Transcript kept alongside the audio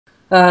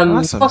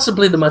Awesome.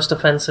 Possibly the most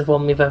offensive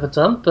one we've ever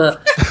done,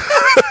 but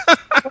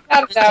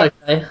it's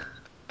okay.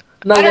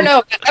 I don't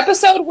know. An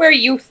episode where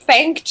you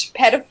thanked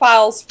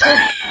pedophiles for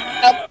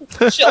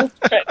helping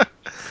children.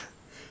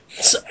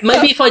 So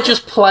maybe if I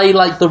just play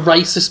like the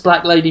racist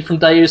black lady from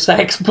Deus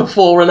Ex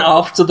before and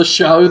after the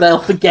show,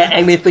 they'll forget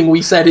anything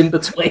we said in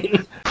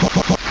between.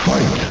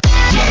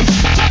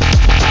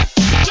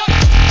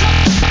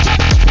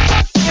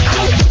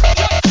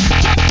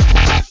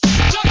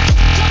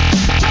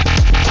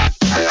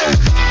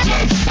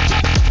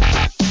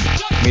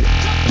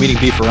 I'm eating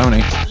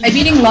beefaroni. I'm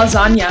eating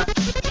lasagna.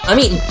 I'm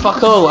eating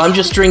fuck all. I'm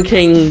just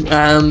drinking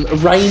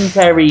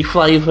rainberry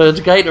flavoured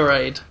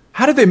Gatorade.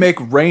 How did they make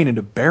rain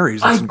into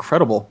berries? That's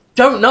incredible.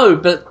 Don't know,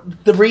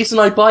 but the reason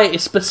I buy it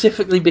is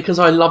specifically because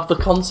I love the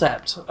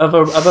concept of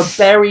a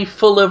berry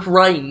full of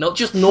rain, not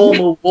just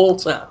normal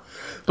water,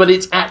 but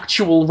it's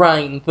actual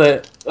rain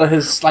that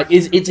has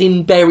it's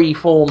in berry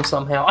form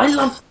somehow. I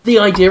love the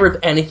idea of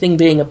anything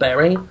being a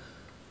berry.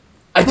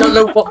 I don't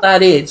know what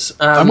that is.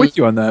 I'm with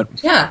you on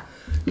that. Yeah.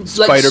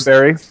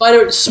 Spiderberry.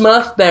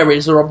 Smurf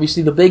berries are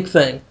obviously the big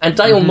thing. And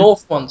Dale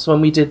North once,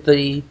 when we did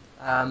the...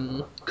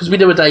 because we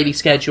do a daily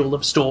schedule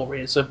of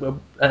stories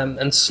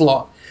and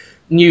slot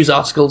news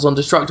articles on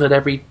Destructoid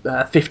every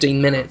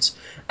 15 minutes.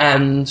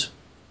 And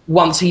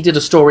once he did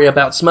a story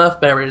about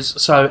Smurf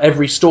berries, so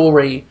every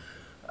story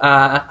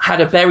had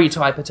a berry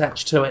type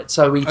attached to it.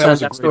 So we turned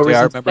that stories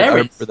into berries. I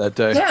remember that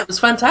day. Yeah, it was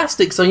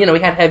fantastic. So, we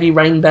had Heavy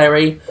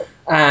Rainberry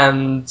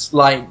and,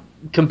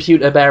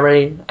 Computer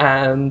Berry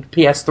and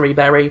PS3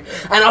 Berry,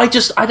 and I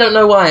don't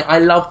know why I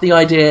love the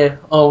idea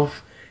of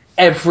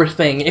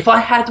everything. If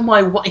I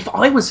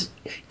was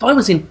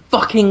in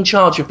fucking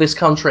charge of this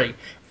country,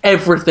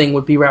 everything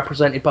would be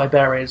represented by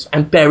berries,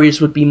 and berries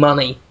would be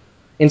money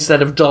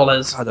instead of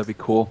dollars. God, that'd be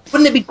cool.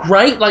 Wouldn't it be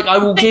great? I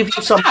will give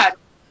you some.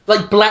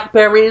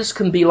 Blackberries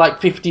can be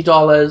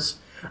 $50.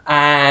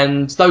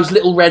 And those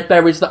little red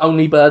berries that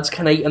only birds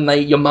can eat, and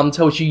your mum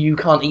tells you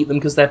can't eat them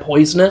because they're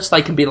poisonous,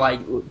 they can be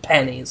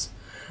pennies.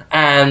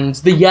 And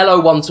the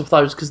yellow ones of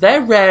those, because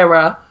they're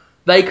rarer,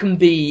 they can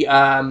be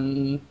a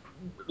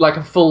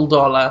full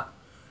dollar.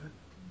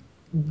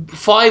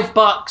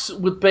 $5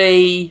 would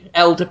be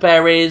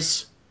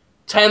elderberries.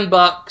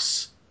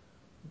 $10.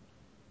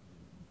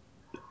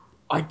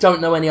 I don't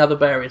know any other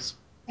berries.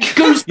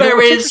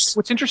 Gooseberries.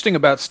 What's interesting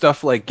about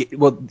stuff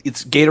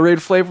it's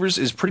Gatorade flavors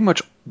is pretty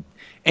much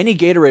any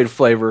Gatorade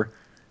flavor.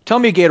 Tell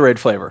me a Gatorade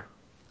flavor.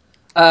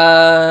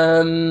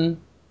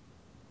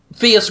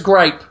 Fierce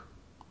grape.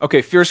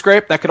 Okay, Fierce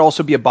grape. That could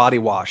also be a body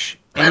wash.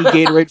 Any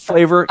Gatorade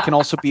flavor can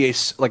also be a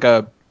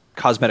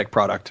cosmetic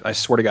product. I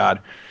swear to God,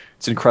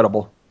 it's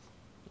incredible.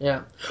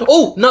 Yeah.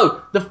 Oh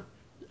no, the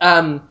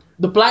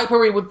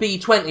blackberry would be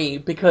 20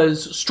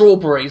 because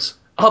strawberries,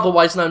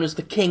 otherwise known as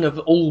the king of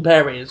all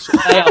berries,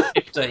 they are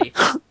 50.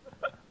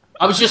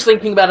 I was just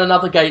thinking about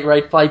another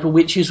Gatorade flavour,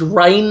 which is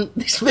rain.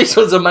 This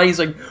was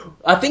amazing.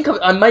 I think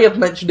I may have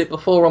mentioned it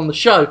before on the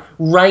show.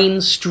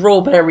 Rain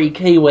strawberry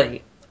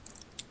kiwi.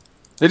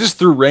 They just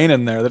threw rain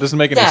in there. That doesn't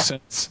make any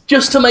sense.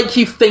 Just to make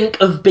you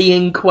think of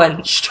being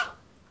quenched.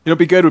 It'd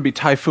be good. Would be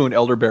Typhoon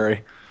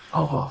elderberry.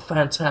 Oh,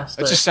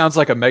 fantastic! That just sounds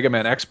like a Mega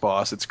Man X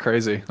boss. It's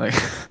crazy.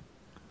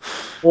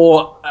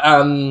 Or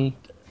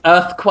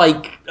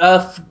earthquake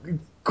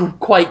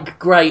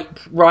grape,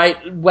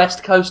 right?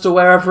 West Coast or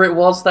wherever it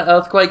was that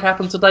earthquake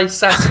happened today,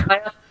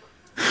 Saskia.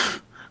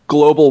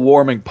 Global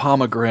warming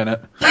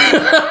pomegranate.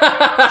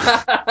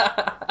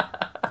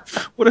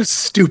 What a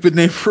stupid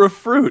name for a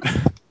fruit.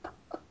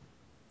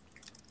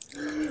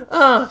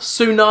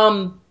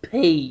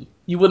 Tsunami.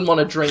 You wouldn't want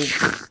to drink.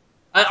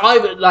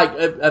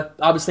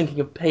 I was thinking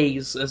of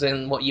peas as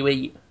in what you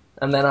eat,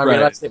 and then I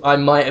realised that I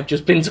might have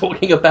just been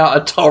talking about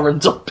a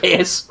torrent of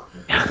piss.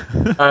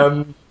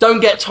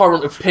 Don't get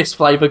torrent of piss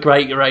flavour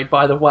Gatorade,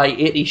 by the way.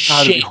 It is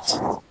shit.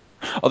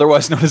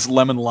 Otherwise known as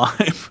lemon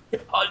lime.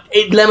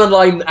 Lemon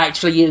lime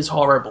actually is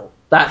horrible.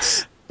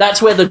 That's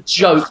where the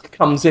joke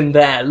comes in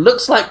there.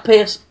 Looks like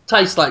piss,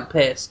 tastes like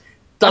piss.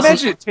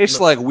 Imagine it tastes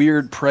like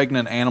weird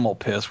pregnant animal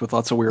piss with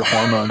lots of weird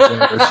hormones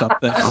in it or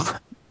something.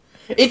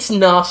 It's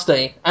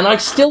nasty, and I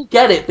still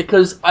get it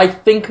because I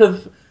think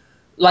of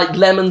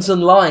lemons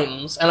and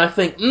limes, and I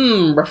think,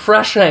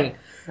 refreshing,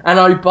 and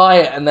I buy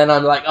it, and then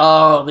I'm like,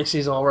 oh, this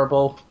is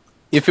horrible.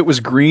 If it was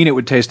green, it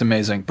would taste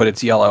amazing, but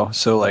it's yellow,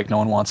 so no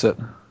one wants it.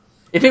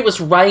 If it was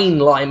rain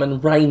lime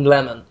and rain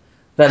lemon,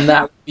 then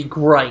that would be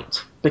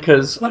great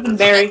because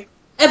lemonberry.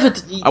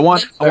 I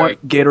want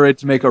Gatorade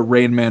to make a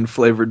Rain Man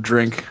flavored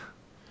drink.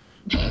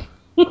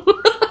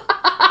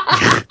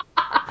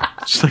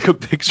 Just a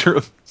picture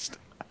of.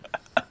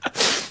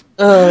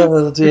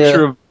 Oh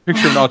dear!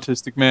 Picture of an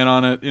autistic man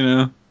on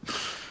it.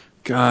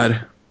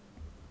 God.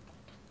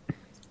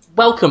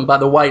 Welcome, by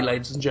the way,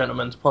 ladies and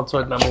gentlemen, to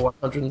Podtoid number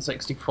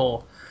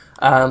 164.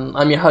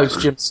 I'm your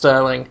host, Jim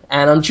Sterling,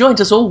 and I'm joined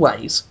as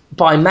always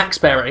by Max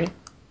Berry.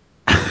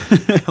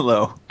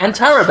 Hello. And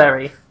Tara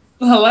Berry.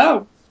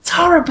 Hello.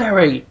 Tara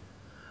Berry.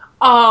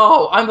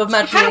 Oh, I've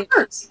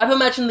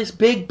imagined this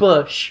big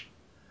bush.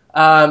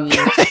 And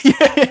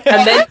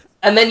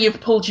And then you've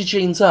pulled your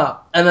jeans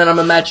up, and then I'm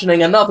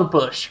imagining another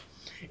bush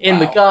in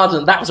the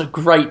garden. That was a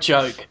great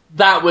joke.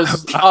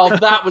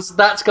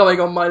 That's going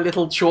on my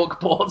little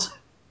chalkboard.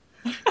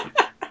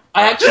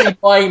 I actually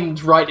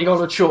mimed writing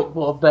on a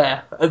chalkboard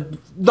there.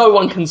 No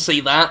one can see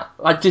that.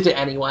 I did it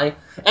anyway.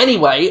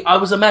 Anyway, I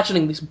was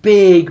imagining this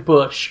big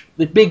bush,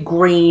 the big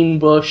green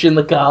bush in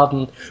the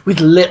garden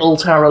with little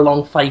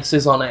Tara-Long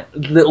faces on it,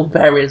 little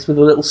berries with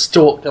a little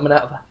stalk coming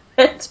out of the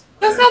head.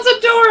 That sounds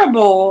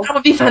adorable. That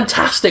would be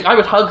fantastic. I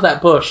would hug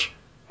that bush.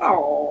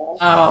 Oh.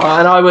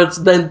 And I would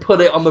then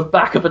put it on the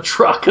back of a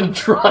truck and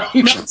drive.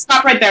 No,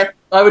 stop right there.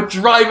 I would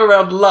drive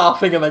around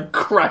laughing and then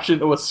crash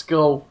into a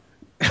skull.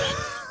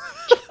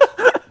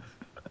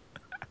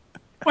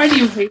 Why do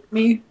you hate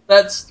me?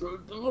 That's.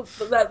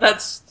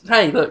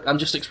 Hey, look, I'm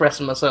just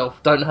expressing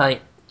myself. Don't hate.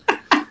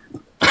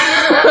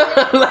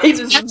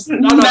 Ladies and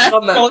gentlemen, I've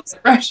done that.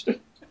 Expression.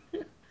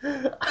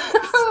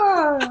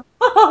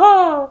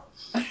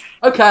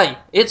 Okay,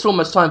 it's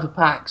almost time for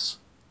PAX.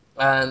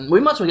 We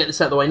might as well get this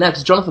out of the way now,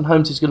 because Jonathan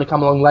Holmes is going to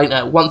come along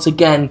later. Once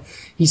again,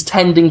 he's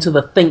tending to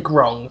the think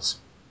wrongs.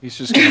 He's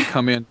just going to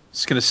come in.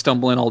 He's going to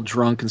stumble in all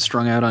drunk and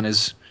strung out on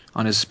his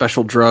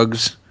special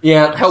drugs.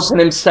 Yeah, helping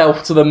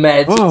himself to the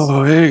meds.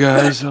 Oh, hey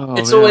guys. Oh,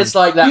 it's always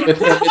like that with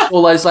him. It's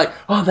always like,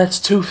 oh, that's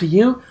 2 for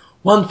you,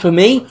 1 for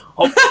me.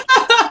 Oh,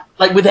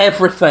 like with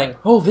everything.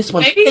 Oh, this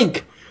one's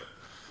pink.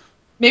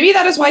 Maybe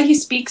that is why he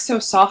speaks so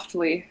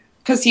softly.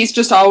 Because he's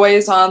just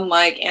always on,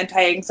 like,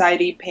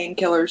 anti-anxiety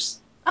painkillers.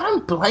 I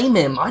don't blame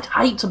him. I'd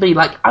hate to be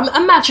like...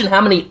 imagine how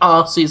many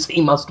arses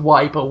he must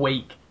wipe a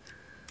week.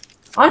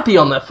 I'd be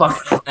on their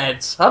fucking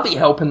meds. I'd be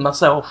helping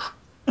myself.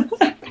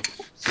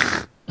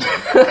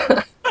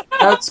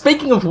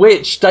 Speaking of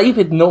which,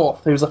 David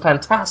North, who's a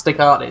fantastic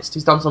artist,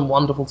 he's done some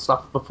wonderful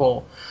stuff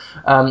before.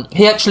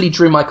 He actually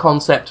drew my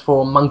concept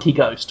for Monkey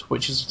Ghost,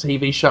 which is a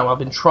TV show I've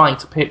been trying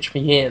to pitch for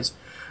years.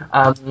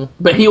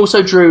 But he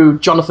also drew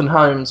Jonathan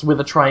Holmes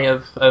with a tray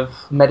of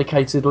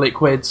medicated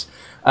liquids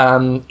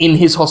in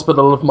his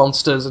hospital of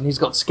monsters, and he's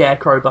got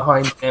Scarecrow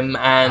behind him,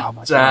 and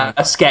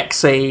a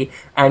Skeksis,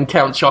 and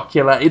Count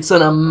Chocula. It's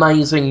an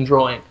amazing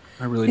drawing.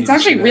 It's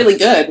actually really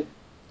good.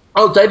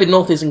 Oh, David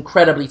North is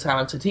incredibly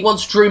talented. He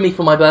once drew me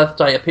for my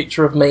birthday a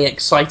picture of me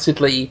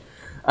excitedly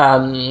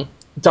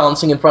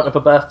dancing in front of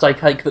a birthday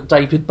cake that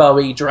David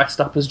Bowie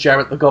dressed up as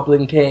Jarrett the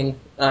Goblin King.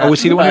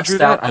 Was he the one who drew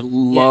that? I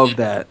love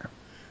that.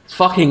 It's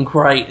fucking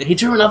great. He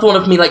drew another one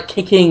of me like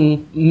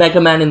kicking Mega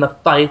Man in the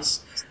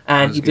face,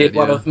 and he did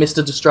one of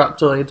Mr.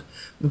 Destructoid.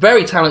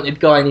 Very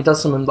talented guy, and he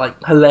does some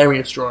like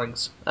hilarious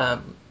drawings.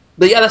 But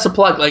yeah, that's a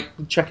plug. Like,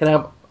 check it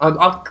out.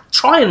 I'll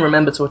try and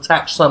remember to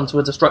attach some to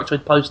a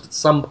Destructoid post at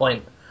some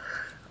point.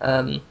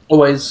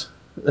 Always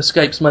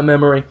escapes my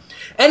memory.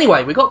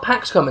 Anyway, we've got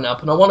PAX coming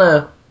up, and I want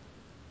to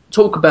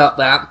talk about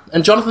that.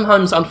 And Jonathan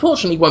Holmes,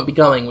 unfortunately, won't be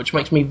going, which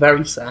makes me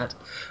very sad.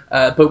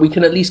 But we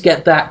can at least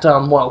get that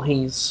done while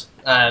he's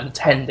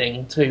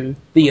tending to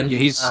the...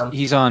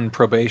 he's on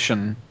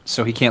probation,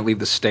 so he can't leave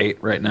the state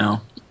right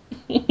now.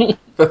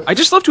 I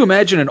just love to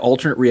imagine an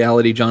alternate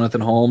reality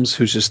Jonathan Holmes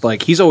who's just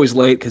like, he's always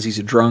late because he's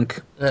a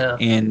drunk,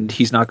 and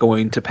he's not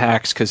going to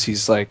PAX because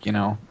he's like,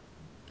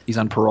 he's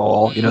on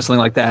parole, something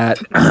like that.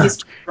 He's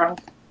drunk.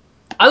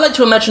 I like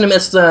to imagine him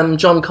as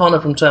John Connor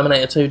from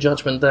Terminator 2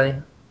 Judgment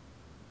Day.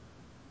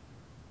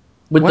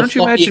 With Why don't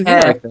you imagine me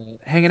like that?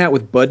 Hanging out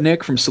with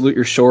Budnick from Salute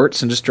Your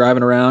Shorts and just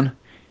driving around?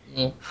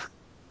 Yeah.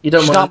 You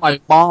don't She's not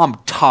my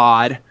mom,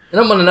 Todd. You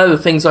don't want to know the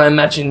things I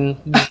imagine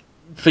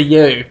for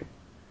you.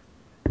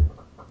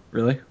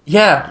 Really?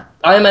 Yeah,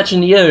 I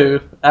imagine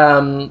you,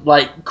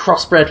 like,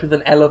 crossbred with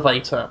an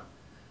elevator.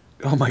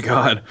 Oh my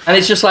god. And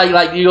it's just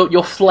like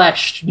your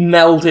flesh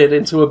melded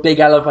into a big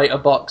elevator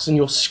box and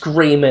you're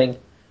screaming.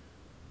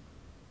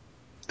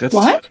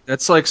 What?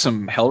 That's like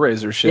some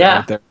Hellraiser shit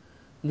right there.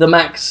 The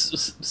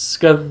Max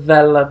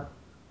Scovella...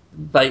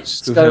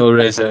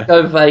 Hellraiser.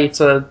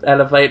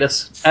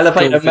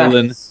 Elevator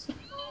Max.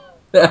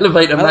 The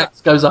elevator Max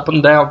goes up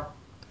and down.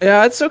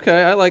 Yeah, it's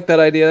okay. I like that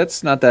idea.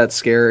 It's not that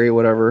scary,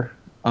 whatever.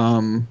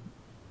 It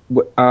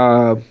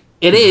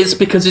is,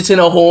 because it's in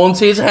a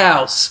haunted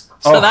house.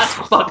 So that's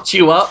fucked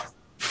you up.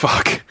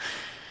 Fuck.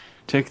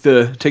 Take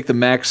the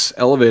Max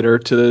elevator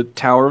to the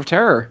Tower of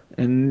Terror,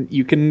 and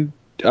you can...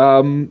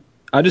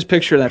 I just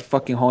picture that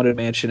fucking Haunted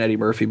Mansion Eddie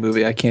Murphy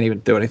movie. I can't even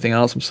do anything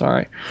else. I'm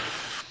sorry.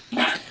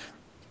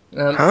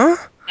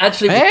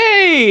 Actually,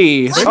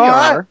 hey! There you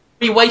are.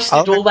 We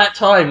wasted all that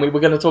time we were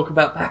going to talk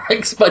about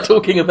PAX by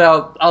talking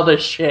about other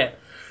shit.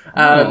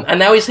 And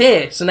now he's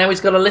here, so now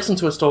he's got to listen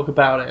to us talk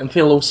about it and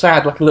feel all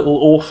sad like a little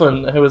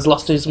orphan who has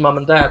lost his mum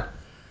and dad.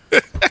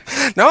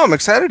 No, I'm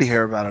excited to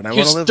hear about it.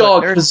 His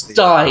dog has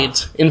died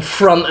in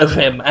front of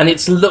him, and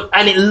it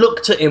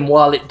looked at him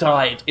while it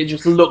died. It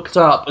just looked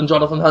up, and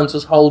Jonathan Holmes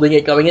was holding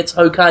it, going, "It's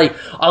okay,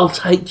 I'll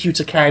take you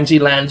to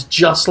Candyland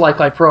just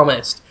like I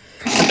promised."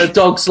 And the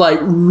dog's like,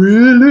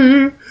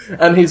 "Really?"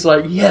 And he's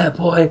like, "Yeah,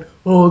 boy.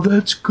 Oh,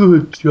 that's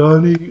good,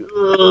 Johnny."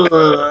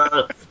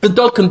 The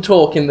dog can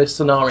talk in this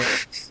scenario.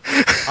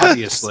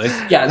 Obviously.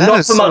 Yeah,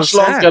 not for much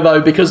longer,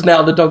 though, because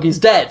now the dog is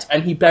dead,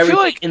 and he buried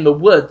it in the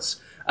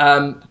woods.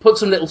 put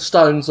some little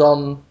stones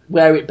on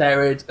where it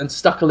buried, and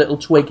stuck a little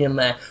twig in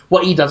there.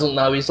 What he doesn't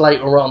know is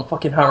later on,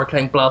 fucking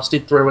hurricane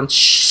blasted through and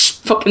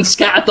fucking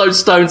scattered those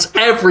stones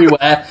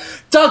everywhere,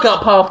 dug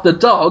up half the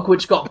dog,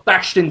 which got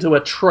bashed into a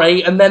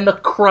tree, and then the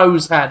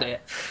crows had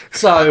it.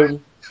 So,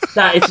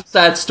 that is a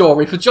sad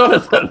story for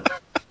Jonathan.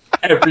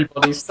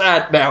 Everybody's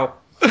sad now.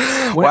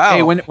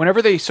 Wow.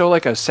 Whenever they show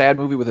like a sad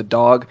movie with a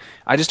dog,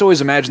 I just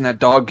always imagine that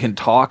dog can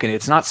talk, and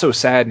it's not so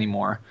sad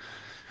anymore.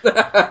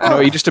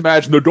 You just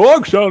imagine the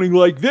dog sounding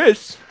like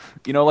this.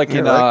 Like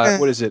in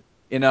what is it?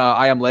 In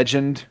I Am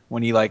Legend,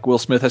 when Will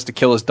Smith has to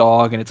kill his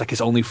dog, and it's like his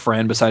only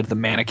friend besides the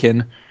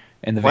mannequin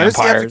and the vampires.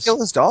 Why does he have to kill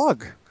his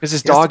dog? Because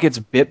his dog gets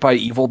bit by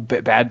evil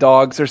bad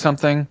dogs or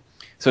something.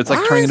 So it's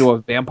like turning into a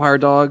vampire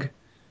dog.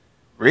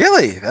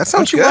 Really? That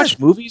sounds good. Don't you watch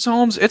movies,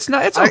 Holmes? It's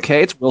not. It's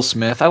okay. It's Will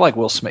Smith. I like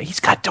Will Smith.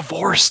 He's got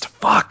divorced.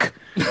 Fuck.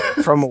 I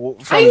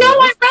know.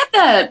 I read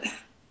that.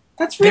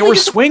 That's really. They were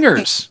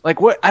swingers.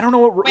 Like what? I don't know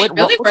what. Wait,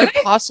 really? What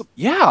could possibly?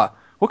 Yeah.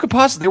 What could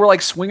possibly? They were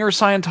like swinger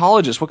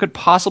Scientologists. What could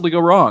possibly go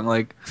wrong?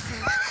 Like.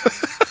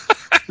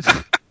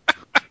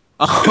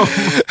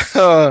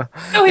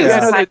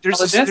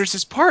 There's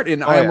this part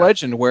in I Am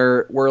Legend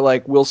where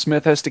like Will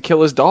Smith has to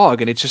kill his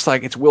dog, and it's just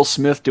like it's Will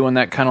Smith doing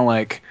that kind of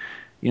like.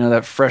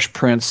 That Fresh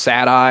Prince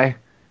sad eye,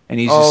 and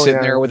he's just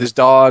sitting there with his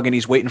dog, and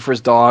he's waiting for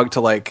his dog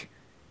to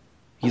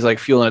he's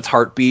feeling its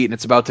heartbeat, and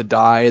it's about to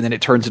die, and then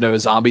it turns into a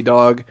zombie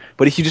dog.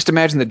 But if you just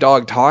imagine the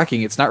dog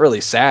talking, it's not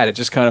really sad. It's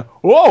just kind of,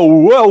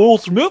 oh, well, Will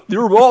Smith,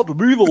 you're about to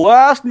be the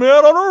last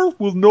man on Earth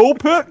with no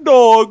pet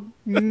dog.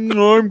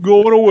 I'm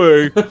going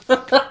away.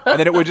 And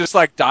then it would just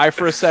die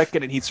for a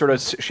second, and he'd sort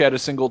of shed a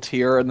single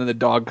tear, and then the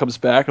dog comes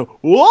back.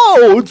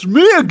 Whoa, it's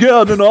me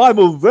again, and I'm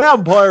a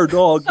vampire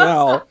dog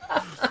now.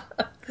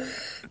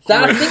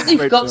 I think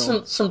they've got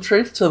some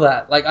truth to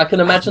that. I can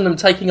imagine them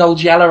taking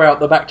old Yeller out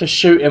the back to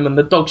shoot him, and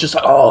the dog's just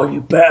like, oh, you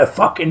better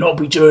fucking not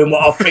be doing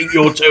what I think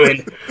you're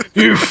doing.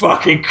 You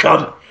fucking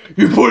cunt.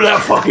 You put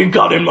that fucking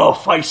gun in my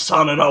face,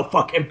 son, and I'll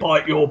fucking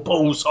bite your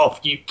balls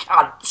off, you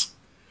cunt.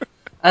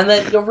 And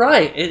then, you're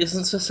right, it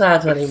isn't so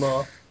sad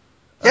anymore.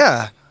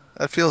 Yeah,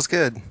 that feels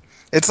good.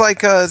 It's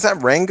like, is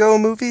that Rango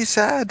movie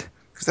sad?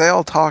 Because they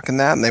all talk in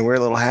that, and they wear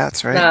little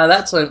hats, right? Nah,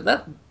 that's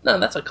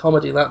a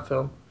comedy, that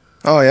film.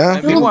 Oh, yeah?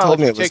 Meanwhile, told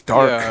me it was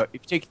dark.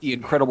 If you take the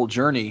incredible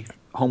journey,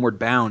 Homeward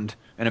Bound,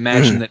 and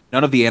imagine that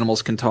none of the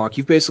animals can talk,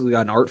 you've basically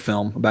got an art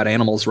film about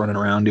animals running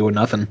around doing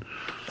nothing.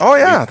 Oh,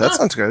 yeah, that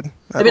sounds good.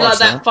 Maybe like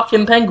that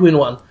fucking penguin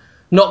one.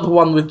 Not the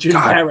one with Jim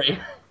Carrey.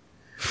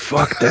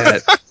 Fuck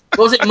that.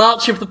 What was it,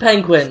 March of the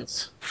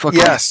Penguins?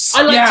 Yes.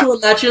 I like to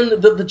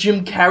imagine that the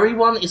Jim Carrey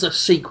one is a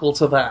sequel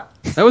to that.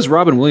 That was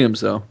Robin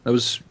Williams, though.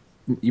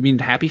 You mean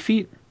Happy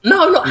Feet?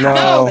 No.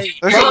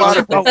 There's a lot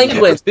of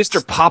penguins.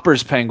 Mr.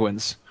 Popper's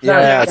Penguins.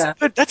 Yeah.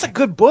 That's a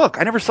good book.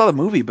 I never saw the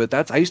movie, but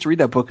I used to read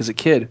that book as a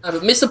kid. No,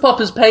 but Mr.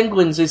 Popper's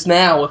Penguins is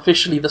now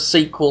officially the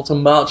sequel to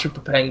March of the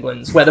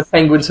Penguins, where the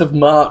penguins have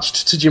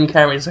marched to Jim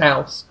Carrey's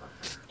house.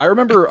 I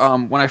remember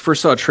when I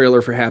first saw a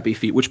trailer for Happy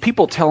Feet, which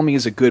people tell me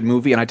is a good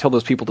movie, and I tell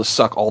those people to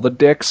suck all the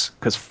dicks,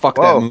 because fuck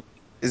that movie.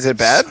 Is it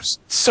bad?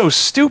 So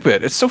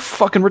stupid. It's so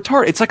fucking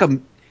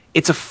retarded.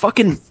 It's a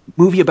fucking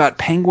movie about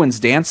penguins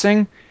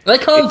dancing. They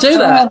can't do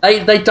that.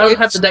 They don't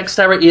have the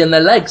dexterity in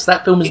their legs.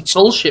 That film is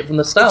bullshit from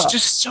the start. It's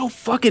just so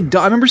fucking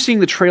dumb. I remember seeing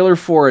the trailer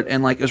for it,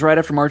 and it was right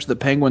after March of the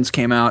Penguins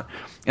came out,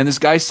 and this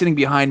guy sitting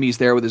behind me is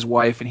there with his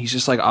wife, and he's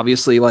just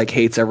obviously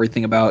hates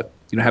everything about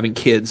having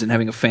kids and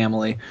having a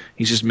family.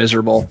 He's just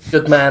miserable.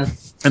 Good man.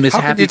 And this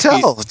How can you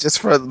tell?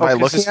 Just by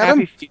looking at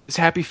him? This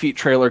Happy Feet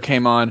trailer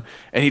came on,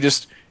 and he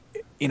just...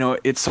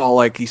 it's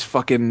all these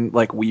fucking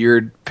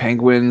weird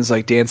penguins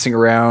dancing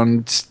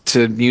around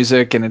to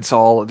music, and it's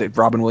all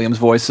Robin Williams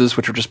voices,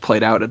 which are just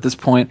played out at this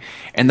point.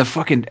 And the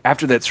fucking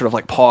after that sort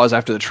of pause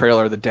after the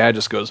trailer, the dad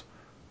just goes,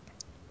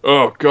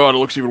 "Oh God, it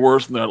looks even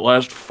worse than that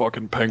last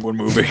fucking penguin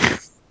movie."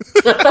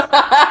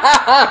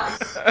 That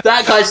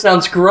guy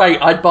sounds great.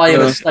 I'd buy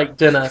him a steak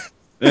dinner.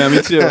 Yeah,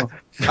 me too.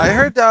 I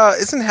heard,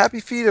 isn't Happy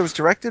Feet? It was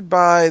directed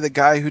by the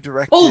guy who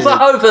directed. Paul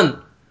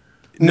Verhoeven.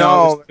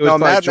 No, it was by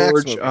Mad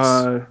George.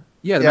 Max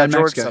Yeah, the Mad Mad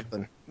Max Max guy.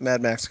 something.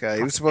 Mad Max guy.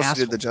 He was supposed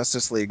to do the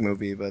Justice League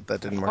movie, but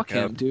that didn't work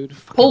out. Him, dude.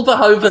 Paul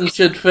Verhoeven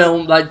should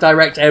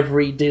direct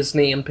every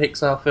Disney and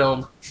Pixar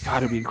film. God,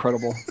 it'd be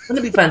incredible. Wouldn't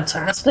it be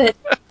fantastic?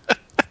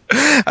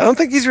 I don't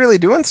think he's really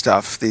doing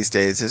stuff these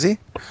days, is he?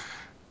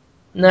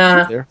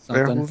 Nah.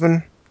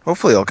 Verhoeven.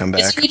 Hopefully he'll come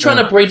back. Isn't he trying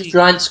to breed a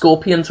giant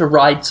scorpion to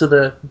ride to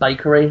the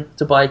bakery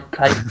to buy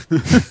cake?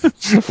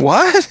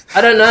 What?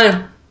 I don't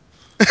know.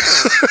 You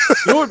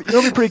know what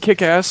would be pretty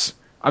kick-ass?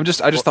 I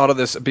just thought of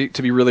this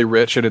to be really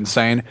rich and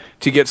insane.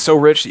 To get so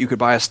rich that you could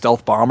buy a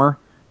stealth bomber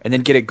and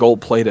then get it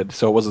gold-plated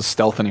so it wasn't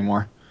stealth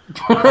anymore.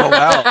 Oh,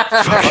 wow.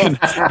 Fucking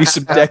be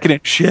some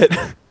decadent shit.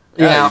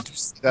 Yeah. You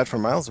just see that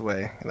from miles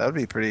away. That would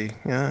be pretty...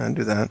 Yeah, I'd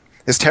do that.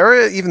 Is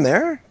Tara even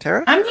there?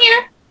 Tara? I'm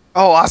here.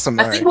 Oh, awesome.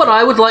 I think what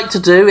I would like to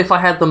do, if I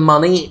had the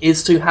money,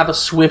 is to have a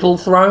swivel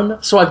throne,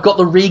 so I've got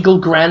the regal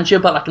grandeur,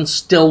 but I can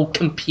still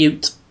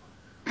compute.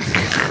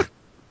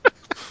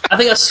 I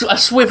think a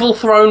swivel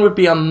throne would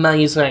be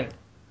amazing.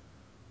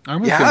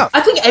 I'm with Yeah. you.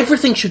 I think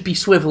everything should be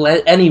swivel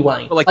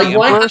anyway. But like the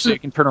Emperor, so you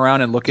can turn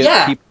around and look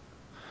at people.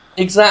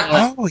 Exactly.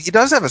 Oh, he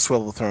does have a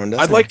swivel throne, doesn't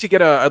he? I'd like to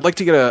get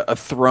a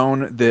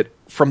throne that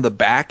from the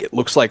back it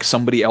looks like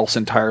somebody else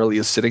entirely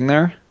is sitting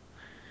there.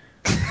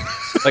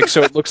 Like,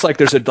 so it looks like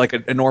there's an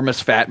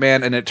enormous fat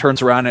man, and it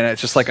turns around and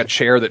it's just like a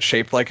chair that's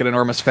shaped like an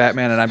enormous fat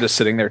man, and I'm just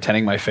sitting there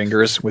tending my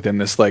fingers within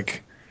this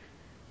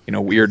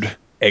weird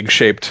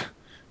egg-shaped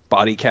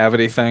body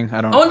cavity thing.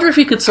 I wonder if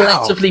you could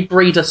selectively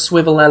breed a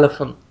swivel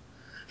elephant.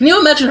 Can you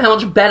imagine how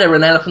much better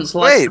an elephant's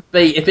life would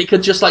be if it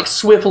could just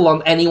swivel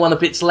on any one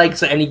of its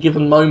legs at any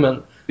given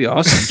moment? Be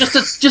awesome.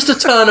 just to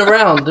turn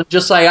around and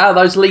just say,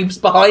 those leaves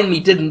behind me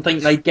didn't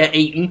think they'd get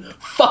eaten.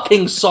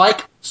 Fucking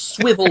psych.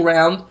 Swivel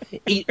round,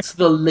 eats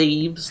the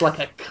leaves like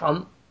a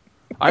cunt.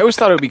 I always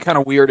thought it would be kind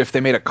of weird if they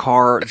made a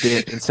car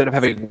that instead of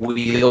having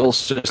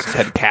wheels just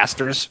had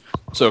casters,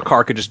 so a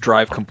car could just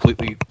drive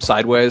completely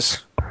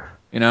sideways.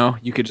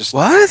 You could just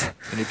what?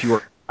 And if you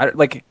were a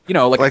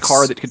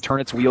car that could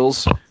turn its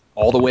wheels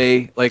all the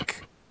way, I don't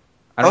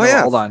know.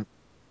 Yeah. Hold on,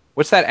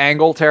 what's that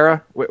angle,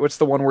 Tara? What's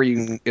the one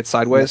where it's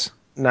sideways?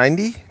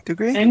 90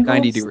 degree.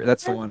 90 degree.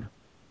 That's the one.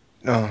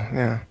 Oh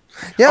yeah,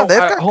 yeah. They've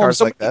got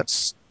cars like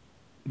that.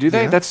 Do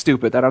they? Yeah. That's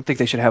stupid. I don't think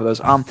they should have those.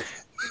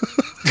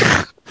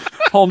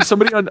 Holmes,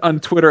 somebody on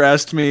Twitter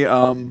asked me.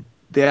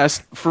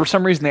 For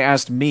some reason they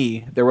asked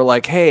me. They were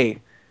like, "Hey,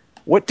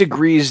 what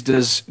degrees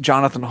does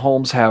Jonathan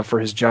Holmes have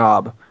for his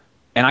job?"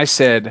 And I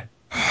said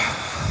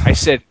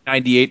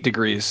 98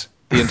 degrees.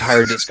 The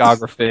entire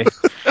discography.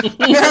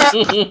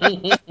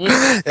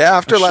 Yeah,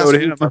 after last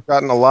week, I've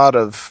gotten a lot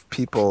of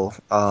people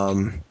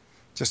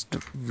just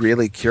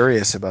really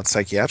curious about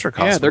psychiatric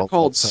hospitals. Yeah, they're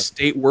called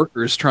state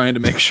workers trying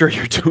to make sure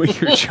you're doing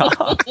your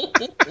job.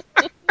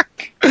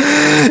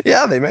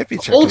 Yeah, they might be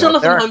checking All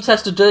Jonathan Holmes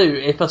has to do,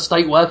 if a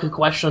state worker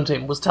questioned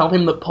him, was tell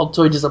him that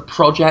Podtoid is a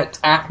project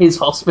at his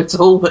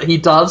hospital that he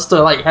does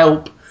to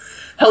help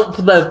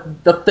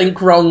the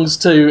think wrongs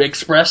to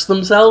express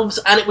themselves,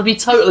 and it would be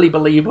totally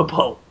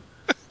believable.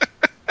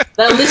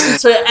 They'll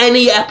listen to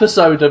any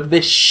episode of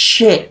this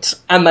shit,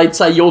 and they'd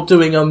say, "You're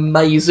doing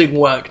amazing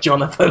work,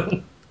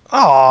 Jonathan."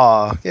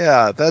 Oh,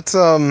 yeah, that's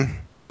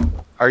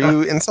Are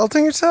you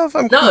insulting yourself?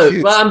 I'm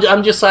confused. Well,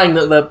 I'm just saying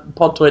that the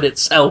Podtoid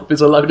itself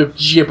is a load of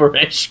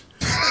gibberish.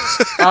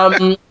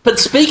 But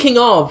speaking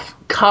of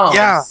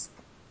cars,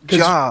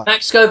 because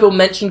Max Scoville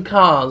mentioned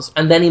cars,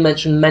 and then he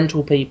mentioned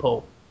mental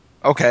people.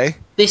 Okay.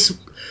 This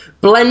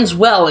blends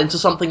well into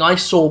something I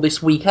saw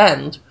this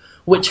weekend,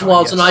 which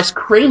was an ice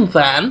cream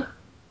van,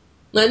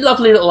 a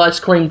lovely little ice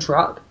cream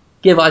truck,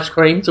 give ice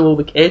cream to all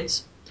the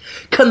kids,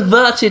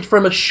 converted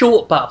from a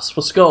short bus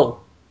for school.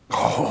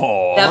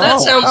 Oh, now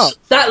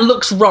that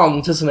looks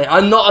wrong, doesn't it?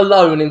 I'm not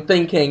alone in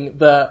thinking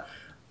that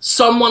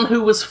someone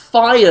who was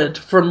fired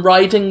from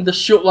driving the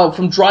short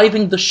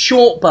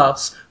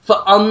bus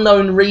for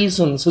unknown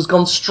reasons has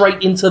gone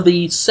straight into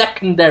the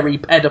secondary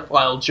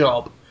pedophile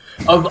job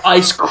of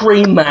ice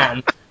cream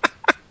man.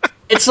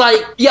 It's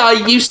like, yeah, I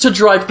used to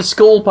drive the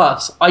school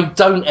bus. I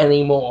don't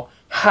anymore.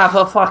 Have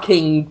a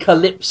fucking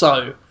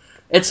Calypso.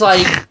 It's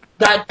like,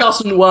 that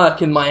doesn't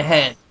work in my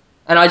head.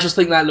 And I just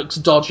think that looks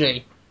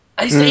dodgy.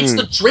 It's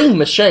the dream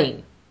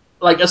machine.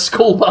 Like a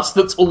school bus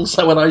that's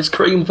also an ice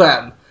cream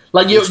van.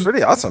 It's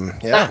pretty awesome,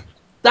 yeah.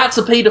 That's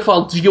a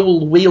paedophile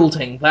dual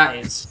wielding, that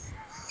is.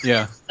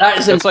 Yeah.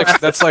 That's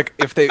like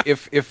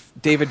if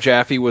David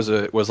Jaffe was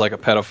like a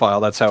pedophile,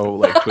 that's how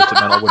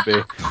Twisted Metal would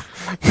be.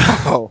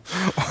 Oh,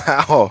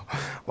 wow.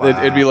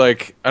 It'd be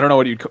like, I don't know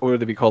what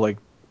would it be called, like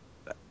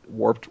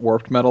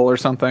warped metal or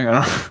something? I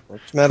don't know.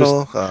 Warped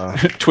metal.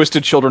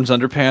 Twisted children's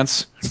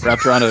underpants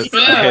wrapped around a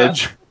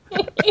hedge.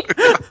 Ugh.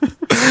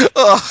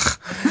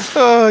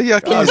 Oh,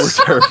 yucky. God,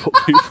 we're terrible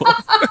people.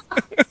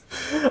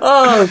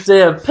 Oh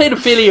dear,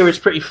 pedophilia is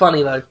pretty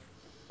funny though.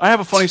 I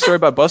have a funny story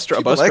about a bus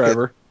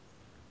driver.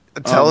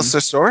 Tell us the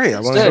story.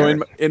 I want to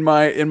hear. In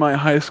my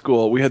high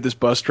school, we had this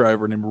bus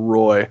driver named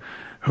Roy,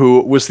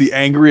 who was the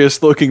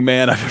angriest looking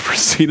man I've ever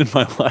seen in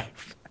my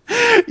life.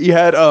 He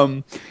had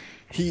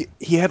he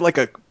had like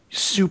a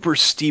super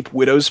steep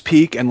widow's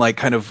peak and like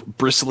kind of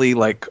bristly,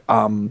 like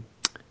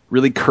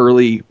really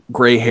curly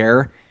gray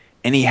hair.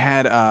 And he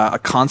had a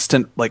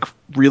constant, like,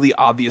 really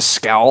obvious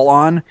scowl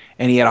on,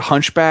 and he had a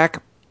hunchback,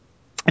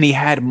 and he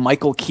had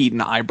Michael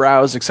Keaton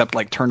eyebrows, except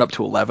like turned up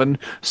to 11.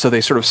 So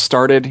they sort of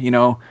started,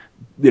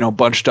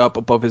 bunched up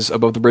above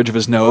the bridge of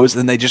his nose, and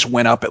then they just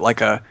went up at like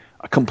a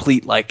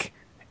complete like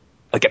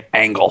an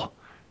angle,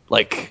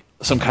 like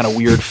some kind of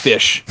weird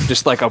fish,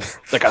 just like a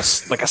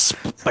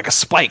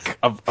spike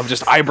of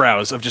just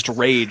eyebrows of just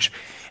rage.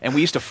 And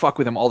we used to fuck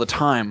with him all the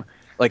time.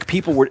 Like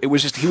he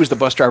was the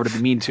bus driver to be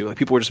mean to. Like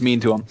people were just mean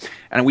to him.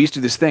 And we used to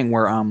do this thing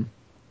where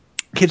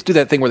kids do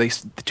that thing where the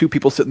two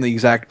people sit in the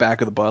exact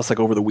back of the bus, like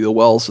over the wheel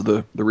wells, so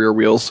the rear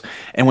wheels.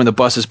 And when the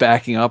bus is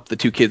backing up, the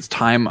two kids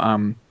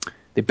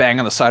they bang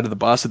on the side of the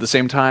bus at the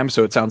same time,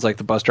 so it sounds like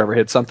the bus driver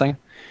hit something.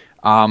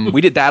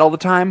 We did that all the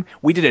time.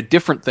 We did a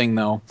different thing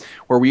though,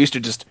 where we used to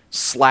just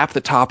slap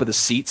the top of the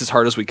seats as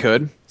hard as we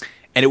could.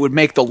 and it would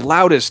make the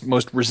loudest,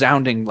 most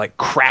resounding like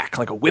crack,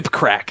 like a whip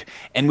crack.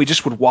 And we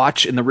just would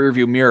watch in the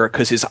rearview mirror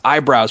because his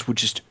eyebrows would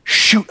just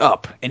shoot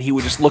up, and he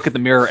would just look at the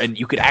mirror, and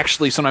you could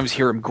actually sometimes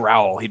hear him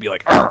growl. He'd be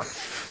like, "Arr."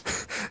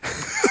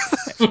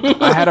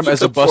 I had him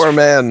as a bus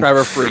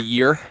driver for a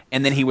year,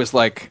 and then he was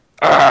like,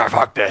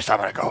 fuck this, I'm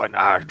going to go and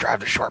drive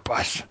the short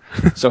bus.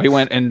 So he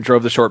went and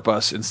drove the short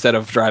bus instead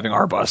of driving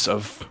our bus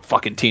of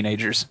fucking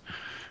teenagers.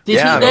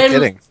 No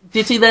kidding.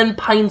 Did he then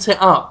paint it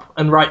up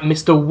and write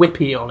Mr.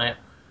 Whippy on it?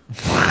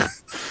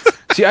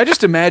 See, I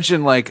just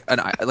imagine like an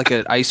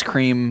ice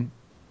cream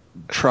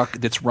truck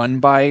that's run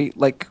by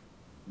like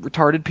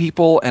retarded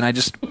people, and I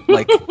just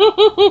like,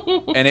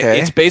 and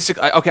it's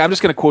basically okay. I'm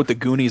just gonna quote the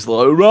Goonies,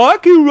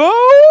 "Rocky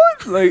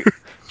Road, like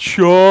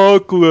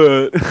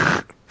chocolate."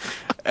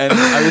 And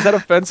is that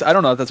offensive? I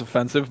don't know if that's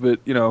offensive, but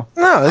you know,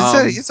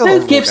 no, it's a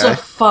who gives a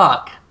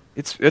fuck?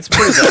 It's pretty.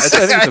 I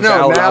think it's a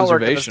valid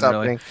observation,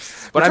 really.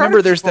 But I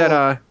remember there's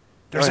that.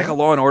 There's like a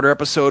Law and Order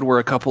episode where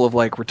a couple of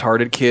like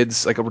retarded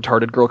kids, like a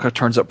retarded girl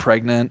turns up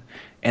pregnant,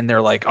 and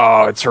they're like,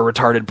 "Oh, it's her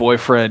retarded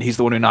boyfriend. He's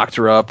the one who knocked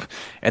her up."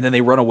 And then they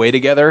run away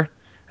together,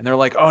 and they're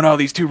like, "Oh no,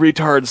 these two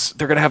retards,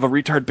 they're gonna have a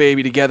retard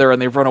baby together," and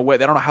they run away.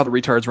 They don't know how the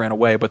retards ran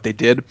away, but they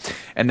did.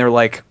 And they're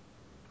like,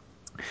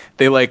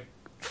 they like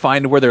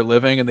find where they're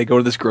living, and they go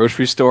to this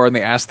grocery store, and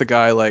they ask the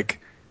guy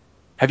like,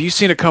 "Have you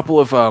seen a couple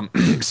of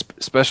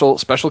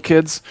special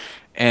kids?"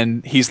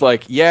 And he's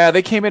like, "Yeah,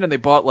 they came in and they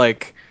bought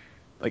like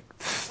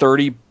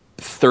 30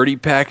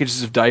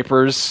 packages of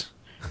diapers,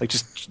 like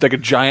just like a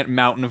giant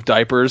mountain of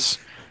diapers."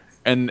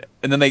 And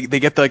then they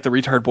get the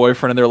retard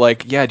boyfriend, and they're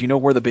like, "Yeah, do you know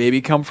where the baby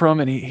come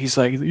from?" And he's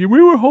like, "We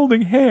were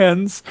holding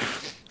hands."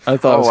 I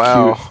thought it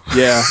was cute.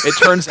 Yeah, it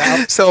turns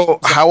out. So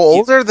how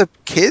old are the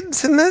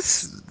kids in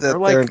this? They're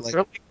like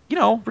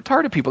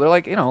retarded people. They're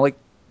like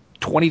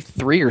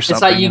 23 or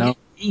something. It's like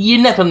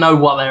you never know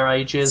what their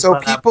age is. So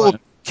people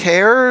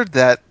care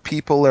that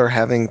people are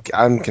having.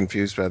 I'm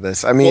confused by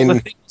this. I mean, the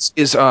thing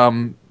is,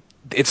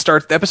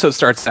 the episode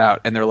starts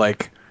out, and they're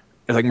like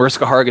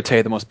Mariska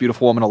Hargitay, the most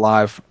beautiful woman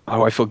alive,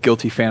 who I feel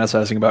guilty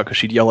fantasizing about because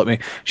she'd yell at me.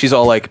 She's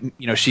all like,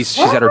 she's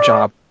at her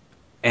job,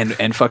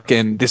 and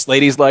fucking this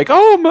lady's like,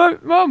 "Oh,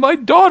 my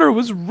daughter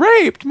was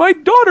raped. My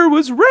daughter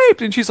was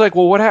raped." And she's like,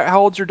 "Well,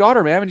 how old's your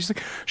daughter, ma'am?" And she's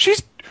like,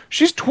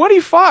 She's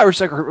 25, or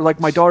she's like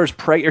my daughter's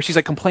pregnant, or she's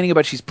like complaining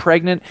about she's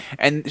pregnant,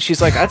 and she's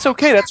like, "That's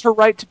okay, that's her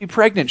right to be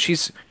pregnant.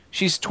 She's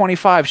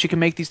 25, she can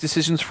make these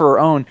decisions for her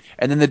own."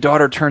 And then the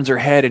daughter turns her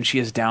head, and she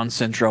has Down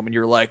syndrome, and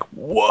you're like,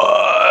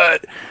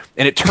 "What?"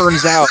 And it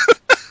turns out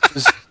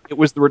it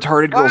was the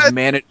retarded girl's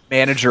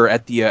manager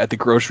at the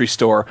grocery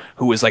store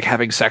who was like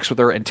having sex with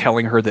her and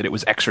telling her that it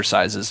was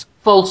exercises.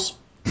 False,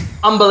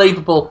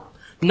 unbelievable.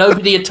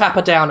 Nobody would tap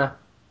her downer.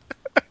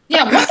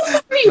 Yeah, what the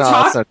fuck are you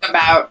talking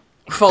about?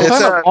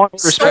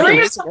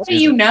 Story of something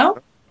you know?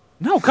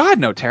 No, God,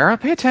 no, Tara.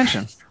 Pay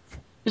attention.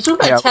 It's all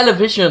about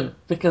television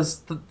because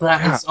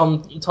that is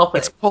on topic.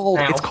 It's called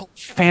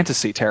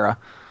fantasy, Tara.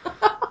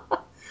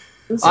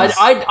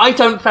 I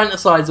don't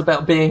fantasize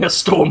about being a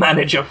store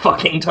manager,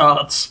 fucking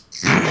tards.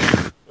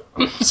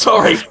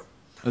 Sorry.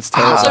 That's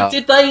terrible. So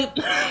did they...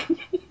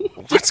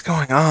 What's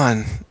going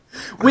on?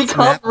 We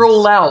can't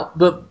rule out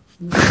that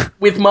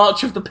with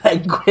March of the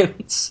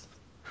Penguins...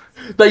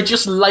 They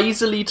just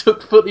lazily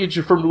took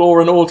footage from Law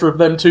and Order of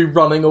them two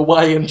running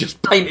away and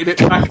just painted it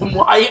black and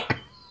white.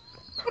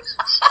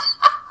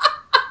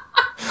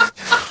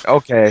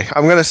 Okay,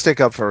 I'm gonna stick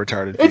up for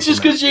retarded people. It's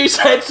just because you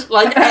said,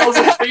 like, how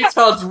the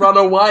retards run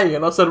away,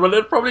 and I said, well,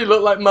 it probably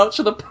looked like March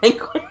of the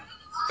Penguins.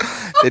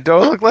 They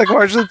don't look like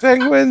March of the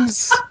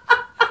Penguins.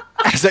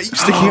 Is that you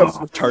sticking up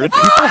for retarded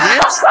people?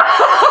 Yes.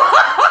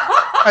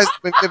 I've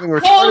been giving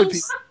retarded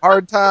people a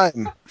hard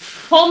time.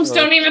 Holmes,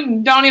 don't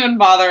even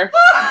bother.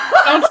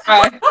 Don't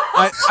try.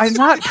 I'm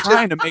not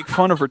trying to make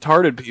fun of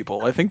retarded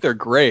people. I think they're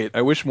great.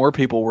 I wish more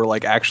people were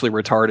like actually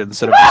retarded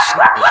instead of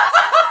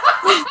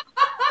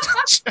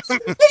just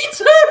stupid. Me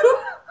too.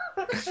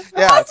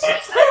 Yeah. I wish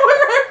they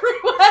were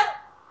everywhere.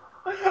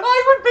 I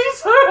would be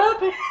so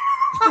happy.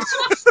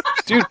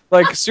 Dude,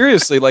 like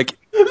seriously, like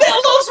little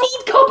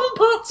Oswald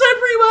Cobblepot's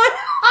everywhere.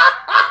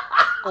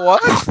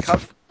 What?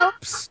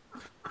 Cups?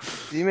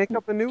 Do you make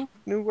up a new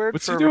word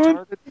What's for he doing?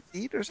 retarded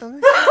feet or something?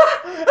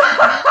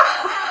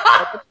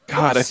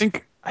 God, I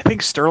think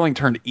Sterling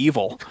turned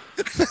evil.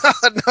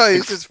 No,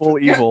 he's just full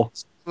evil.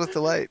 With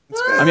delight.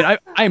 It's good. I mean,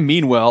 I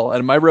mean well,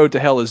 and my road to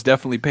hell is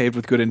definitely paved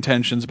with good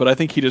intentions, but I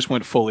think he just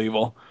went full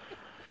evil.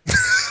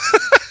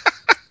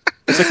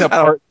 It's like that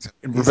part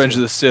in Revenge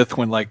of the Sith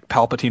when like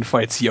Palpatine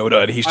fights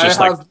Yoda, and he's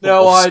just I have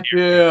no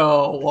idea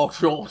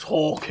what you're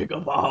talking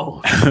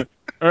about.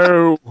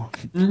 Oh,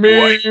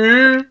 me?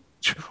 Evil?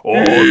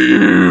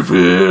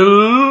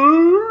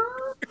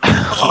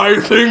 I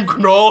think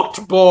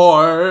not,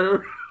 boy.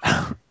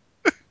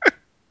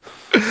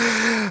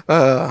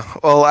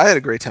 Well, I had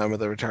a great time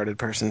with a retarded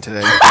person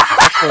today.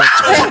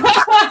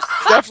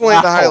 Definitely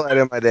the highlight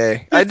of my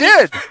day. I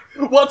did.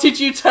 What did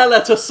you tell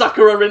her to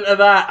sucker her into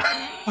that?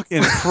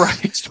 Fucking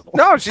Christ.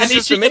 No, she's and just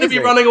is she amazing. going to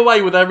be running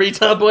away with her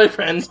retard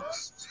boyfriend?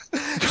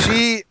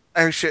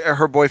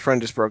 her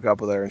boyfriend just broke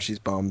up with her, and she's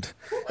bummed.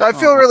 I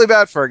feel really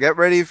bad for her. Get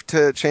ready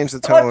to change the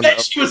tone. I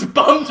bet she was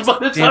bummed by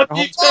the time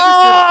you texted.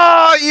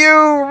 Oh,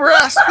 you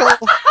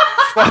rascal!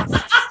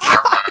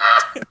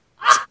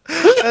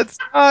 That's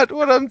not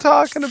what I'm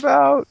talking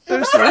about.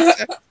 There's no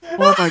sex.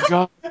 Oh my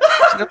god.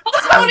 I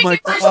Oh my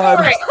want to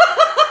god. hear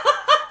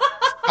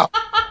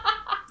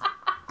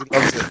He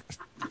loves it.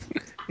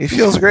 He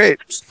feels great.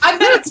 I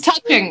bet it's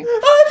touching.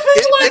 I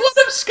feel like one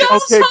of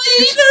Scott's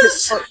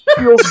hyenas. It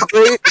feels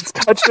great. It's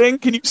touching.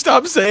 Can you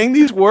stop saying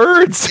these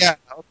words? Yeah.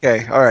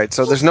 Okay. All right.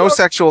 So there's no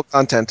sexual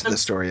content to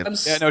this story.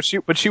 Yeah, no,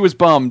 she was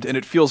bummed, and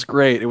it feels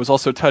great. It was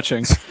also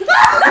touching.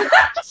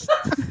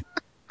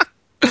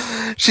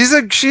 She's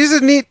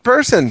a neat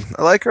person.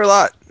 I like her a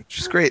lot.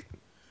 She's great.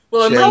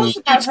 Well, and then you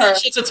about her.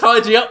 teach her to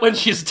tidy up when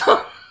she's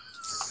done.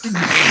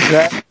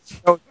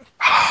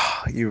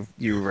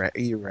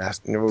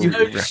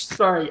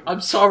 Sorry,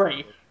 I'm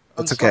sorry.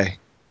 It's okay.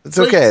 It's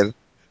okay.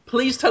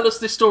 Please tell us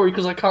this story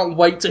because I can't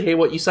wait to hear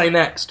what you say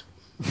next.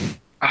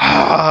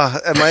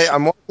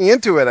 I'm walking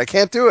into it. I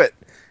can't do it.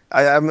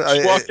 I'm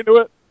Walk into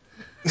it.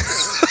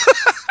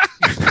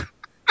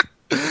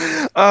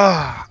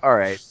 all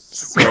right.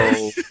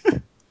 So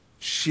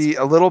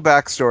a little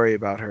backstory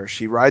about her.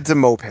 She rides a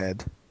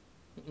moped.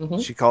 Mm-hmm.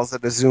 She calls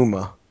it a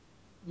Zuma.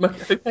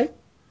 Okay.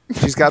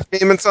 She's got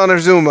payments on her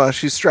Zuma.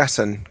 She's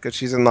stressing because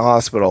she's in the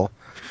hospital.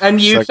 And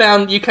you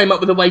came up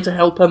with a way to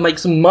help her make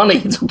some money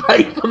to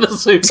pay for the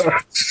Zuma.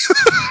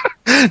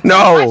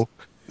 No.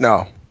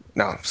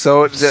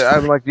 So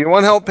I'm like, do you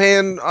want help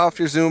paying off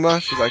your Zuma?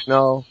 She's like,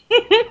 no.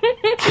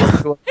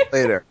 Do it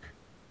later.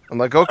 I'm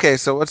like, okay,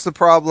 so what's the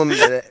problem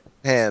at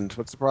hand?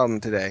 What's the problem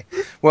today?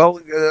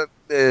 Well,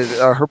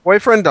 her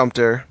boyfriend dumped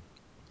her,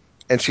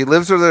 and she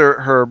lives with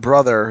her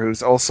brother,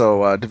 who's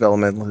also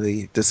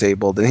developmentally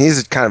disabled, and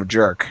he's kind of a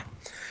jerk.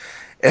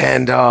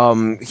 And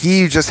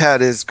he just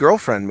had his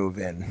girlfriend move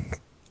in.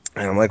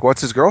 And I'm like,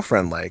 what's his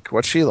girlfriend like?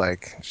 What's she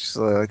like? She's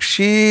like,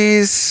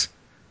 she's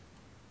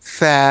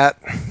fat.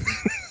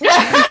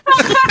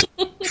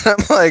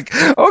 I'm like,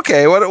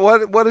 okay,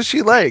 what is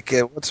she like?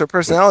 What's her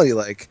personality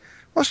like?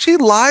 Well, she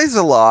lies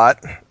a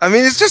lot. I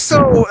mean, it's just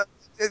so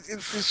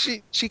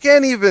she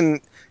can't even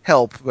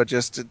help but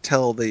just to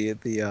tell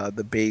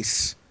the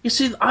base. You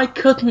see, I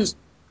couldn't.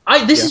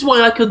 This is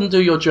why I couldn't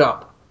do your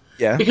job.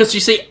 Yeah. Because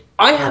you see,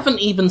 I haven't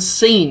even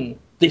seen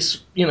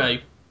this,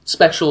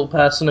 special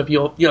person of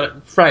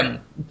your friend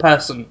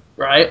person,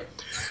 right?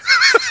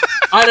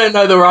 I don't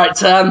know the right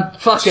term.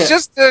 Fuck it.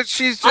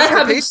 She's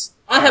just.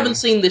 I haven't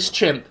seen this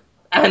chimp,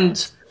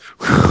 and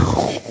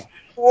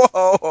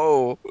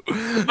whoa.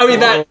 I mean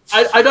that.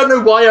 I don't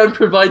know why I'm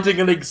providing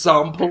an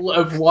example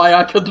of why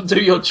I couldn't do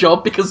your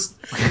job because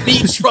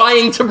me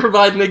trying to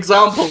provide an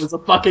example is a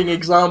fucking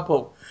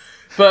example.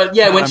 But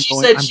yeah, when I'm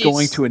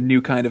going to a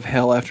new kind of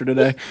hell after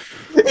today.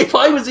 If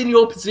I was in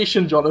your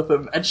position,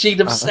 Jonathan, and she'd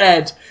have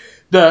said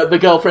the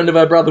girlfriend of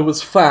her brother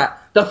was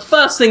fat, the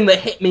first thing that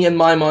hit me in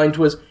my mind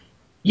was,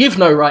 you've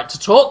no right to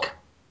talk.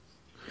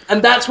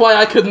 And that's why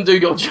I couldn't do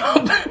your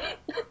job.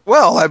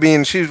 Well, I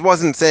mean, she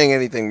wasn't saying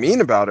anything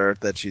mean about her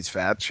that she's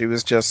fat. She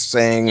was just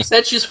saying... She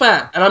said she's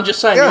fat, and I'm just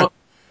saying... Yeah.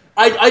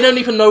 I don't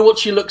even know what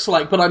she looks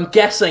like, but I'm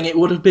guessing it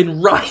would have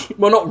been right.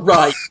 Well, not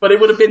right, but it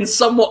would have been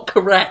somewhat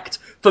correct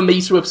for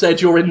me to have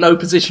said you're in no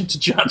position to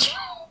judge.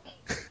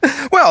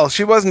 Well,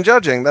 she wasn't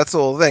judging. That's the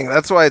whole thing.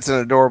 That's why it's an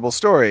adorable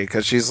story,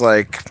 because she's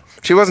like...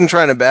 She wasn't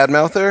trying to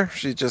badmouth her.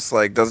 She just,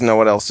 like, doesn't know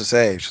what else to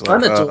say. She's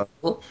like, I'm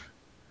adorable.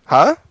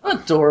 Huh?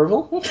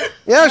 Adorable.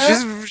 Yeah,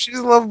 she's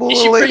a lovable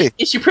little lady.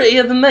 Is she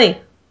prettier than me?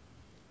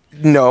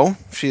 No,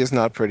 she is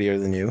not prettier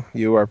than you.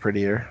 You are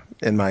prettier,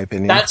 in my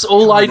opinion. That's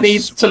all I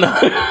need to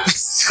know.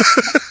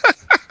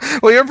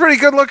 Well, you're a pretty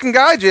good-looking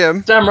guy,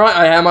 Jim. Damn right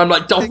I am. I'm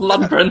like Dolph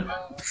Lundgren.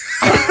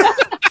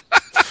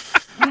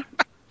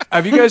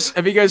 Have you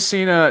guys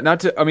seen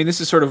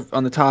this is sort of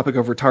on the topic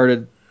of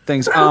retarded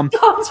things.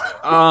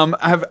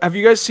 Have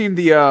you guys seen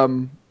the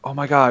oh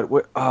my god,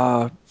 what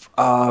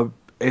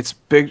it's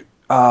Big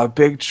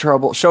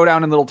Trouble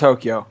Showdown in Little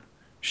Tokyo.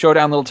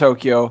 Showdown Little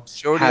Tokyo.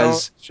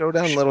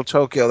 Showdown Little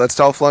Tokyo. That's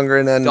Dolph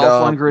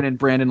Lundgren and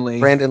Brandon Lee.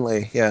 Brandon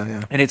Lee,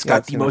 yeah. And it's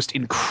got the most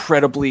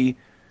incredibly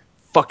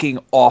fucking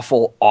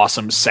awful,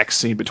 awesome sex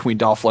scene between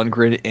Dolph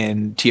Lundgren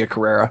and Tia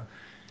Carrera.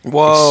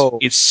 Whoa.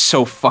 It's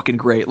so fucking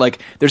great. Like,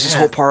 there's this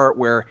whole part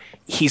where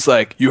he's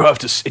like, you have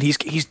to, and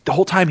he's the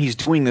whole time he's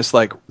doing this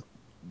like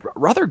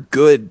rather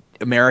good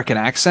American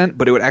accent,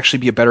 but it would actually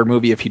be a better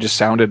movie if he just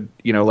sounded,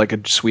 like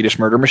a Swedish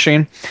murder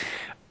machine.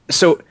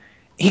 So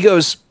he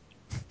goes,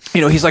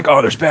 he's like,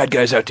 oh, there's bad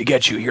guys out to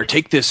get you. Here,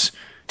 take this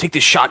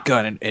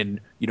shotgun and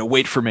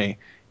wait for me.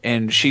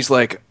 And she's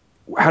like,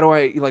 how do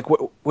I, like,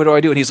 what do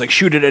I do? And he's like,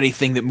 shoot at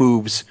anything that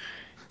moves.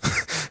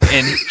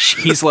 And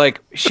she's like,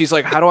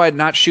 how do I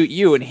not shoot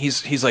you? And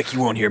he's like, you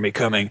won't hear me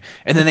coming.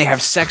 And then they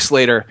have sex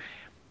later,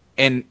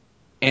 and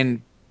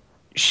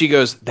she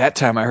goes, that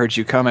time I heard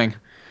you coming.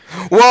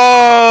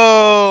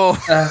 Whoa!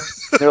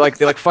 They're like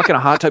fucking a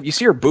hot tub. You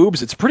see her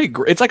boobs. It's pretty.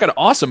 It's like an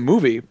awesome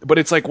movie, but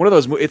it's like one of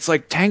those. It's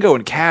like Tango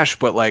and Cash,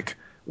 but like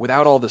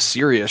without all the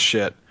serious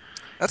shit.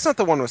 That's not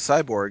the one with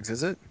cyborgs,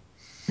 is it?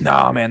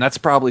 No, man, that's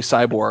probably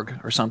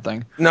Cyborg or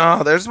something.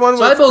 No, there's one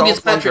with Cyborg is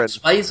Dolph Patrick Lundgren.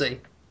 Swayze.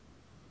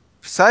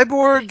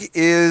 Cyborg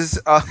is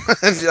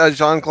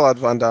Jean-Claude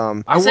Van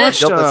Damme. I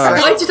watched.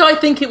 Why did I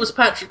think it was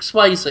Patrick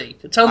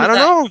Swayze? Tell me I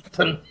don't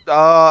that.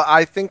 know.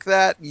 I think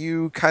that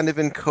you kind of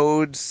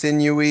encode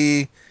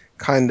sinewy,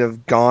 kind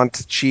of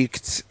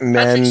gaunt-cheeked men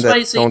Patrick that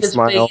Swayze don't has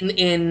smile. been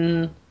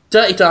in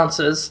Dirty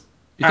Dancers.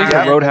 You think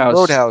and, of Roadhouse?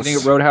 Roadhouse. You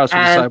think of Roadhouse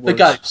with the and cyborgs? The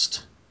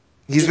Ghost.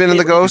 He's been in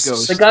The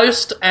Ghost. The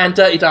Ghost and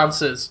Dirty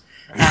Dancers.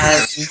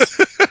 And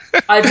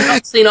I've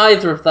not seen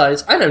either of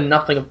those. I know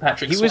nothing of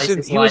Patrick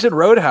Swayze's He was in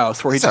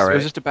Roadhouse, where it right.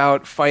 was just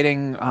about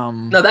fighting.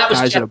 No, that was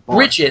guys at a Jeff bar.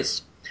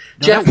 Bridges.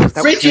 No, Jeff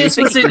Bridges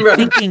was in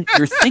Roadhouse.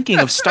 You're thinking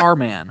of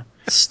Starman.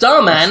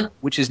 Starman?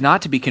 Which is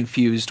not to be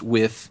confused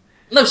with...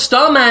 No,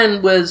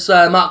 Starman was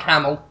Mark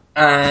Hamill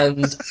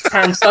and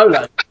Han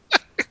Solo.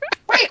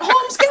 Wait,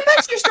 Holmes, get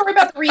back to your story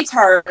about the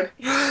retard.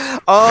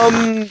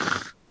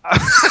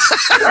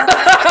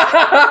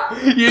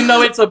 You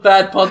know it's a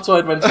bad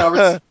Podtoid when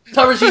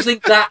Tara's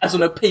using that as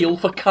an appeal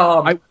for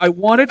calm. I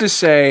wanted to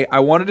say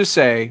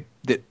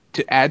that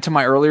to add to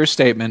my earlier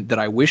statement that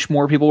I wish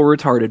more people were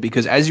retarded,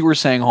 because as you were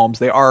saying, Holmes,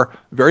 they are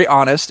very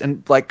honest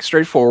and like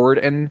straightforward,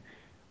 and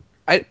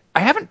I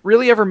haven't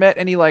really ever met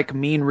any like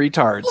mean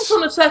retards.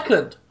 Hold on a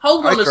second.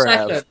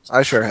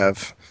 I sure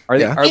have.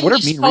 What are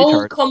mean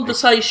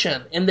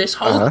retards? In this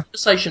whole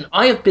conversation,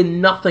 I have been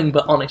nothing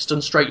but honest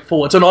and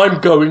straightforward, and I'm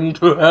going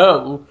to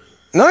hell.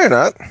 No, you're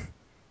not.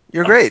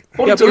 You're great.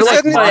 According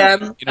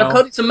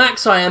to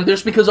Max, I am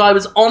just because I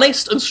was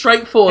honest and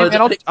straightforward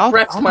and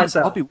expressed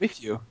myself. I'll be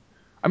with you.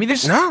 I mean,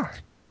 there's no.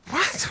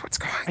 What? What's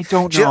going on? I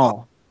don't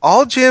know.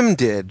 All Jim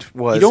did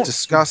was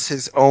discuss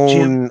his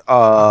own.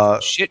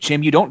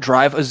 Jim, you don't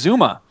drive a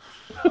Zuma.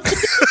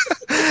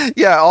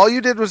 Yeah, all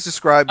you did was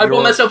describe. I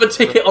bought myself a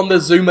ticket on the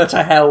Zuma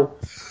to hell.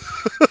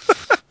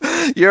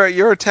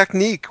 Your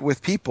technique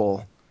with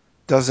people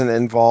doesn't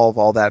involve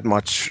all that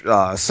much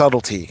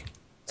subtlety.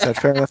 Is that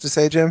fair enough to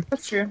say, Jim?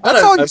 That's true.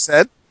 That's all you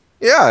said.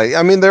 Yeah,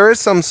 I mean there is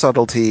some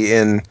subtlety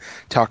in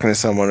talking to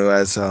someone who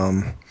has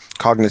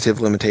cognitive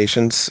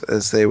limitations,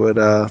 as they would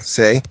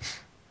say.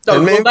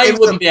 No, they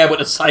wouldn't be able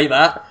to say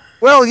that.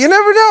 Well, you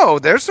never know.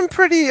 There's some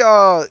pretty.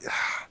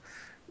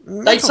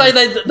 They'd say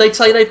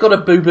they've got a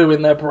boo boo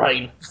in their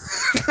brain.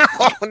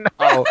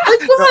 No.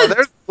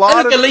 There's a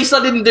lot at least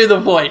I didn't do the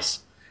voice.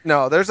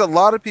 No, there's a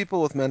lot of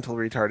people with mental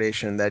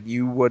retardation that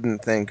you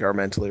wouldn't think are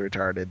mentally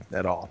retarded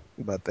at all,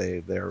 but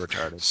they're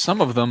retarded.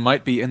 Some of them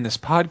might be in this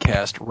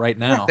podcast right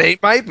now. They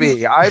might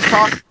be. I've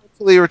talked to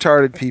mentally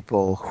retarded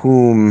people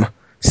whom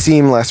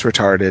seem less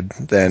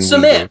retarded than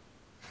Submit.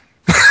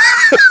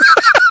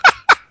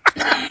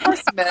 Or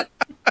submit.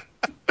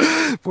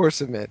 Poor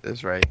Submit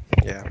is right.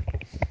 Yeah.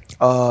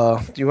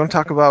 Do you want to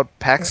talk about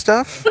pack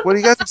stuff? What are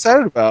you guys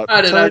excited about?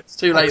 I don't know. It's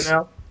too late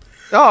now.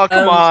 Oh,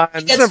 come on.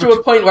 It gets to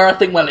a point where I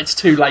think, well, it's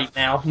too late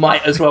now.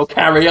 Might as well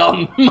carry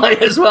on.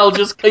 Might as well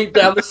just keep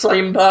down the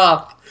same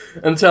path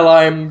until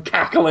I'm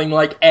cackling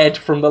like Ed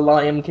from the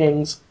Lion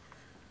Kings.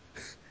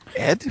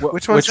 Ed?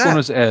 Which one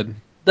was Ed?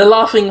 The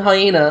laughing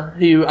hyena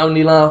who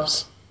only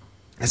laughs.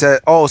 Is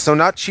that... so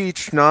not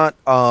Cheech, not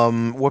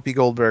Whoopi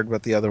Goldberg,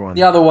 but the other one.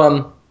 The other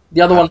one. The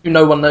other one who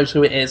no one knows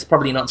who it is.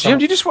 Probably not Jim,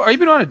 are you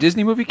been on a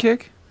Disney movie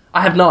kick?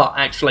 I have not,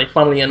 actually,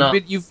 funnily enough.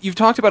 You've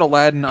talked about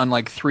Aladdin on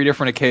like 3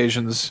 different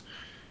occasions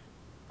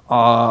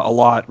a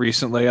lot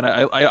recently, and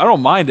I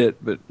don't mind it,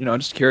 but I'm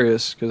just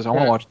curious because I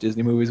want to watch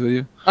Disney movies with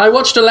you. I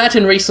watched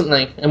Aladdin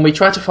recently, and we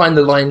tried to find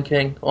The Lion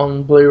King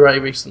on Blu-ray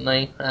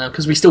recently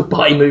because we still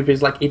buy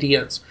movies like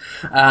idiots.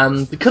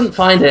 We couldn't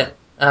find it.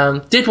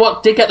 Did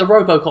get the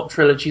RoboCop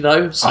trilogy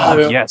though,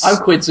 so yes. I'm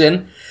quids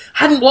in.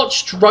 Hadn't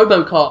watched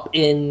RoboCop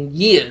in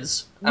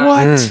years.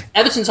 What?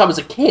 Ever since I was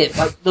a kid.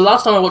 Like, the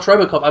last time I watched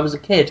RoboCop, I was a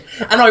kid.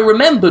 And I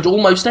remembered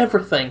almost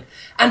everything.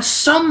 And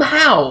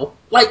somehow,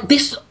 like,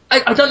 this...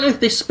 I don't know if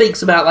this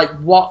speaks about, like,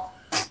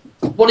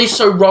 what is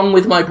so wrong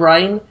with my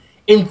brain,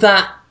 in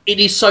that it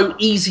is so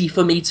easy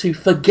for me to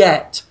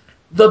forget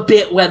the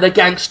bit where the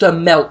gangster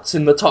melts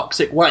in the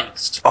toxic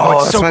waste.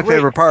 Oh, that's so my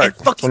favorite part. And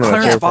fucking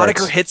Clarence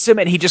Boddicker hits him,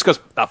 and he just goes,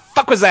 "The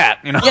fuck was that?"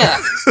 Yeah,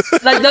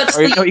 like that's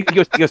he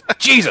goes,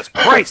 "Jesus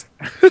Christ!"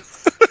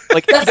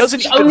 Like that's he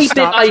doesn't the only bit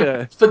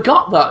I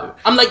forgot though.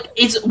 I'm like,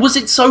 was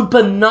it so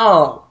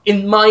banal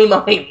in my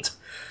mind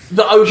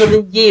that over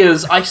the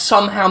years I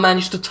somehow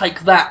managed to take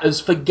that as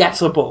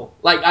forgettable?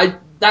 Like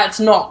that's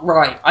not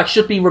right. I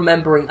should be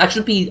remembering. I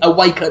should be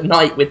awake at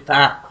night with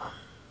that.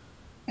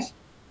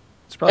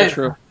 It's probably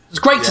true. It's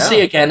great to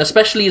see again,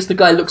 especially as the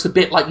guy looks a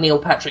bit like Neil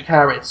Patrick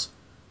Harris.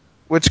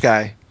 Which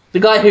guy?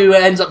 The guy who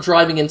ends up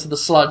driving into the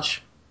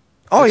sludge.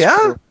 Oh,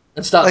 yeah?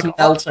 And starts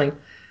melting.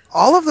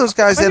 All of those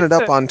guys ended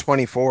up on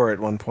 24 at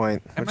one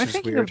point, which Am I is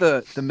thinking weird.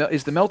 of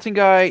is the melting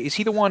guy, is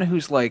he the one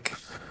who's like,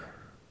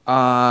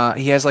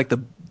 he has like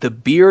the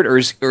beard, or are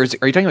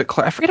you talking about,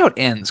 I forget how it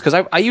ends, because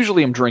I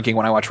usually am drinking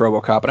when I watch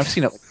RoboCop, and I've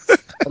seen it,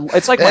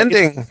 it's like...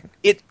 ending.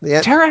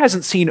 Tara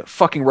hasn't seen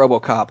fucking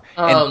RoboCop,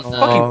 and fucking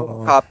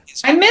RoboCop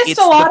is... I missed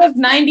a lot of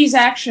 90s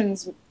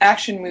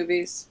action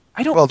movies.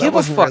 I don't Well, that give a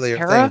wasn't fuck, really your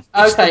Tara. thing.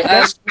 It's Okay, the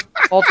best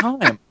of all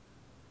time.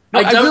 No,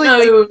 I don't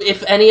really, know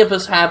if any of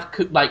us have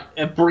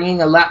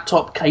bringing a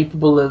laptop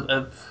capable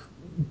of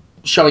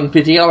showing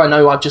video. I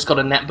know I've just got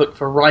a netbook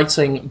for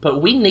writing,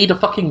 but we need a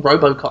fucking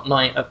RoboCop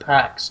night at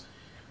PAX.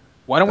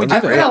 Why don't we do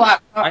I've got a that?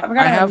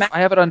 laptop. I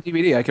have it on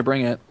DVD. I could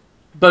bring it.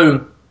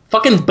 Boom.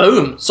 Fucking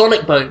boom.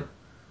 Sonic boom.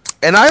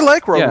 And I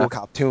like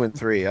RoboCop 2 and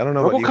 3. I don't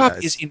know about you RoboCop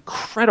guys. is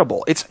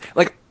incredible. It's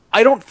like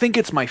I don't think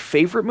it's my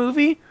favorite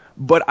movie,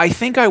 but I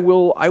think I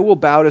will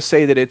bow to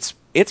say that it's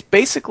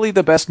basically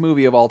the best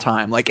movie of all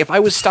time. Like if I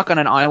was stuck on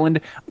an island,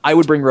 I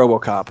would bring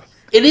RoboCop.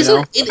 It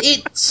isn't.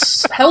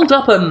 It's held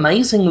up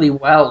amazingly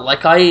well. As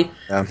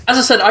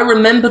I said, I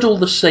remembered all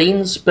the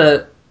scenes,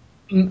 but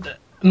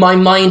my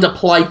mind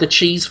applied the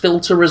cheese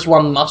filter as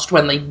one must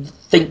when they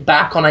think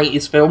back on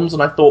 80s films,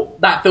 and I thought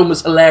that film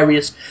was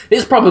hilarious.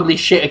 It's probably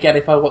shit again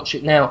if I watch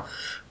it now.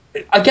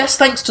 I guess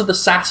thanks to the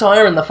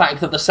satire and the fact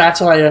that the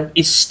satire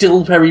is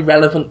still very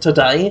relevant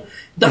today,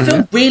 the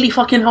film really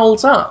fucking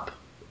holds up.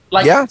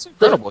 It's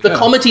incredible. The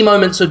comedy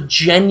moments are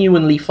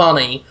genuinely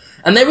funny,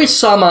 and there is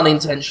some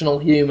unintentional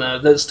humour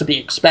that's to be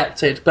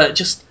expected, but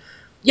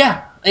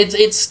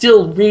it's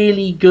still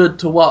really good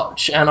to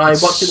watch, and I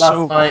watched it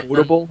last night.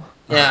 Quotable.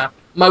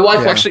 My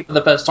wife watched it for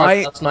the first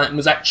time last night and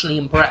was actually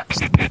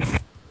impressed.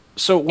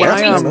 So when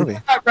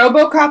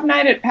RoboCop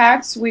night at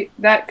PAX,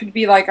 that could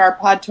be like our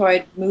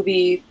Podtoid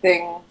movie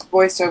thing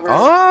voiceover.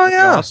 Oh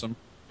yeah, awesome.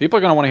 People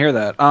are gonna want to hear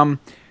that.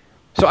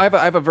 So I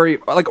have a very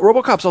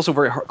RoboCop's also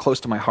very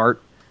close to my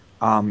heart,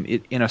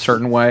 in a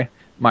certain way,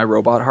 my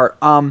robot heart.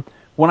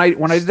 When I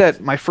did that,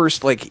 my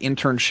first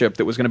internship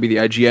that was going to be the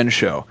IGN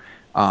show.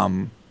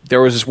 There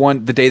was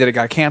the day that it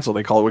got canceled.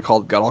 We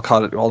got all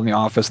caught all in the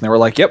office, and they were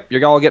like, "Yep,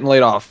 you're all getting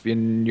laid off,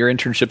 and your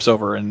internship's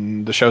over,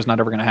 and the show's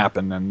not ever going to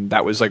happen." And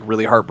that was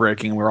really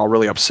heartbreaking. We were all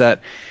really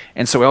upset,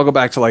 and so we all go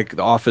back to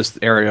the office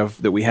area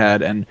that we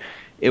had, and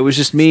it was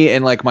just me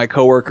and my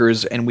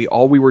coworkers, and we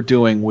were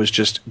doing was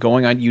just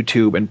going on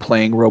YouTube and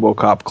playing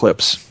RoboCop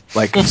clips,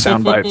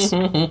 sound bites.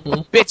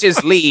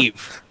 Bitches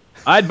leave.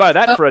 I'd buy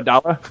that for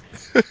 $1.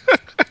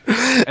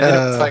 And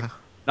then it's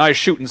nice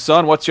shooting,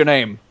 son. What's your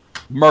name?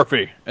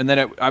 Murphy. And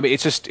then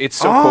it's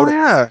so quotable.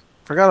 Yeah,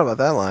 forgot about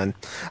that line.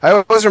 I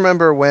always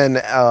remember when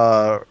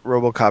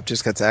RoboCop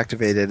just gets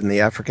activated and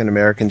the African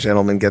American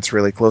gentleman gets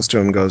really close to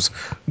him and goes,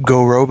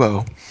 "Go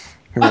Robo."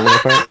 Remember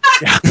that part?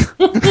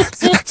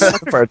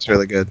 That part's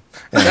really good.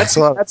 Yeah, That's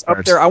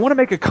up there. I want to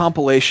make a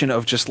compilation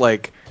of just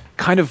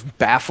kind of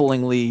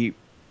bafflingly.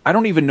 I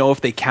don't even know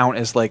if they count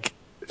as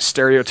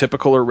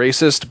stereotypical or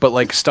racist,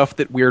 but stuff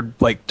that weird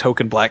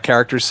token black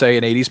characters say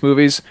in 80s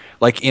movies,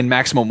 like in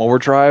Maximum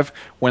Overdrive,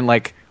 when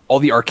all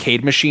the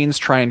arcade machines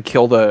try and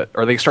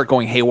or they start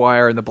going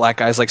haywire, and the black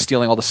guy's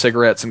stealing all the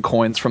cigarettes and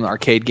coins from the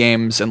arcade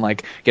games and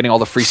getting all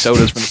the free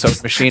sodas from the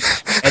soda machine.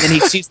 And then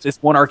he sees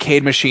this one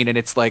arcade machine and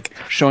it's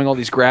showing all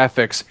these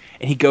graphics,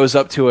 and he goes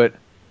up to it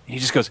and he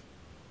just goes,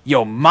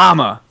 "Yo,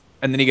 mama,"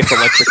 and then he gets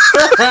electric.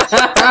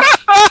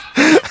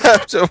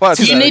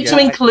 You need to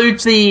include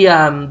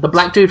the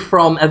black dude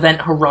from Event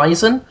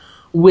Horizon,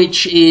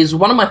 which is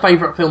one of my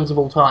favourite films of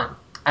all time,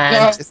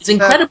 and it's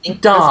incredibly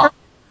dark.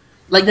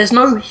 There's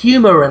no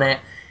humour in it,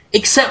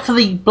 except for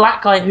the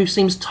black guy who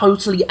seems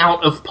totally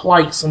out of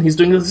place, and he's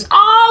doing this,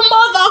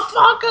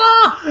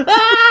 "Oh, motherfucker!"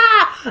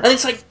 Ah! And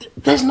it's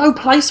there's no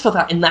place for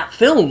that in that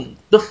film.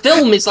 The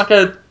film is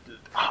a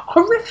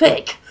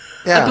horrific.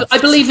 Yeah, I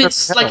believe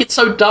it's it's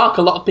so dark,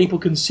 a lot of people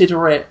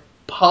consider it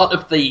part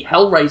of the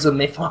Hellraiser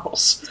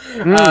mythos.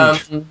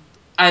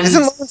 And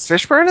isn't Lawrence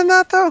Fishburne in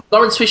that, though?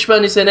 Lawrence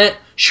Fishburne is in it.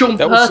 Sean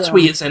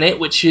Pertwee is in it,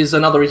 which is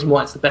another reason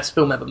why it's the best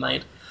film ever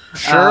made.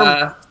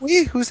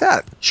 Who's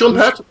that? Sean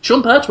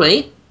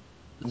Pertwee,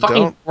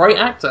 fucking great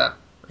actor.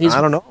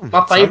 I don't know.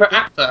 My favourite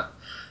actor.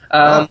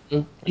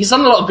 He's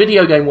done a lot of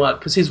video game work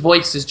because his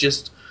voice is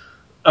just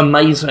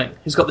amazing.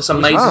 He's got this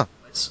amazing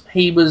voice.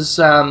 He was...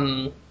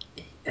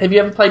 have you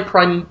ever played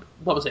Primal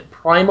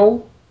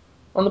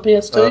on the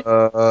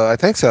PS2? I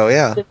think so,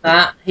 yeah.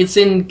 He's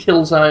in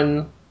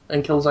Killzone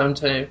and Killzone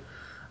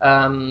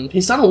 2.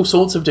 He's done all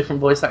sorts of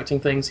different voice acting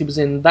things. He was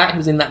in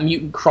that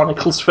Mutant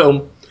Chronicles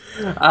film.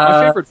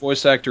 My favorite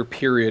voice actor,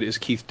 period, is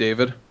Keith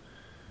David.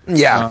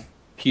 Yeah.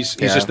 He's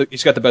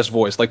got the best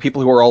voice.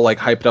 People who are all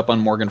hyped up on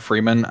Morgan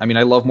Freeman. I mean,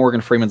 I love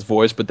Morgan Freeman's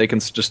voice, but they can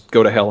just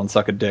go to hell and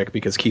suck a dick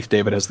because Keith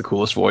David has the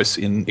coolest voice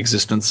in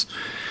existence.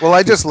 Well,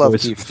 I just love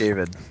Keith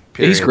David.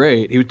 Period. He's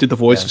great. He did the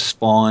voice of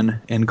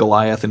Spawn and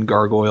Goliath and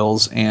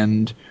Gargoyles,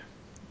 and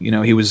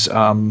he was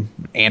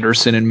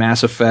Anderson in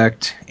Mass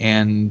Effect,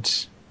 and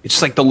it's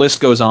just the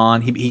list goes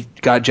on. He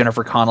got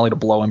Jennifer Connelly to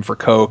blow him for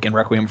coke in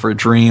Requiem for a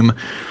Dream.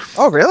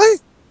 Oh, really?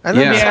 I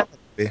never saw that.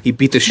 He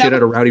beat the shit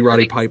out of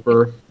Roddy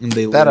Piper, and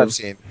they live. I've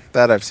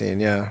seen.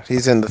 Yeah,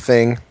 he's in The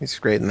Thing. He's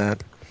great in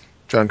that.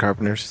 John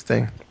Carpenter's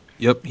Thing.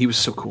 Yep, he was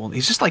so cool.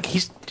 He's just I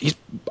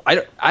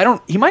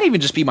don't. He might even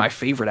just be my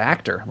favorite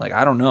actor.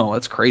 I don't know.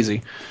 That's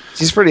crazy.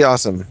 He's pretty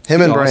awesome.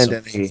 Him and Brian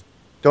Dennehy.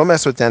 Don't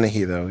mess with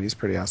Dennehy though. He's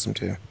pretty awesome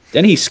too.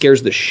 Dennehy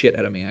scares the shit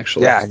out of me.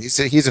 Actually. Yeah,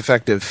 he's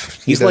effective.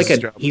 He's like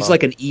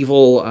an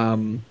evil.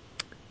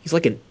 He's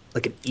like an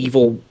like an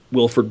evil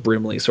Wilford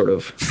Brimley sort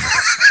of.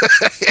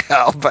 Yeah,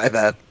 I'll buy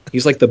that.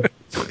 He's like the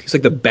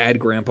bad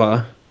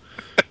grandpa.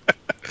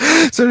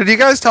 So did you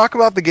guys talk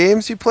about the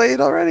games you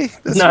played already?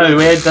 No,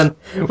 we had done.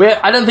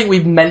 I don't think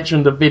we've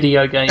mentioned a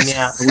video game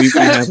yet. We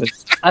haven't.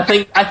 I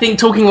think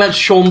talking about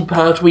Sean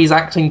Pertwee's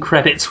acting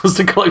credits was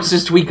the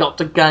closest we got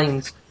to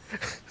games.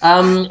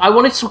 I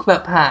wanted to talk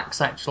about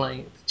PAX,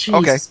 actually. Jeez,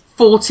 Okay.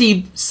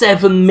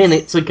 47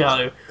 minutes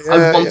ago,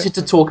 I wanted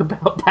to talk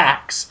about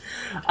PAX.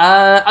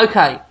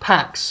 Okay,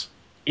 PAX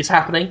is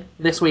happening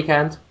this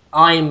weekend.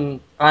 I'm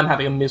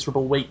having a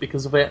miserable week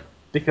because of it,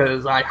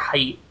 because I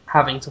hate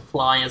having to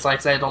fly, as I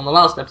said on the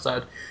last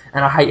episode,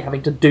 and I hate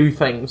having to do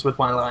things with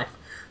my life.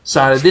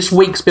 So this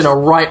week's been a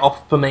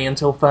write-off for me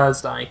until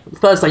Thursday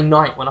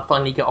night when I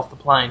finally get off the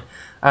plane.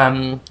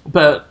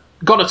 But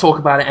got to talk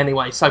about it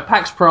anyway. So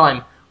PAX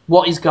Prime,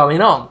 what is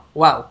going on?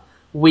 Well,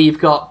 we've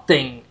got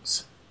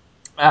things.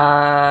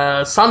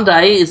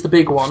 Sunday is the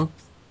big one.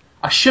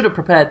 I should have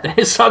prepared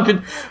this.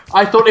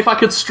 I thought if I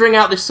could string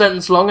out this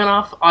sentence long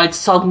enough, I'd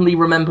suddenly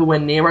remember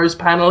when Nero's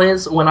panel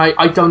is, when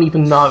I don't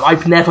even know.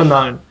 I've never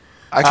known.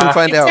 I can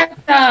find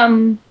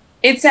out.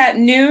 It's at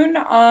noon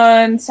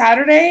on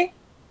Saturday.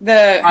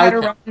 The How to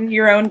Run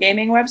Your Own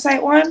Gaming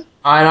website one.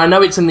 I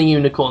know it's in the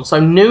Unicorn. So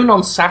noon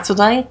on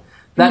Saturday,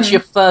 that's your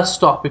first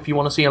stop if you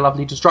want to see a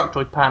lovely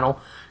Destructoid panel,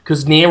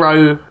 because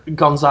Nero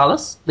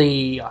Gonzalez,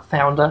 the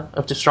founder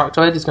of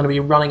Destructoid, is going to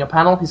be running a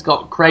panel. He's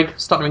got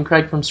Stuttering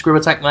Craig from Screw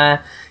Attack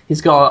there.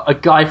 He's got a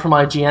guy from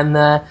IGN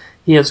there.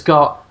 He has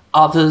got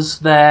others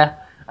there.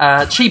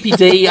 Cheapy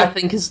D, I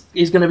think, is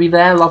going to be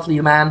there. Lovely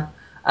man.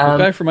 What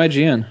guy from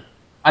IGN?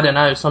 I don't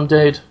know, some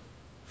dude.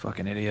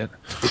 Fucking idiot.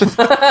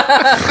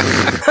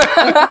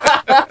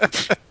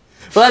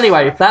 Well,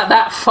 anyway,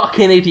 that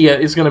fucking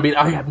idiot is going to be...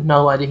 I have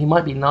no idea. He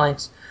might be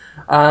nice.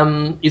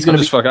 He's going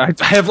to be... Fucking,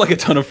 I have like a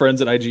ton of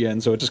friends at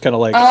IGN, so it's just kind of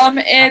like...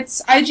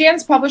 It's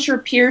IGN's publisher,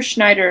 Piers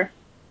Schneider.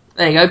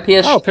 There you go,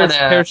 Piers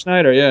Schneider. Piers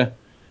Schneider, yeah.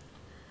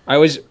 I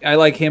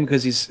like him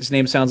because his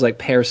name sounds like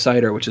pear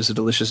cider, which is a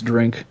delicious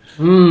drink.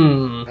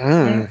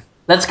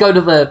 Let's go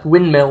to the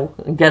windmill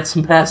and get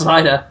some pear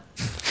cider.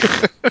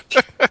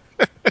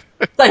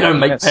 They don't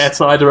make pear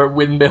cider at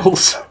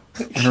windmills.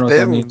 I don't know what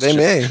that means. They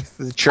may.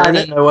 I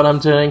don't know what I'm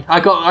doing. I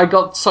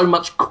got so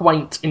much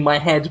quaint in my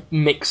head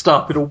mixed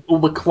up, and all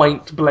the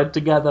quaint bled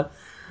together.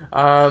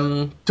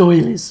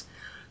 Doilies.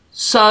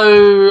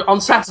 So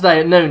on Saturday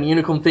at noon,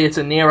 Unicorn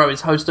Theatre, Nero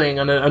is hosting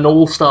an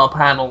all-star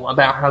panel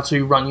about how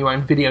to run your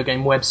own video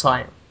game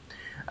website.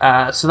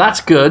 So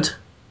that's good.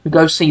 We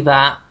go see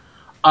that.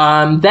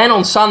 Then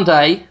on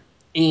Sunday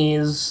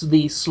is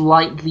the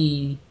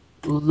slightly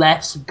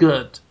less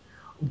good,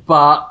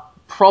 but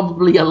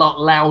probably a lot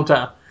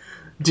louder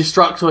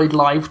Destructoid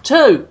Live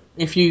 2.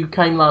 If you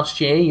came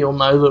last year, you'll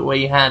know that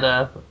we had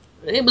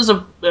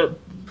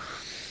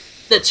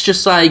let's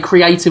just say,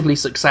 creatively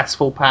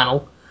successful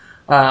panel.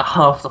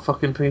 Half the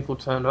fucking people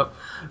turned up,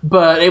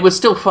 but it was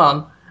still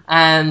fun,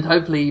 and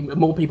hopefully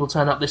more people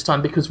turn up this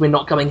time because we're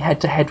not going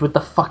head-to-head with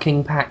the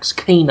fucking PAX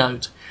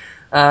keynote.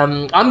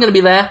 I'm going to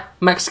be there.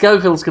 Max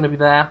Scoville's going to be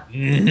there.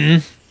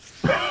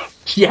 Mm-hmm.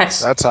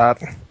 Yes. That's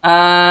hot.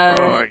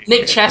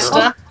 Nick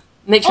Chester.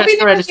 Nick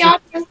Chester editing.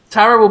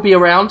 Tara will be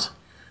around.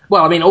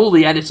 Well, I mean, all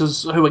the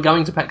editors who are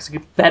going to PAX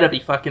better be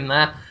fucking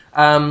there.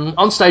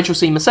 On stage, you'll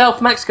see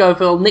myself, Max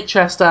Scoville, Nick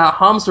Chester,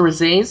 Hamza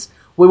Aziz.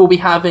 We will be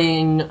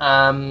having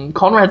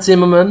Conrad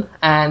Zimmerman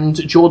and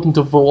Jordan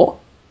DeVore,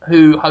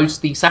 who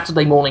host the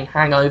Saturday Morning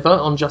Hangover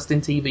on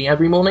Justin TV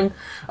every morning,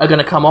 are going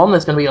to come on.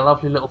 There's going to be a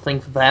lovely little thing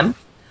for them.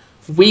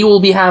 We will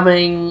be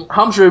having...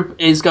 Hamza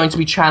is going to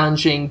be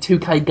challenging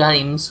 2K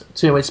Games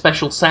to a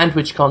special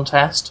sandwich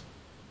contest,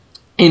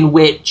 in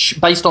which,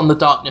 based on The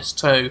Darkness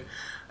 2,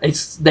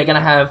 they're going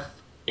to have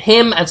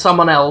him and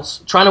someone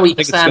else trying to eat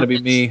the sandwich. I think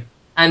it's going to be me.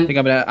 I think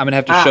I'm going to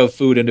have to shove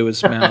food into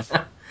his mouth.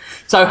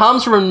 So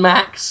Hamza and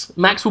Max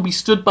will be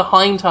stood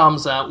behind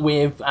Hamza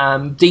with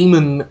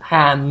demon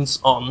hands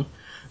on,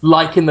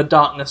 like in The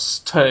Darkness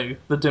 2,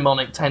 the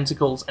demonic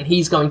tentacles, and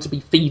he's going to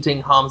be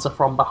feeding Hamza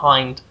from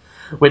behind,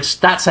 which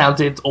that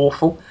sounded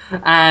awful.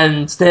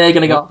 And they're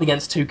going to go up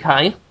against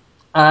 2K.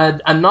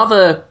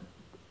 Another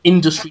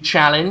industry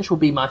challenge will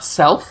be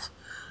myself.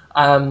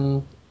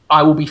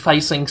 I will be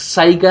facing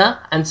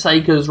Sega and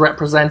Sega's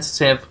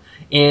representative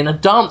in a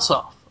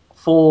dance-off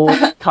for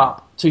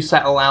Cup to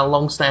settle our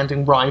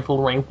long-standing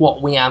rivalry,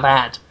 what we have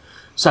had.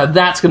 So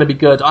that's going to be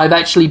good. I've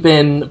actually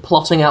been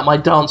plotting out my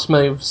dance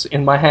moves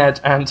in my head,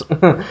 and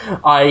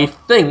I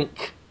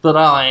think that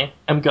I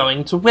am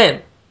going to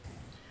win.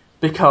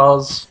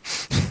 Because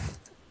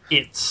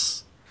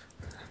it's...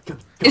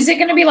 Is it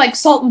going to be like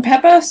Salt and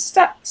Pepper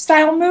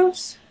style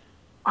moves?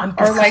 Or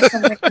like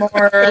something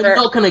more... I'm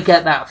not going to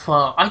get that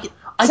far. I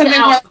get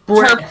out of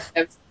breath.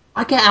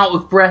 I get out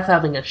of breath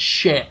having a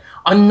shit.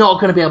 I'm not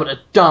going to be able to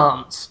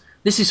dance.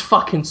 This is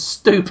fucking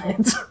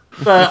stupid.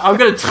 But I'm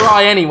going to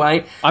try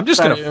anyway. I'm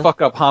just going to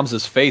fuck up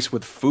Hamza's face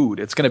with food.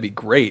 It's going to be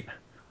great.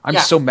 I'm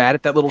so mad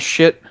at that little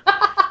shit.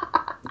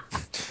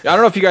 I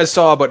don't know if you guys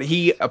saw, but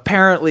he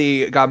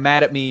apparently got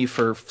mad at me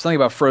for something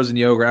about frozen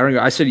yogurt. I don't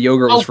know. I said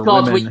yogurt was for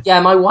women.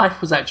 My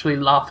wife was actually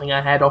laughing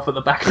her head off at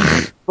the back of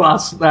the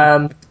bus.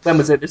 When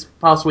was it? This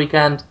past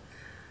weekend.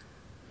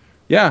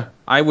 Yeah,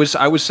 I was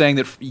saying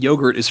that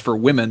yogurt is for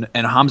women,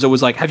 and Hamza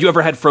was like, "Have you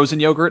ever had frozen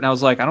yogurt?" And I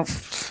was like,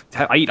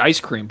 I eat ice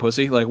cream,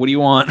 pussy. Like, what do you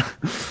want?"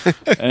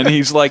 And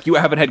he's like, "You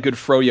haven't had good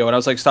froyo." And I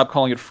was like, "Stop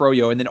calling it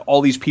froyo." And then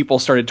all these people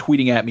started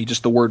tweeting at me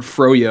just the word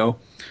froyo.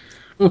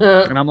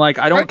 And I'm like,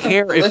 I don't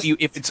care if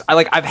it's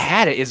I've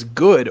had it, it's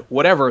good,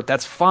 whatever,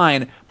 that's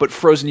fine, but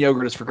frozen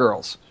yogurt is for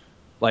girls.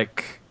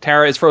 Like,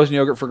 Tara, is frozen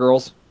yogurt for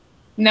girls?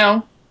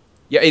 No.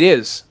 Yeah, it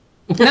is.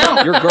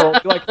 No. You're a girl.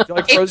 You like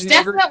frozen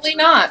yogurt? It's definitely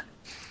not.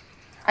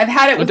 I've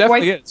had it with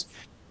boyfriends. Is.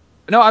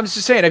 No, I'm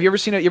just saying, have you ever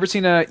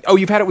seen oh,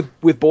 you've had it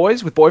with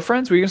boys, with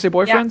boyfriends? Were you going to say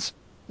boyfriends?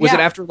 Yeah. Was it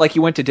after, like,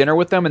 you went to dinner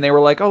with them and they were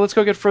like, oh, let's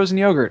go get frozen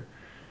yogurt?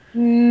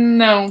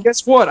 No.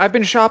 Guess what? I've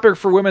been shopping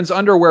for women's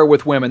underwear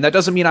with women. That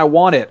doesn't mean I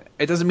want it.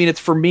 It doesn't mean it's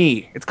for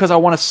me. It's because I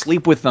want to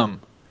sleep with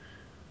them.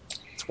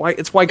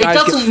 It's why guys.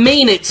 It doesn't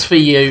mean it's for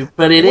you,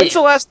 but it is. When's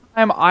the last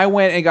time I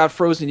went and got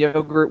frozen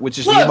yogurt, which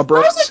is me and my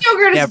bros? Frozen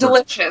yogurt is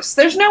delicious.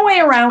 There's no way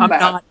around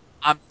that.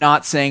 I'm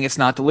not saying it's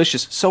not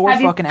delicious. So are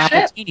fucking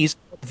appletinis.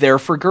 They're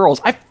for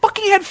girls. I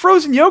fucking had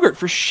frozen yogurt,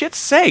 for shit's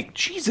sake.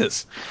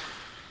 Jesus.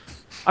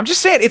 I'm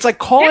just saying, it's like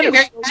calling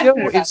it frozen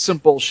yogurt is some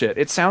bullshit.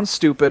 It sounds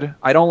stupid.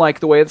 I don't like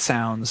the way it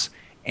sounds.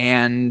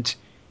 And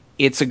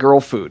it's a girl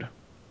food.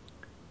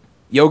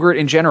 Yogurt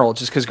in general,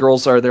 just because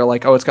girls they're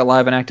like, oh, it's got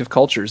live and active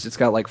cultures. It's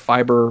got like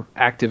fiber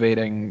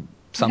activating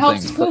something.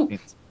 It helps poop.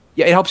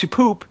 Yeah, it helps you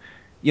poop,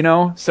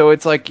 So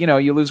it's like,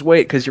 you lose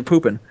weight because you're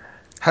pooping.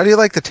 How do you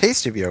like the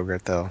taste of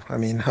yogurt, though? I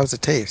mean, how's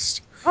it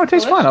taste? Oh, it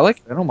tastes fine. I like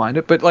it. I don't mind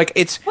it. But like,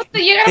 it's...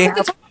 You gotta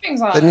put the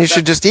toppings on. Then you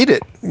should just eat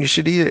it. You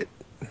should eat it.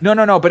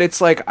 No. But it's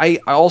like, I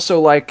also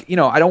like,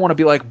 I don't want to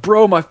be like,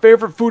 bro, my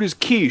favorite food is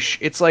quiche.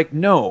 It's like,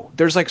 no.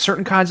 There's like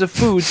certain kinds of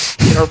foods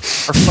that are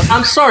fucking...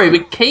 I'm sorry,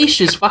 but quiche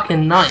is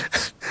fucking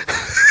nice.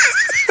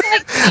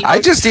 I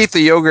just eat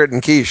the yogurt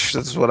and quiche.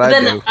 That's what I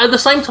do. At the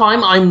same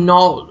time,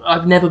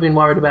 I've never been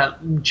worried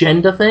about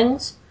gender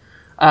things.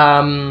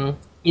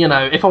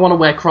 If I want to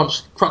wear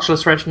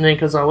crotchless fresh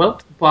sneakers, I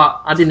will.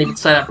 But I didn't even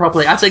say that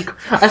properly. I said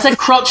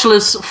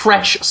crotchless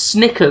fresh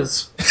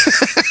Snickers.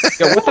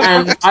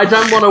 And I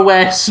don't want to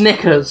wear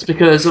Snickers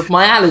because of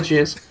my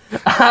allergies.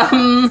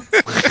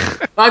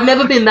 I've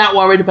never been that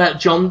worried about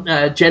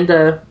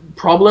gender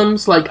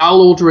problems. Like,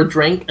 I'll order a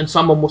drink and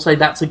someone will say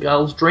that's a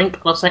girl's drink.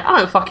 And I'll say, I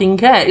don't fucking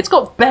care. It's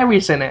got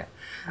berries in it.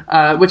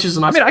 Which is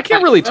a nice... I mean, I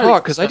can't really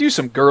talk because I do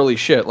some girly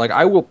shit. Like,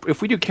 I will...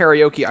 If we do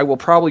karaoke, I will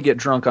probably get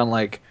drunk on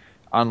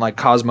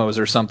Cosmos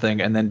or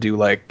something, and then do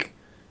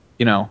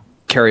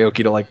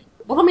karaoke to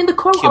Well, I mean, the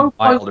quote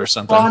Wild or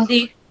something.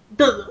 Blondie.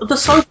 The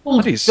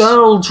so-called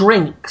girl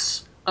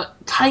drinks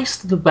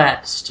taste the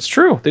best. It's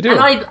true, they do. And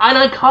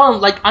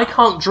I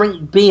can't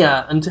drink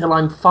beer until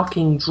I'm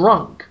fucking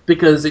drunk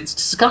because it's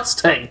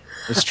disgusting.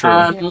 It's true.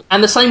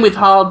 And the same with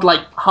hard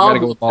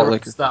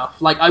liquor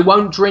stuff. Like, I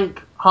won't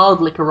drink hard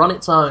liquor on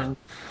its own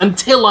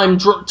until I'm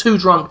too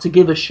drunk to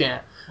give a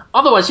shit.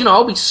 Otherwise,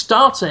 I'll be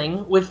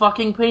starting with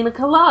fucking pina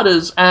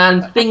coladas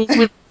and things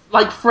with,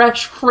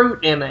 fresh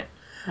fruit in it.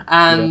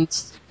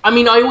 And, I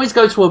mean, I always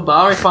go to a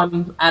bar if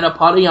I'm at a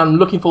party. I'm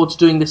looking forward to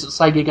doing this at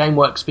Sega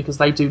Gameworks because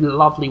they do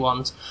lovely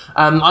ones.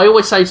 I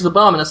always say to the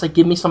barman, I say,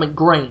 give me something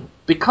green.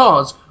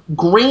 Because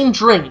green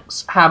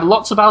drinks have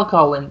lots of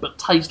alcohol in but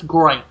taste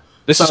great.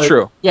 This is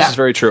true. Yeah. This is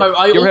very true. So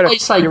I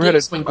always say, give me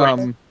something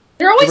green.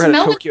 They're always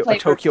a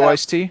Tokyo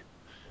iced tea?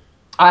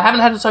 I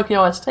haven't had a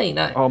Tokyo iced tea,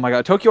 no. Oh my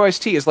god, Tokyo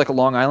iced tea is like a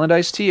Long Island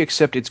iced tea,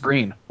 except it's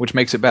green, which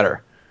makes it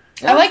better.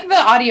 I like the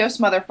Adios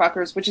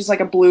Motherfuckers, which is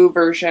like a blue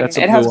version.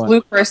 It has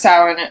blue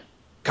curacao in it.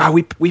 God,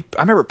 I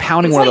remember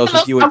pounding one of those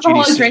with you at GDC. It's the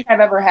most alcoholic drink I've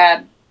ever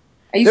had.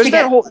 There's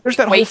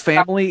that whole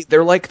family.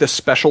 They're like the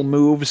special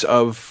moves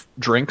of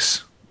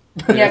drinks.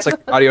 Yeah. It's like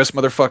Adios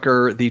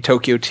Motherfucker, the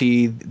Tokyo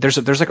tea. There's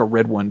like a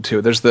red one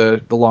too. There's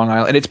the Long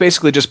Island, and it's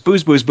basically just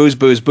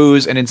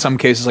booze, and in some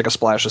cases like a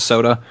splash of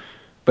soda.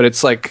 But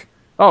it's like,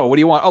 oh, what do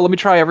you want? Oh, let me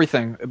try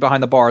everything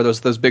behind the bar.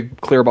 Those big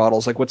clear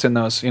bottles. Like, what's in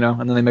those? And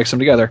then they mix them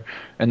together,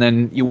 and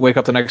then you wake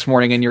up the next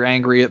morning and you're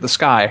angry at the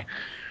sky.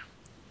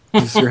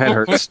 Your head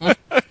hurts.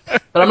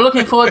 But I'm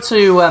looking forward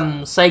to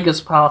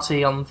Sega's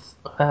party on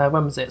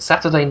when was it?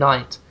 Saturday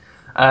night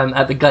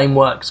at the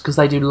GameWorks because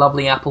they do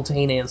lovely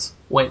appletinis,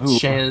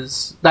 which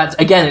is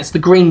it's the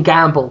Green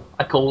Gamble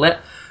I call it.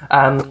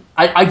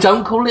 I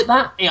don't call it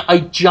that. I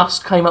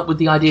just came up with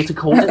the idea to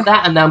call it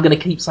that, and now I'm going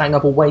to keep saying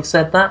I've always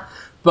said that.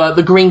 But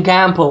the Green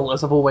Gamble,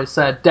 as I've always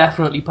said,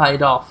 definitely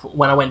paid off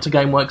when I went to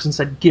GameWorks and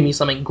said, give me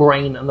something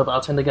green, and the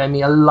bartender gave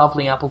me a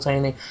lovely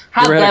appletini.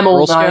 Had them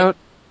all night.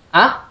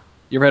 Huh?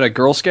 You ever had a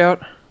Girl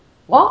Scout?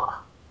 What?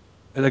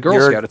 The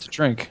Girl Scout, it's a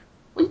drink.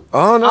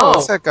 Oh, no,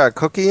 it's like a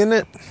cookie in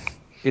it?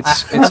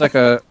 It's like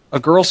a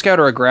Girl Scout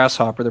or a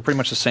Grasshopper. They're pretty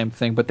much the same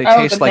thing, but they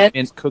taste like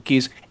mint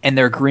cookies, and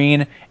they're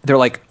green. They're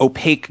like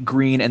opaque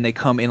green, and they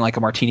come in like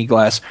a martini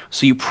glass,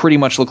 so you pretty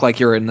much look like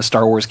you're in the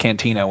Star Wars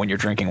cantina when you're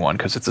drinking one,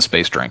 because it's a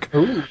space drink.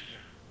 Ooh.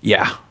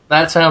 Yeah.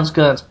 That sounds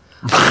good.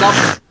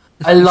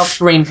 I love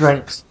green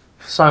drinks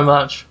so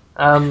much.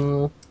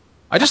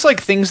 I just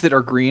like things that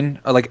are green.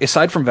 Like,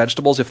 aside from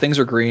vegetables, if things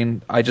are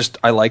green, I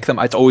like them.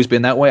 It's always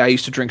been that way. I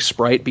used to drink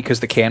Sprite because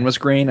the can was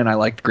green, and I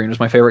liked green was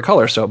my favorite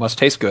color, so it must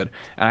taste good.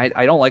 And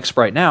I don't like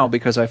Sprite now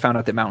because I found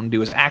out that Mountain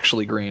Dew is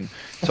actually green,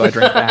 so I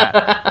drink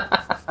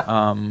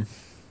that.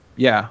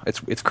 Yeah,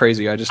 it's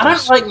crazy. I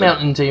don't like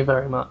Mountain Dew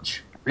very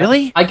much.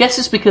 Really? I guess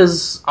it's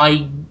because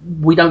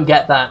we don't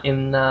get that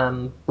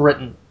in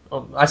Britain.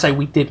 I say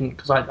we didn't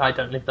because I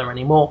don't live there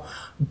anymore.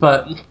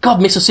 But,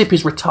 God,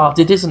 Mississippi's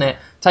retarded, isn't it?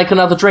 Take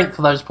another drink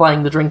for those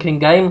playing the drinking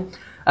game,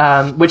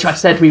 which I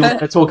said we were going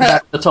to talk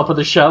about at the top of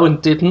the show and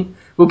didn't.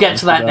 We'll get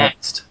to that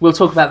next. We'll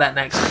talk about that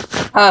next.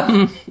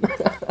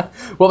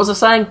 What was I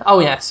saying? Oh,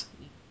 yes.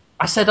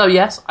 I said, oh,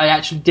 yes. I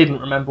actually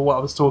didn't remember what I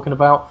was talking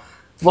about.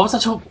 What was I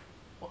talking...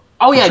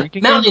 Oh, yeah,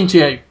 Mountain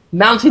Dew.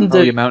 Mountain Dew.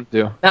 Oh, yeah, Mountain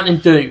Dew. Mountain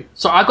Dew.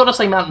 So I've got to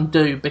say Mountain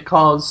Dew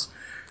because...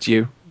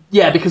 Dew.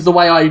 Yeah, because the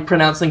way I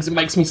pronounce things, it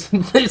makes me...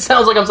 It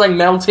sounds like I'm saying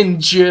Mountain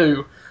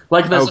Dew.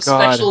 Like there's a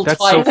special that's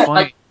type... so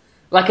funny.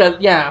 Like a...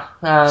 Yeah.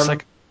 It's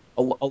like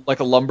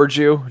a lumber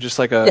Jew, just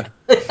like a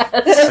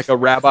like a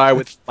rabbi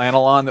with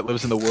flannel on that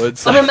lives in the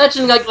woods. I'm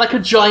imagining like a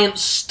giant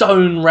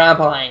stone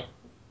rabbi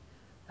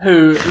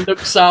who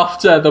looks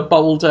after the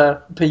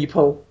bolder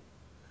people.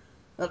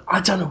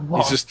 I don't know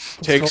what. He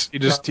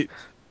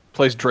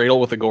plays dreidel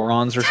with the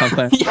Gorons or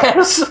something.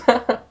 Yes.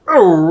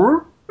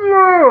 Oh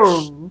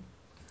no.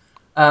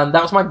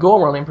 That was my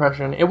Goron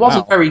impression. It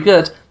wasn't very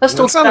good. Let's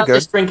talk about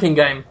this drinking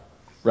game.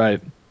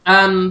 Right.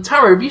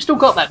 Tara, have you still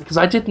got that? Because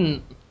I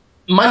didn't.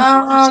 Mine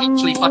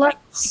actually fucking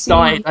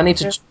died. I need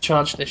to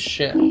charge this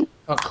shit. Can't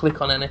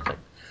click on anything.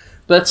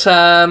 But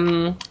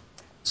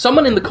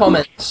someone in the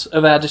comments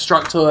of our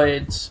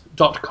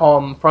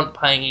Destructoids.com front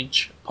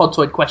page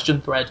Podtoid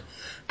question thread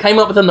came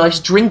up with a nice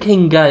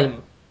drinking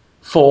game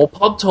for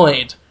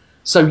Podtoid.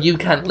 So you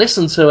can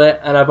listen to it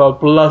and have a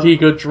bloody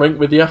good drink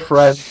with your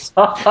friends.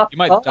 You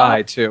might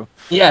die, too.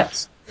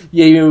 Yes,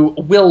 you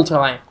will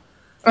die.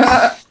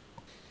 Okay.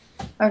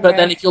 But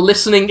then if you're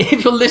listening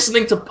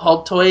to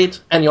Podtoid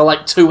and you're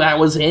like 2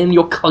 hours in,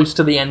 you're close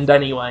to the end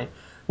anyway.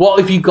 What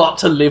have you got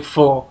to live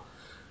for?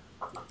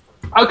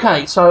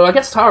 Okay, so I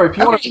guess Tara, if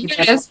you want to... Here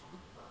it is.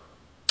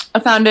 I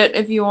found it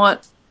if you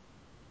want.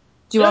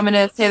 Do you want me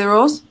to say the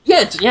rules?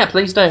 Yeah,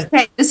 please do.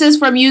 Okay, this is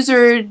from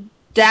user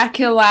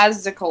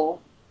Dakilazical.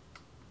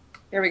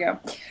 Here we go.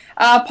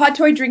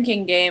 Podtoid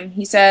drinking game.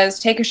 He says,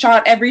 take a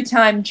shot every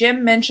time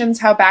Jim mentions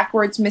how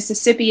backwards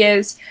Mississippi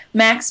is.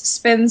 Max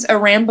spins a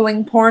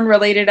rambling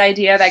porn-related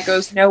idea that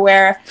goes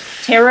nowhere.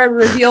 Tara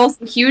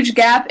reveals a huge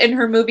gap in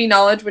her movie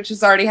knowledge, which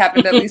has already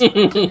happened at least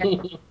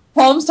once.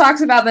 Holmes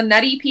talks about the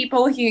nutty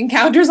people he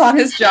encounters on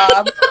his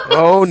job.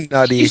 Oh,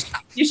 nutty.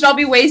 You shall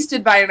be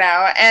wasted by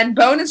now. And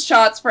bonus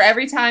shots for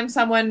every time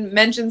someone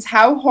mentions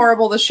how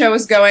horrible the show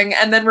is going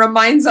and then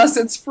reminds us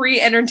it's free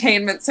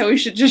entertainment, so we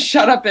should just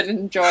shut up and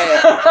enjoy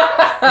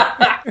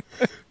it.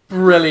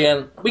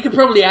 Brilliant. We could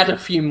probably add a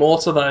few more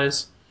to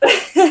those.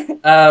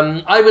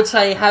 I would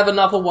say have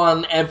another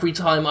one every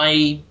time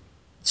I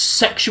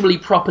sexually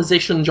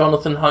proposition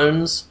Jonathan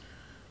Holmes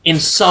in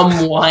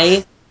some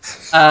way.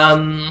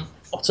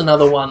 What's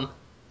another one?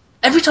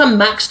 Every time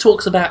Max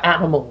talks about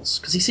animals,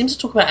 because he seems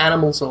to talk about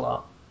animals a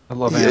lot. I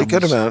love animals. A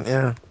good amount,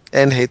 yeah.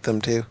 And hate them,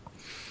 too.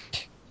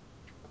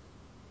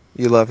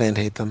 You love and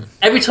hate them.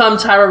 Every time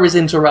Tara is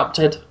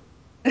interrupted,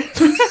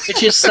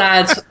 which is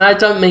sad. I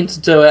don't mean to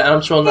do it, and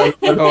I'm sure no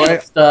one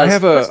else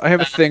does. I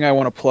have a thing I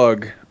want to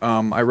plug.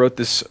 I wrote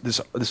this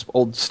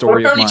old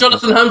story well, of mine. apparently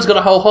Jonathan Holmes got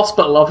a whole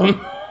hospital of them.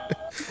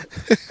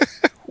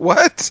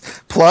 What?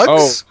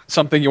 Plugs? Oh,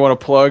 something you want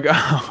to plug?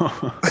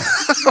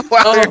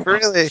 Wow,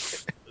 really?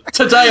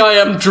 Today I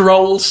am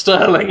Droll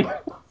Sterling.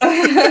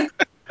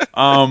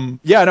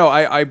 Yeah, no,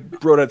 I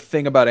wrote a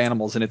thing about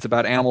animals, and it's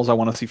about animals I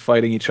want to see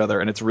fighting each other,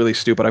 and it's really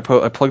stupid.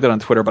 I plugged it on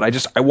Twitter, but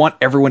I want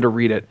everyone to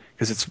read it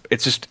because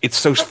it's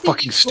so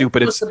fucking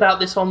stupid. It's about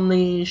this on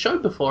the show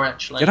before,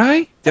 actually. Did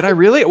I? Did I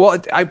really?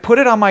 Well, I put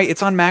it on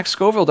it's on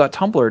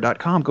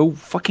maxscoville.tumblr.com. Go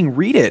fucking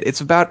read it.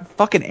 It's about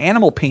fucking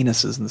animal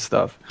penises and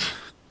stuff.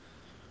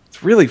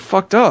 It's really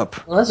fucked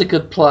up. Well, that's a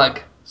good plug.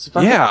 So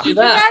yeah. Did you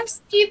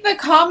guys see the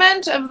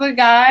comment of the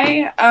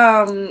guy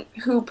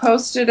who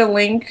posted a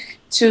link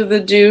to the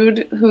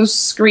dude who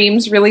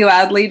screams really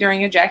loudly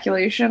during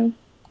ejaculation?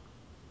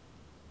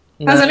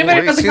 No. Has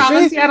anybody read the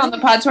comments yet on the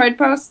Podtoid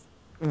post?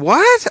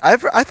 What? I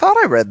thought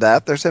I read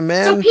that. There's a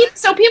man...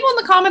 So people in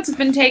the comments have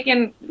been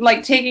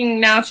taking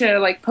now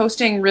to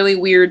posting really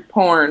weird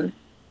porn.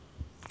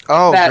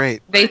 Oh, that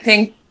great. They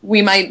think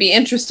we might be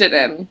interested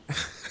in.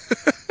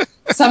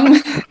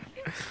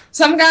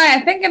 Some guy,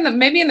 I think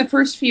maybe in the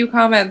first few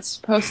comments,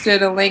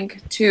 posted a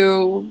link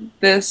to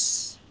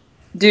this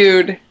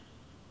dude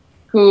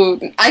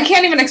who I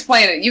can't even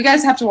explain it. You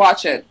guys have to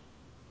watch it.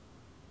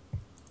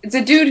 It's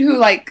a dude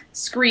who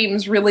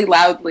screams really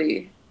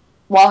loudly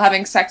while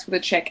having sex with a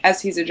chick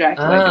as he's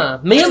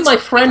ejaculating. Me and my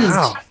friend.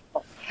 Wow.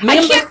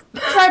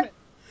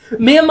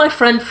 Me and my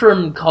friend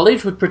from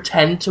college would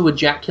pretend to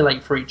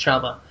ejaculate for each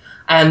other.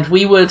 and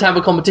we would have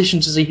a competition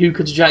to see who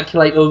could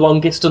ejaculate the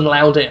longest and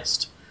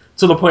loudest.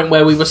 To the point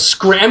where we were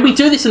screaming. And we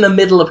do this in the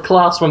middle of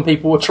class when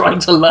people were trying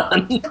to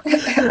learn.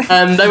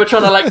 And they were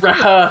trying to, like,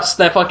 rehearse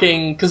their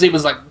fucking... Because it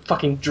was, like,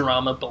 fucking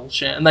drama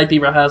bullshit. And they'd be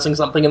rehearsing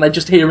something, and they'd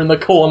just hear in the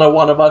corner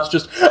one of us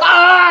just... Can't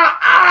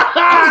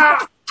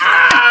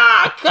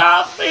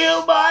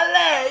feel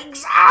my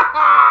legs!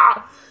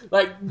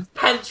 Like,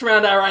 pants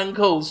around our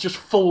ankles, just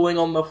falling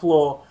on the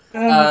floor.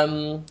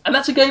 And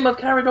that's a game I've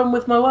carried on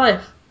with my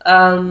wife.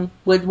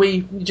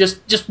 We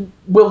just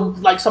will,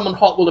 like, someone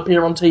hot will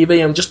appear on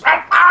TV and just...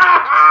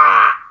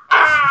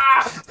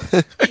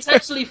 It's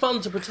actually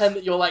fun to pretend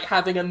that you're, like,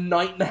 having a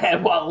nightmare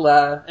while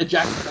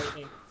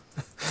ejaculating.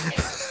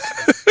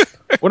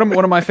 One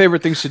of my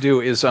favorite things to do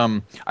is I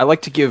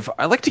like to give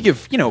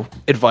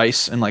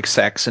advice and, like,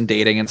 sex and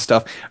dating and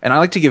stuff, and I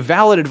like to give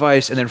valid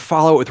advice and then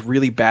follow it with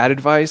really bad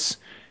advice.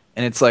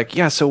 And it's like,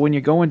 yeah, so when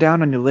you're going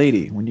down on your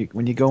lady, when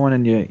you go in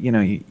and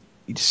you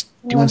just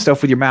doing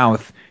stuff with your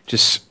mouth,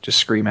 just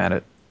scream at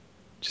it.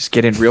 Just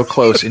get in real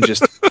close and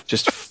just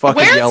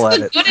fucking yell at it.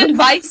 Where's the good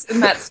advice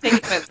in that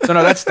statement?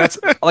 No, that's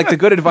like the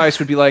good advice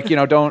would be like,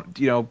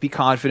 don't, be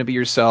confident, be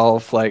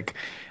yourself, like,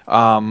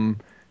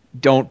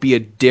 don't be a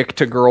dick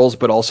to girls,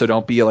 but also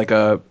don't be like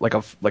a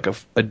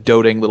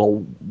doting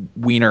little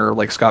wiener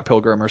like Scott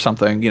Pilgrim or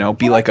something.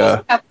 Be like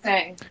a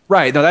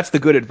right. No, that's the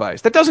good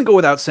advice. That doesn't go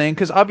without saying,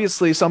 because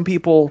obviously some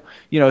people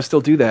still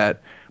do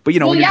that. But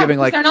when you're giving,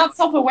 like, they're not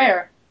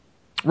self-aware.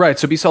 Right.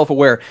 So be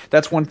self-aware.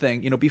 That's one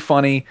thing. Be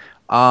funny.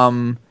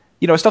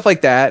 Stuff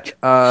like that.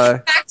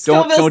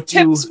 Don't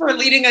tips for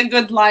leading a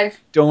good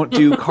life. Don't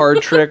do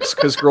card tricks,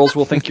 because girls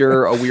will think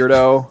you're a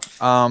weirdo.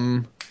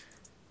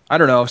 I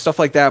don't know, stuff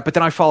like that. But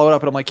then I follow it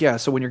up and I'm like, yeah,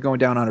 so when you're going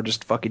down on her,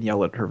 just fucking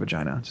yell at her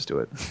vagina. Just do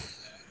it.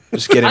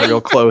 Just get in real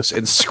close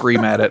and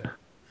scream at it.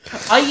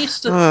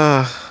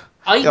 I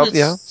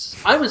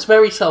was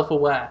very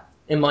self-aware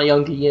in my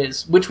younger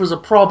years, which was a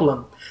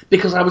problem,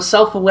 because I was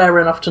self-aware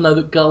enough to know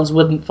that girls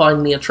wouldn't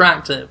find me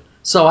attractive.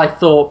 So I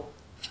thought,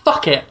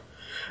 fuck it.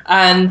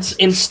 And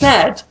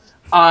instead,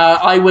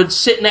 I would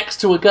sit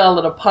next to a girl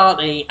at a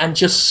party and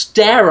just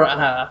stare at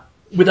her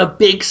with a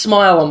big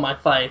smile on my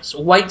face,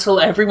 wait till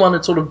everyone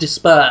had sort of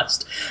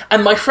dispersed,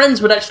 and my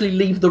friends would actually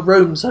leave the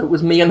room, so it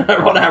was me and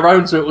her on our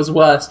own, so it was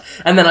worse,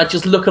 and then I'd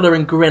just look at her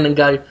and grin and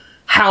go,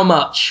 how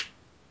much?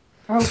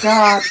 Oh,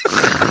 God.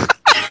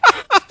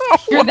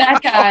 You're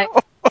that guy.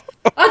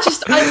 I'd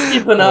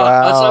given up.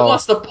 I was like,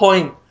 what's the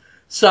point?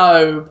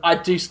 So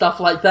I'd do stuff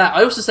like that.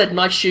 I also said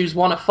nice shoes,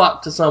 wanna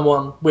fuck to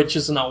someone, which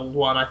is an old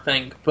one, I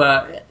think,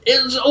 but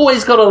it's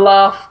always got a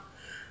laugh.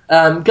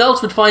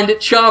 Girls would find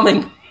it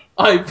charming.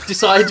 I've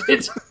decided.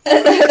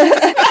 Did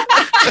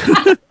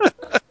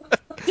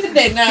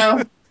they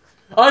know?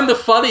 I'm the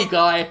funny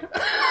guy.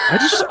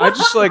 I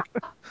just like,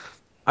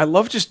 I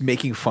love just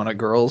making fun of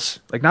girls,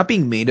 like not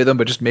being mean to them,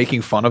 but just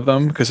making fun of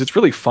them, because it's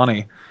really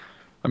funny.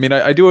 I mean,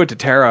 I do it to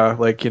Tara,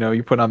 like,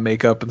 you put on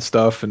makeup and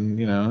stuff,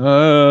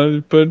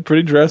 and put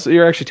pretty dress.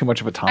 You're actually too much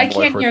of a tomboy. I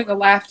can't hear the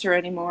laughter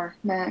anymore,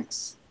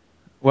 Max.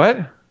 What?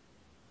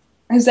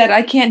 I said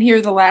I can't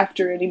hear the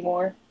laughter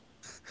anymore.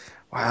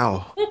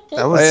 Wow,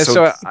 that was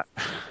that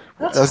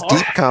was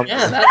deep comedy.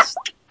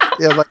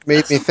 Yeah, like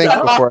made me think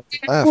before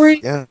I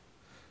left. Yeah,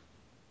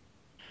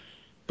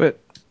 but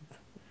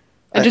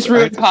I just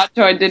ruined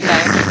Podtoid, didn't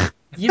I?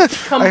 You've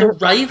become the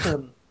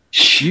Raven.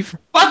 You've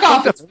fuck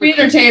off! It's free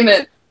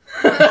entertainment.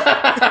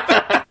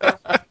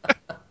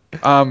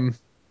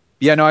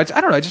 Yeah, no, I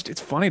don't know. It's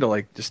funny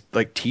to just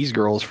tease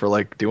girls for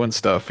like doing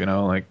stuff.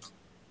 Like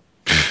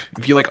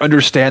if you like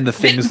understand the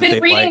things that they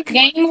like. Been reading the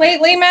game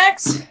lately,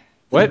 Max?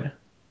 What?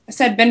 I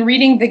said, been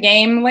reading the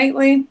game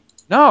lately.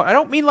 No, I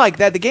don't mean like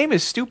that. The game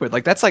is stupid.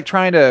 Like that's like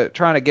trying to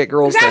get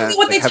girls. Exactly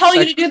what they tell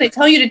you to do. They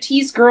tell you to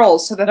tease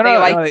girls so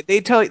that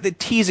they tell you the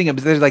teasing them.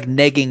 They're like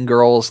negging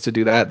girls to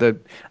do that.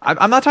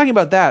 I'm not talking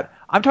about that.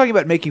 I'm talking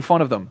about making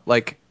fun of them.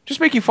 Like just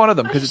making fun of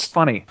them because it's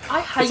funny.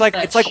 I hate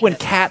it's like when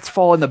cats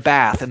fall in the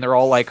bath and they're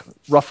all like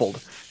ruffled.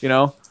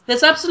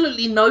 There's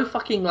absolutely no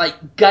fucking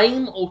like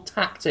game or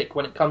tactic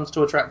when it comes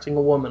to attracting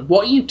a woman.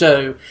 What you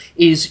do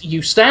is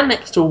you stand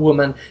next to a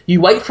woman, you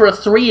wait for a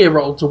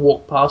 3-year-old to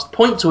walk past,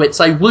 point to it,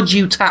 say, would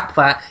you tap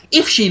that?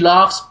 If she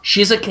laughs,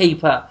 she's a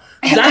keeper.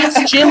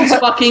 That's Jim's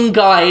fucking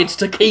guide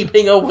to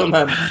keeping a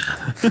woman.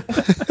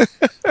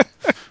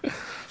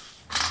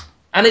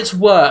 And it's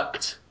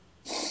worked.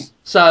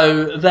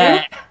 So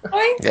there.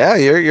 Yeah,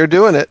 you're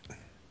doing it.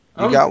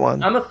 You got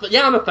one. I'm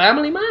a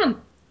family man.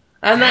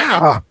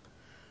 And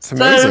it's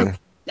amazing.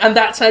 And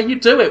that's how you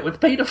do it, with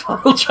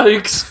paedophile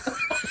jokes.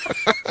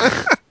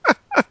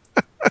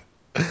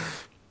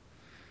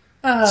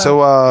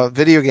 So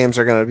video games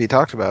are going to be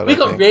talked about. We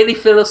got really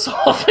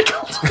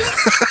philosophical.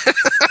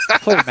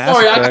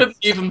 Sorry, I couldn't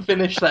even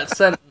finish that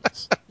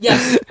sentence.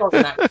 Yes,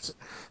 sorry,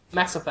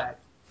 Mass Effect.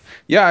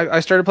 Yeah, I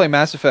started playing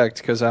Mass Effect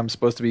because I'm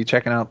supposed to be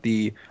checking out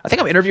I think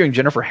I'm interviewing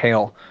Jennifer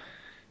Hale.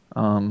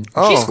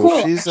 She's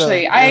cool,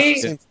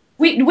 actually.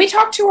 We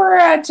talked to her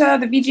at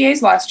the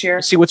VGAs last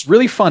year. See, what's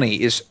really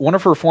funny is one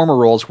of her former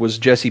roles was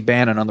Jessie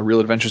Bannon on The Real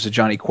Adventures of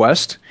Johnny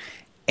Quest,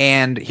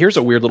 And here's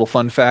a weird little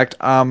fun fact: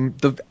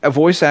 a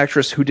voice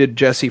actress who did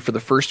Jessie for the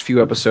first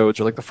few episodes,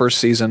 or like the first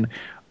season,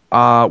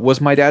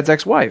 was my dad's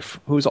ex-wife,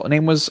 whose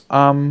name was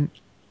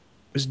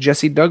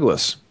Jessie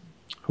Douglas,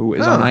 who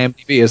is on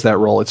IMDb as that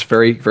role. It's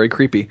very, very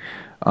creepy.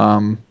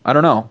 I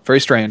don't know, very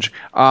strange.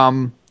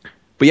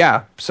 But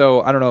yeah,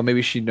 so I don't know.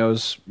 Maybe she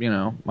knows,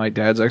 my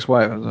dad's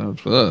ex-wife.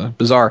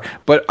 Bizarre.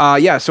 But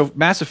yeah, so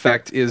Mass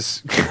Effect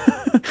is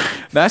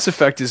Mass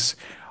Effect is.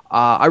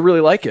 I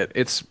really like it.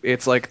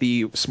 It's like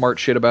the smart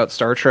shit about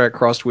Star Trek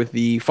crossed with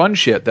the fun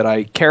shit that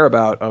I care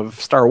about of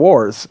Star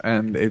Wars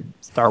and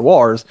Star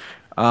Wars.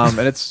 And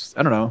it's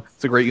I don't know.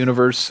 It's a great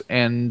universe,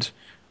 and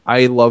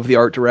I love the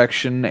art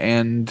direction,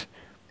 and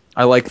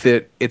I like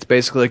that it's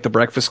basically like the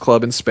Breakfast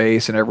Club in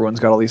space, and everyone's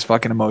got all these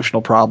fucking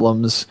emotional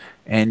problems,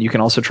 and you can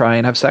also try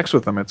and have sex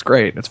with them. It's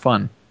great. It's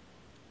fun.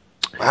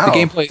 Wow. The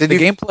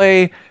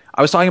gameplay.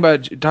 I was talking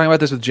about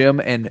this with Jim,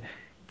 and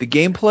the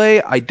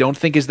gameplay I don't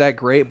think is that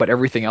great, but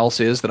everything else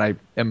is that I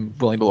am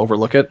willing to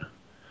overlook it.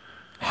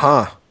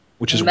 Huh.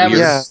 Which is weird.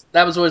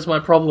 That was always my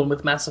problem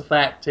with Mass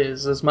Effect.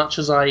 Is as much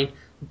as I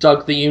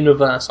dug the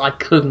universe, I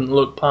couldn't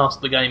look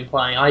past the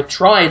gameplay. I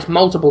tried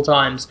multiple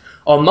times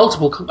on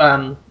multiple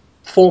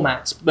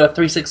formats,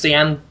 360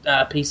 and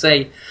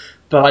PC,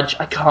 but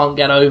I can't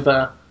get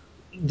over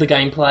the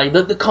gameplay,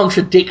 the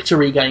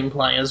contradictory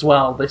gameplay as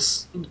well.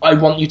 I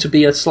want you to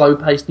be a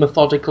slow-paced,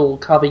 methodical,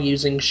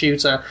 cover-using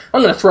shooter.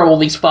 I'm going to throw all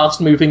these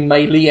fast-moving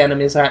melee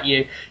enemies at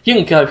you. You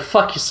can go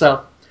fuck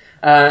yourself.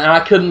 And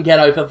I couldn't get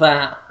over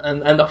that,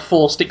 and the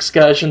forced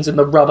excursions in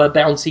the rubber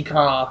bouncy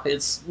car.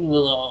 It's...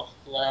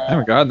 I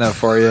haven't gotten that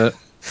far yet.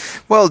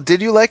 Well,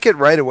 did you like it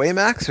right away,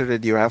 Max, or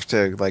did you have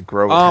to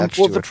grow attached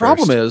to it? Well, the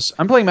problem is,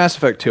 I'm playing Mass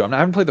Effect 2. I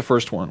haven't played the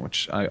first one,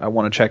 which I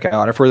want to check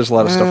out. I've heard there's a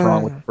lot of stuff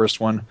wrong with the first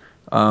one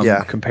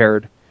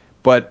compared.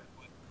 But,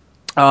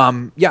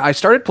 yeah, I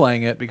started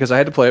playing it because I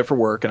had to play it for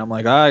work, and I'm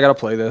like, I gotta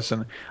play this.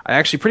 And I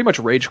actually pretty much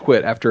rage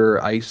quit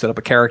after I set up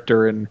a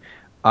character, and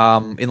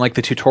in like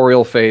the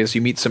tutorial phase,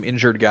 you meet some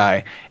injured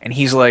guy, and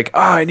he's like,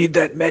 I need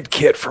that med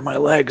kit for my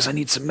legs. I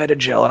need some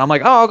Metagel. And I'm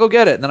like, I'll go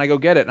get it. And then I go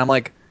get it, and I'm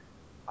like,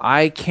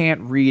 I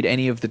can't read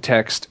any of the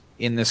text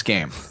in this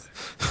game.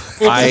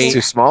 It's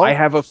too small? I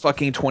have a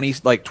fucking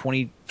 27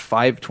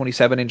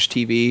 inch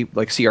TV,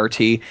 like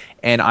CRT,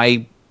 and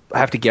I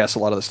have to guess a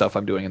lot of the stuff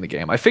I'm doing in the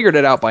game. I figured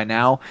it out by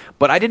now,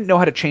 but I didn't know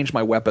how to change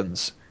my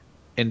weapons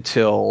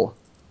until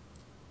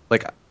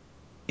like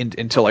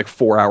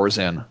 4 hours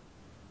in.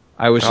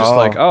 I was just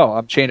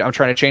I'm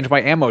trying to change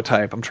my ammo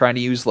type. I'm trying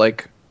to use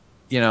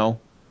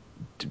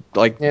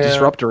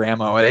disruptor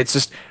ammo, and it's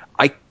just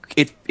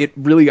it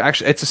really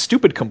actually, it's a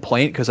stupid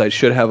complaint because I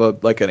should have an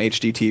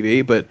HD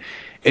TV, but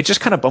it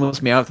just kind of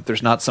bums me out that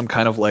there's not some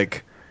kind of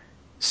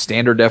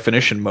standard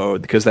definition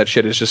mode, because that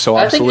shit is just so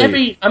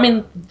obsolete.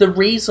 The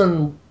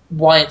reason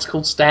why it's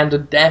called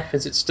standard def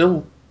is it's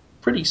still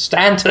pretty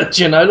standard,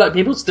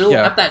 people still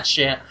have that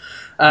shit.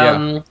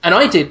 And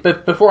I did,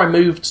 but before I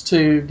moved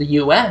to the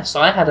US,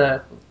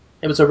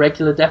 it was a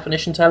regular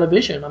definition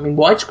television.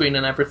 Widescreen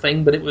and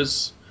everything, but it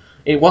wasn't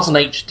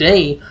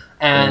HD.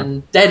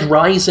 And Dead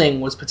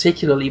Rising was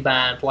particularly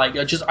bad.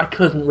 I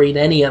couldn't read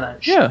any of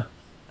that shit. Yeah.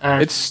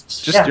 And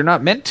it's just, you're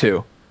not meant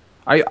to.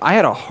 I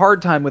had a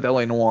hard time with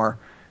LA Noire.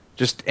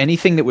 Just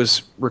anything that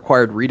was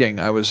required reading,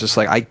 I was just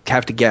like, I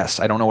have to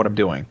guess. I don't know what I'm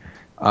doing.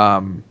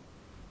 I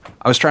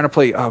was trying to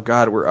play, I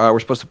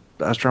was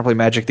trying to play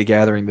Magic the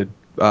Gathering,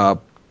 the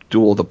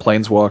Duel of the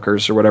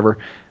Planeswalkers or whatever.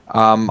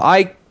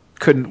 I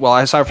couldn't,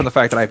 aside from the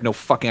fact that I have no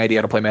fucking idea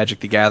how to play Magic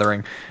the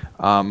Gathering,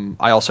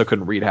 I also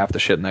couldn't read half the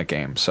shit in that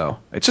game. So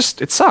it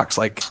sucks.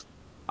 I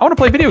want to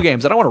play video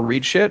games. I don't want to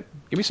read shit.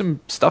 Give me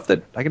some stuff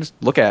that I can just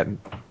look at and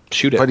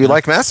shoot it. But you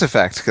like Mass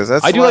Effect, because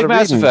that's I do like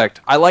Mass Effect.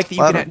 I like that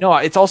you can. No,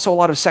 it's also a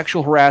lot of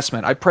sexual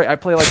harassment. I play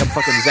like I'm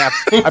fucking Zap.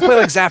 I play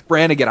like Zap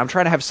Brannigan. I'm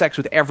trying to have sex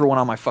with everyone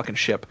on my fucking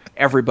ship.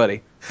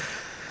 Everybody.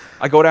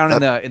 I go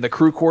down in the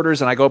crew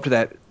quarters, and I go up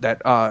to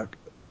that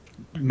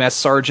mess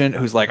sergeant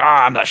who's like,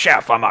 I'm the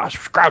chef. I'm a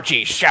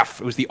grouchy chef.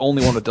 Who's the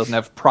only one that doesn't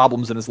have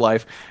problems in his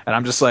life, and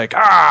I'm just like,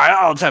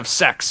 I'll have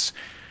sex.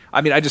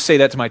 I just say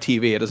that to my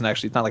TV. It doesn't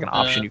actually. It's not like an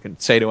option you can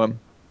say to him.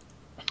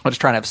 I'm just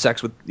trying to have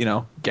sex with,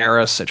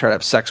 Garrus. I try to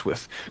have sex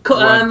with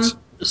Grunt.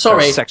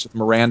 Sex with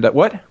Miranda.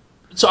 What?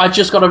 So I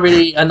just got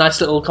a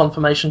nice little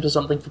confirmation for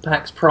something for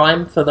PAX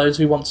Prime. For those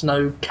who want to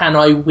know, can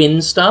I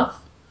win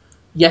stuff?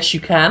 Yes,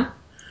 you can.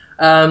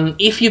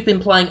 If you've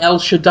been playing El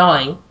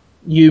Shaddai,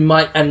 you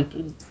might,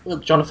 and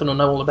Jonathan will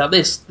know all about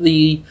this,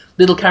 the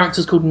little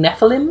characters called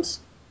Nephilims,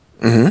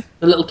 the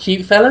little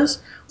cute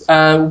fellas,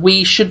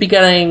 we should be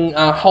getting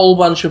a whole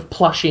bunch of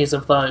plushies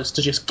of those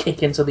to just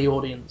kick into the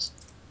audience.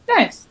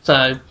 Nice.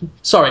 So,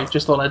 sorry,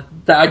 just thought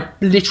I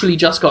literally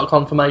just got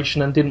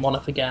confirmation and didn't want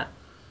to forget.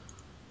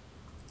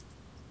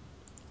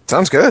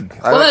 Sounds good.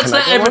 Well, that's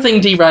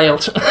everything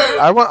derailed.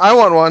 I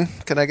want one.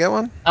 Can I get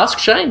one? Ask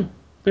Shane.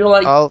 People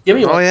give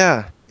me one. Oh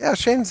yeah. Yeah,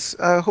 Shane's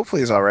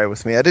hopefully he's all right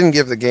with me. I didn't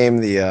give the game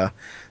the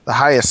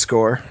highest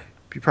score.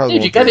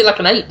 You gave it like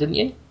an 8, didn't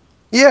you?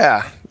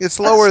 Yeah, it's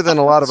lower than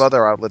a lot of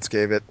other outlets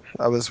gave it.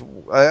 I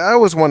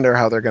always wonder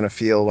how they're going to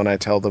feel when I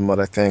tell them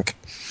what I think.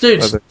 Dude,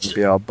 whether they'll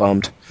be all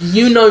bummed.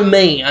 You know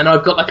me, and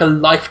I've got like a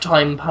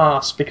lifetime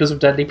pass because of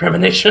Deadly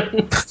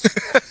Premonition.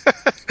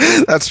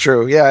 That's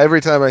true. Yeah, every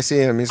time I see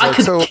him, he's like,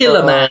 I could kill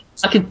a man.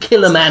 I could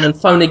kill a man and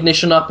phone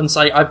Ignition up and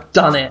say, I've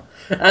done it.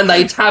 And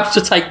they'd have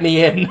to take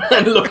me in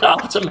and look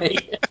after me.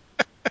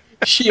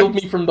 Shield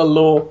me from the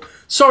law.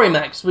 Sorry,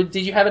 Max, did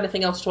you have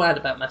anything else to add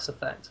about Mass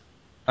Effect?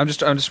 I'm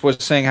just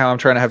was saying how I'm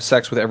trying to have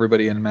sex with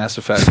everybody in Mass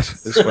Effect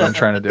is what I'm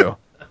trying to do.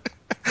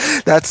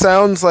 That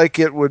sounds like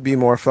it would be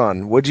more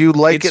fun. Would you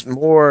like it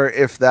more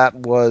if that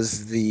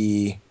was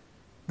the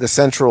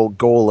central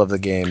goal of the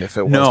game? If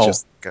it was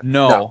just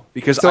no,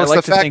 because so I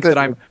like to think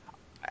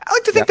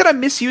that I'm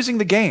misusing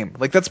the game.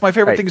 Like that's my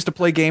favorite thing is to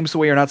play games the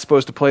way you're not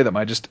supposed to play them.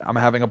 I'm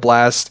having a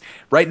blast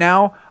right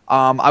now.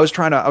 I was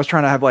trying to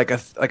have like a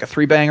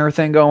 3-banger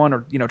thing going,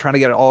 or trying to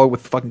get it all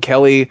with fucking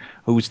Kelly,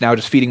 who's now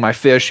just feeding my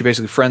fish. She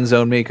basically friend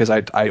zoned me because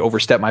I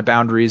overstepped my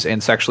boundaries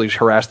and sexually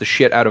harassed the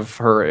shit out of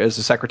her as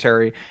a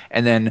secretary.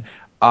 And then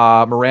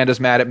Miranda's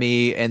mad at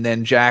me, and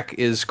then Jack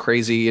is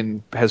crazy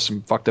and has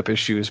some fucked up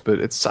issues. But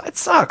it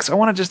sucks.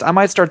 I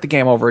might start the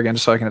game over again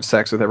just so I can have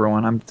sex with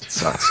everyone. It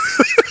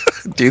sucks.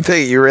 Do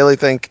you really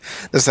think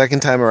the second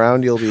time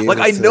around you'll be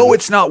I know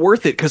it's not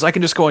worth it because I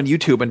can just go on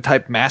YouTube and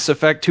type Mass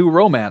Effect 2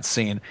 romance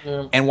scene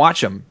and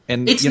watch them.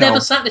 And it's never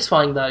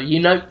satisfying though.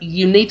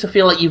 You need to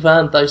feel like you've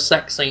earned those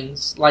sex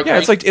scenes.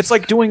 It's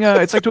like doing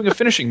a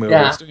finishing move.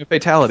 Yeah. It's doing a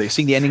fatality.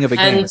 Seeing the ending of a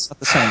game. It's not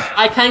the same.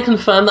 I can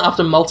confirm that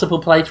after multiple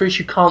playthroughs,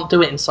 you can't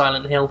do it in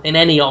Silent Hill in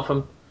any of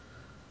them.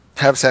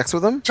 Have sex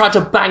with them? Try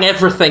to bang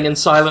everything in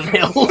Silent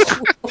Hill.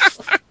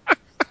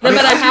 No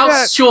matter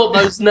how short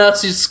those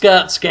nurses'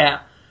 skirts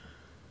get.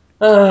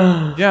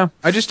 Yeah,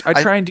 I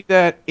try and do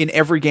that in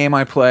every game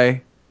I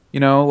play.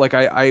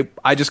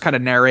 I just kind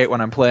of narrate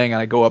when I'm playing,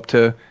 and I go up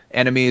to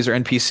enemies or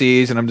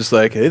NPCs, and I'm just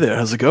like, "Hey there,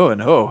 how's it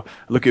going? Oh,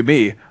 look at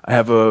me! I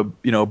have a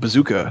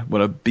bazooka.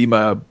 Want to be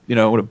my want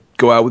to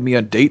go out with me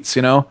on dates?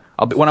 When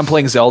I'm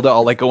playing Zelda,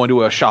 I'll like go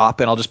into a shop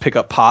and I'll just pick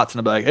up pots and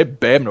I'll be like, "Hey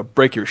babe, I'm gonna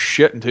break your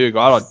shit until you go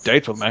out on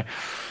dates with me."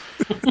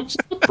 Just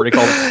break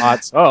all the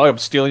pots. Oh, I'm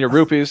stealing your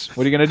rupees.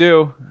 What are you gonna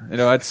do?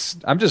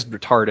 I'm just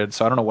retarded,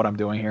 so I don't know what I'm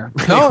doing here.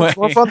 No, anyway, it's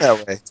more fun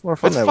that way. It's more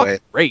fun that way.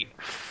 Great.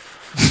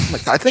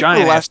 I think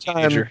the last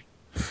time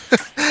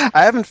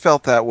I haven't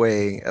felt that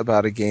way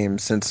about a game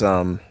since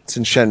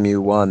Shenmue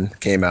 1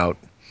 came out,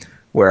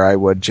 where I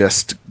would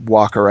just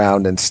walk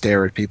around and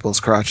stare at people's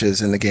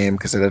crotches in the game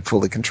because it had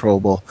fully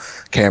controllable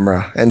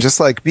camera and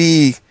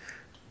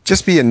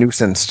just be a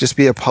nuisance, just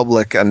be a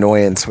public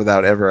annoyance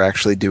without ever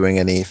actually doing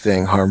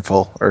anything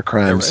harmful or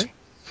crimes. Yeah, right.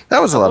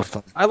 That was a lot of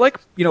fun. I like,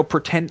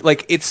 pretend,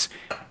 like, it's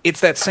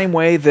that same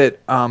way that,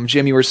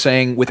 Jim, you were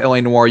saying with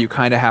L.A. Noire, you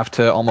kind of have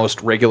to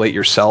almost regulate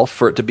yourself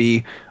for it to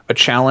be a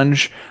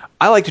challenge.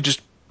 I like to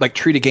just, like,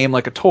 treat a game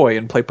like a toy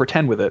and play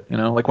pretend with it,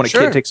 like when a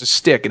kid takes a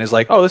stick and is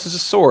like, oh, this is a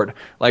sword.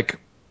 Like,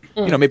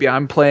 maybe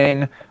I'm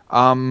playing,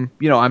 I'm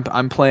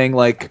playing,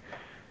 like,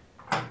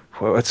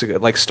 what's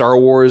it, like Star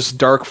Wars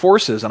Dark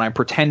Forces, and I'm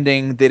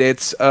pretending that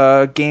it's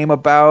a game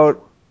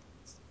about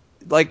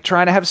like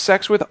trying to have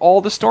sex with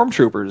all the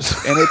stormtroopers,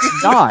 and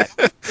it's not.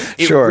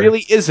 It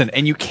really isn't,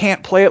 and you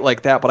can't play it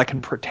like that, but I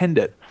can pretend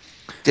it.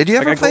 Did you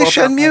ever play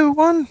Shenmue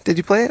 1? Did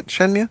you play it,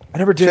 Shenmue? I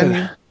never did.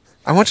 Shenmue?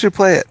 I want you to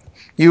play it.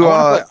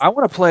 I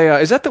want to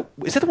play. Is that the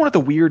one at the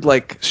weird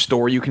like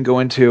store you can go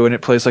into, and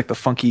it plays like the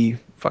funky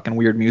fucking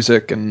weird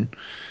music and.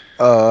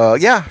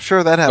 Yeah,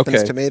 sure, that happens.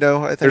 Okay.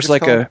 Tomato, I think. There's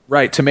like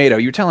Tomato.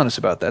 You were telling us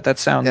about that. That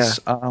sounds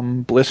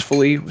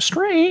blissfully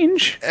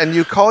strange. And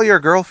you call your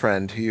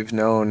girlfriend who you've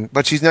known,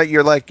 but she's not.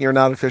 You're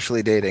not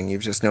officially dating.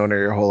 You've just known her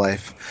your whole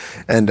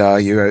life, and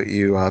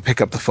you pick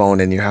up the phone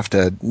and you have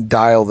to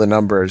dial the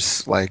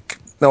numbers like.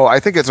 No, I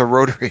think it's a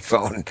rotary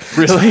phone.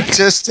 Really? It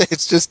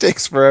just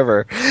takes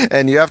forever,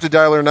 and you have to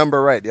dial her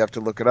number right. You have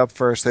to look it up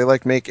first. They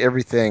make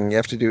everything. You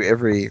have to do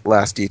every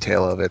last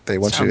detail of it. They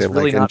want you to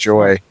really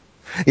enjoy. Fun.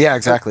 Yeah,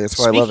 exactly. That's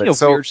why I love it.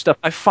 Speaking of weird stuff,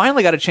 I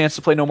finally got a chance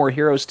to play No More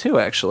Heroes 2,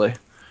 actually.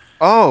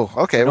 Oh,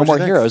 okay. No More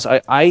Heroes.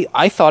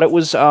 I thought it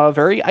was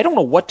very... I don't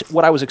know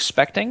what I was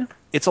expecting.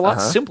 It's a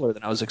lot simpler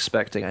than I was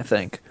expecting, I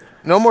think.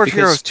 No More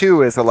Heroes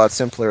 2 is a lot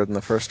simpler than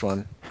the first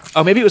one.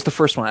 Oh, maybe it was the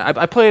first one.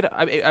 I played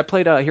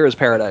Heroes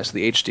Paradise,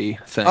 the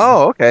HD thing.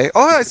 Oh, okay.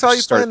 Oh, I saw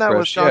you playing that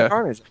with John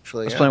Carnage,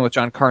 actually. I was playing with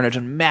John Carnage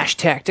and MASH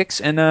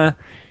Tactics, and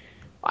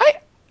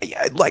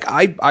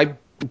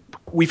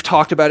we've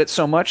talked about it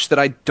so much that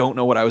I don't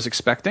know what I was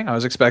expecting. I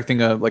was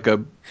expecting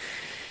a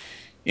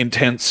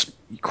intense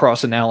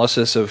cross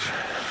analysis of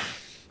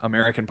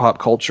American pop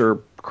culture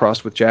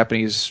crossed with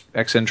Japanese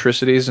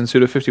eccentricities and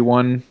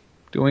Suda51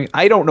 doing.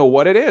 I don't know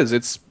what it is.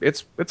 It's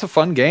a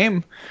fun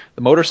game.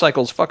 The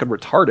motorcycle's fucking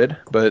retarded,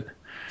 but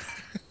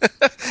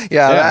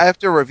yeah, I have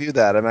to review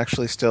that. I'm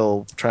actually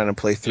still trying to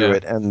play through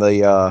it, and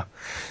the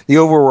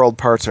overworld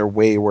parts are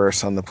way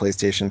worse on the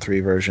PlayStation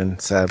 3 version.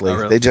 Sadly,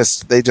 really?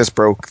 they just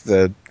broke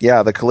the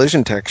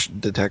collision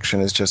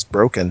detection is just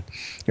broken.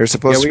 You're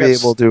supposed to be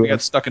able to. We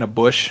got stuck in a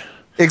bush.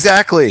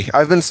 Exactly.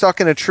 I've been stuck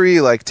in a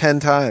tree like 10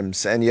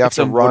 times, and you have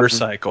to a run.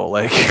 motorcycle,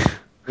 like.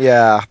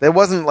 Yeah, it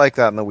wasn't like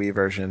that in the Wii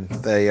version.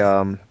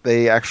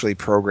 They actually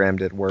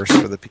programmed it worse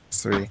for the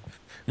PS3,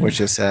 which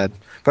is sad.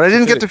 But I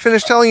didn't get to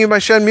finish telling you my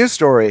Shenmue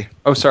story.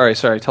 Oh, sorry.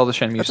 Tell the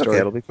Shenmue That's story. okay,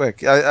 it'll be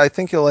quick. I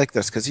think you'll like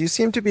this because you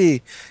seem to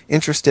be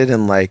interested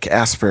in like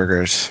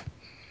Asperger's.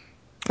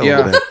 A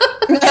little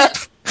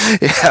bit.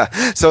 Yeah.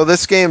 So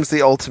this game's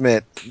the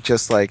ultimate.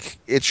 Just like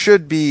it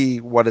should be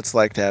what it's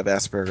like to have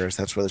Asperger's.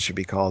 That's what it should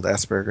be called,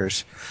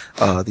 Asperger's,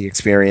 the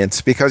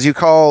experience. Because you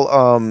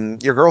call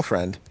your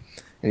girlfriend,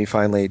 and you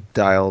finally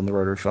dial on the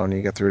rotary phone, and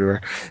you get through to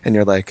her, and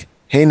you're like,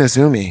 "Hey,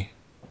 Nazumi,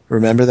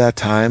 remember that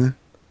time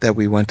that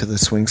we went to the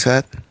swing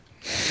set?"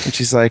 And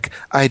she's like,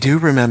 "I do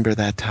remember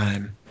that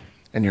time."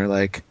 And you're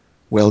like,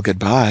 "Well,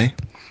 goodbye."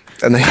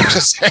 And then you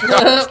just hang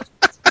up.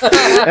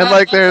 And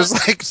like there's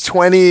like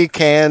 20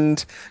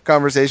 canned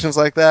conversations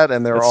like that,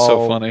 and they're That's all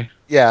so funny.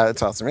 Yeah,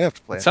 it's awesome. We have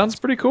to play it. Sounds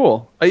pretty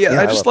cool. I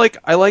just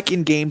I like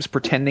in games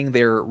pretending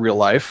they're real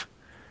life.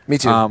 Me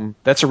too.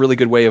 That's a really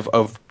good way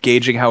of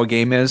gauging how a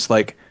game is.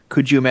 Like,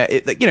 could you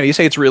imagine? You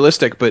say it's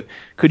realistic, but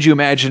could you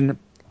imagine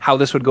how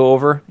this would go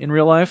over in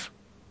real life?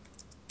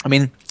 I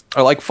mean,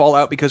 I like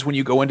Fallout because when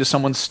you go into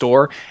someone's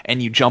store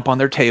and you jump on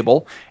their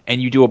table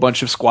and you do a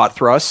bunch of squat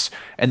thrusts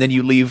and then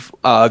you leave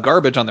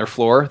garbage on their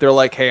floor, they're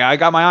like, "Hey, I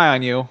got my eye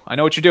on you. I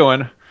know what you're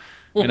doing."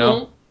 You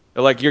know,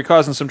 they're like, "You're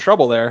causing some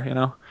trouble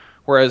there."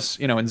 Whereas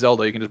in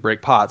Zelda you can just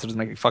break pots. It doesn't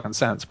make any fucking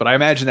sense. But I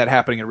imagine that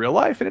happening in real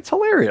life, and it's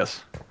hilarious.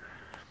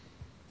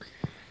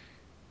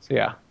 So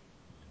yeah.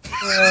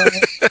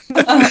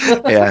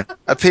 Yeah.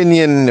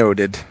 Opinion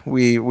noted.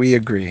 We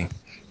agree.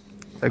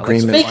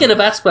 Agreement. Speaking of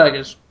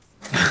Asperger's.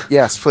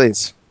 Yes,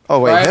 please. Oh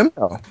wait, Right. him?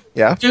 Oh,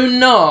 yeah. Do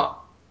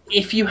not,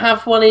 if you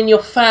have one in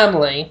your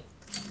family,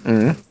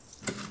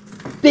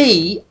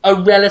 be a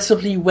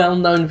relatively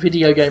well-known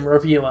video game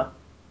reviewer.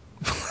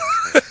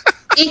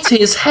 It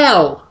is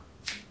hell.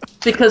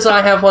 Because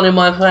I have one in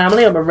my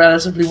family, I'm a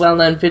relatively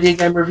well-known video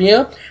game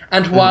reviewer,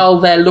 and while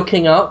they're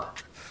looking up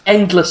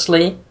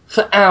endlessly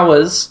for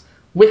hours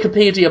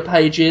Wikipedia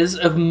pages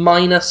of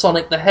minor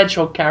Sonic the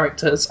Hedgehog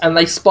characters, and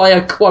they spy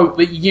a quote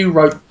that you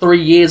wrote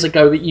 3 years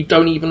ago that you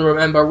don't even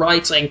remember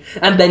writing,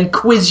 and then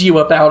quiz you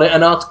about it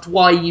and ask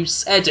why you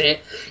said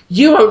it,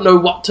 you won't know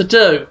what to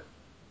do.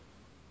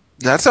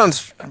 That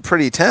sounds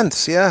pretty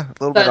tense, yeah. A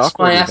little bit That's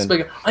awkward my even.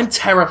 Asperger. I'm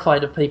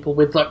terrified of people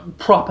with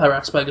proper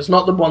Asperger's,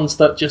 not the ones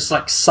that just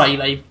say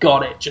they've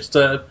got it just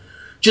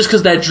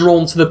because they're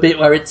drawn to the bit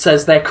where it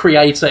says they're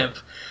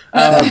creative.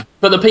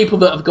 But the people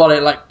that have got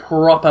it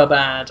proper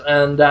bad,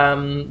 and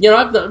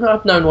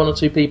I've known one or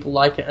two people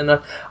like it, and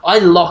I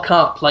lock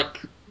up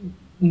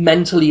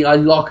mentally. I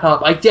lock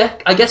up. I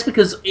guess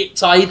because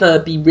it's either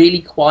be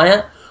really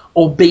quiet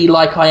or be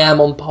like I am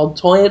on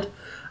Podtoid.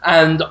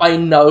 And I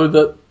know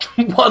that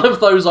one of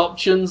those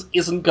options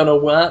isn't going to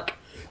work.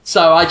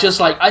 So I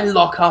just, I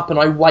lock up and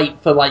I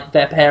wait for,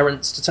 their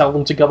parents to tell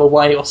them to go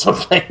away or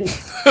something.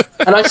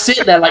 And I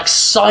sit there,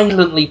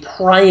 silently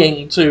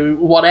praying to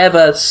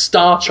whatever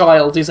star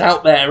child is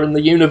out there in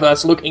the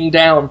universe looking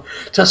down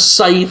to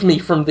save me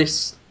from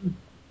this...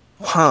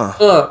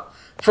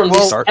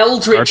 this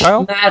eldritch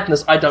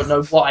madness. I don't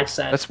know what I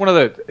said. That's one of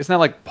the... Isn't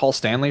that Paul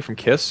Stanley from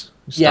Kiss?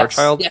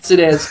 Starchild? Yes, it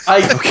is.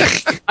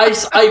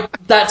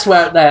 That's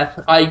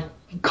where I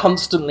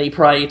constantly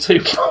pray to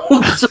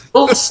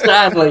Paul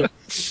Stanley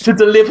to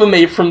deliver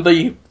me from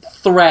the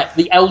threat,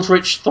 the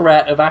eldritch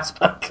threat of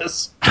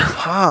Asperger's.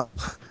 I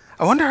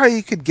wonder how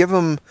you could give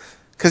him...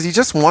 Because he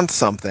just wants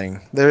something.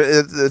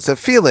 It's a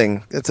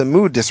feeling. It's a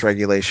mood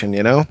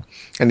dysregulation,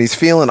 And he's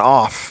feeling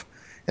off.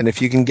 And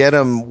if you can get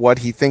him what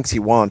he thinks he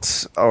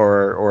wants,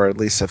 or at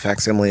least a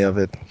facsimile of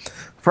it,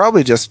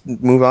 probably just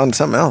move on to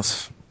something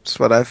else. That's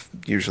what I've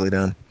usually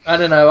done. I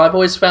don't know. I've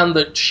always found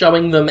that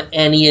showing them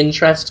any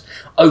interest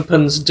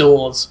opens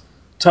doors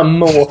to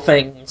more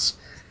things.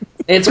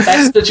 It's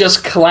best to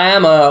just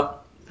clam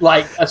up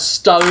like a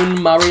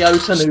stone Mario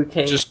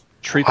Tanuki. Just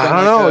treat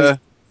them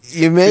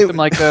treat them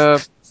like a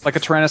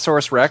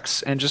Tyrannosaurus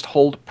Rex and just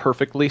hold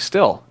perfectly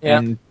still. Yeah.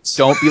 And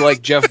don't be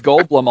like Jeff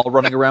Goldblum all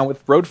running around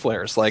with road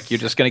flares. You're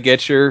just going to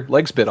get your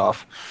legs bit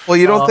off. Well,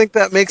 you don't think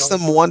that makes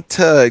them want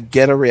to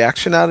get a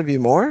reaction out of you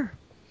more?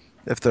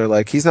 If they're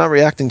like, he's not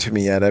reacting to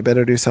me yet, I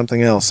better do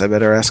something else. I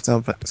better ask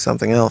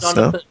something else.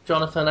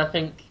 Jonathan, I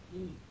think,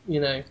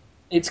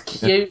 it's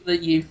cute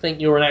that you think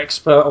you're an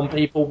expert on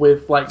people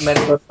with,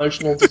 mental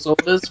emotional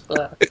disorders,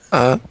 but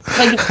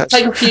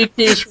take a few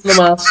keys from the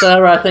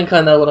master, I think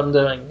I know what I'm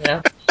doing,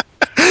 yeah?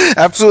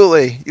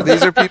 Absolutely.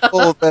 These are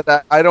people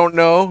that I don't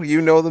know. You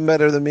know them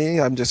better than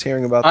me. I'm just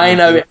hearing about them. I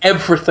know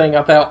everything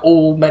about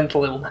all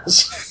mental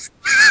illness.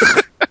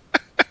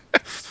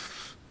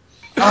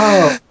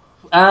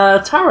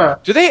 Tara.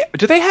 Do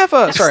they have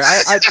a... Sorry,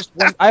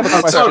 I have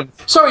a question.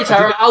 Sorry,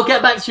 Tara, I'll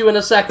get back to you in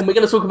a second. We're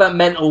going to talk about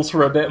mentals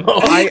for a bit more.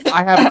 I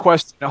have a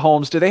question,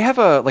 Holmes. Do they have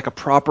a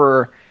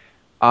proper...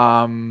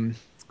 do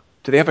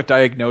they have a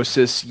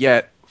diagnosis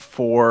yet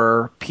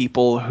for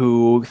people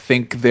who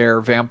think they're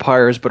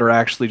vampires but are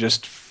actually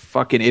just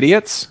fucking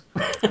idiots?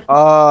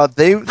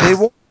 They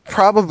won't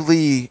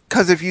probably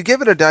because if you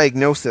give it a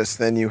diagnosis,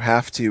 then you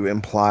have to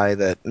imply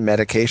that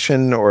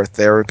medication or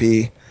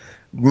therapy,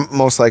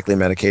 most likely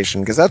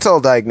medication, because that's all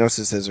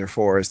diagnoses are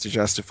for, is to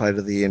justify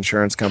to the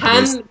insurance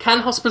companies. Can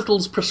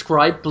hospitals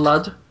prescribe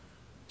blood?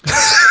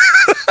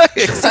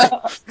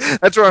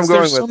 That's where I'm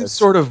going with some this.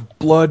 sort of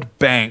blood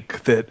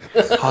bank that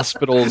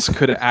hospitals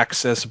could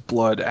access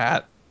blood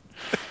at.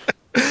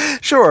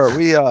 Sure,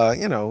 we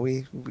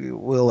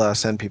will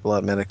send people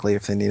out medically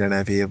if they need an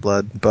IV of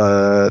blood,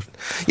 but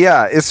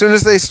yeah, as soon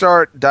as they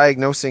start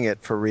diagnosing it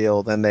for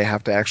real, then they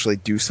have to actually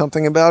do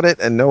something about it,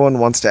 and no one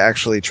wants to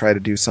actually try to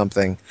do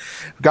something.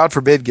 God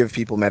forbid, give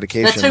people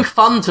medication. They're too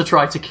fun to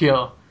try to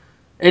cure.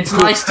 It's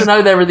nice to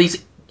know there are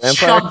these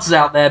chuds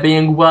out there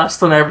being worse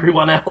than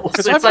everyone else.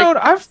 Because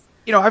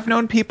I've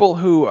known people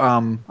who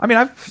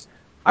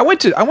I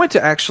went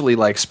to actually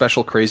like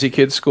special crazy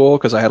kid school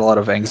because I had a lot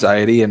of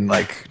anxiety and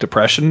like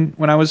depression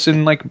when I was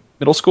in like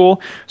middle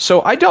school.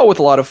 So I dealt with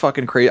a lot of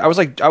fucking crazy. I was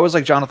like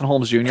Jonathan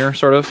Holmes Jr.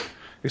 sort of,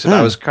 except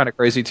I was kind of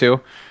crazy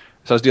too.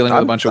 So I was dealing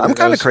with a bunch of weirdos. I'm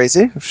kind of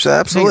crazy.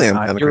 Absolutely, I'm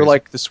kind of crazy. You're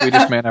like the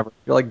sweetest man ever.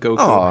 You're like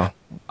Goku.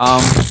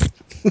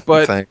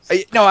 But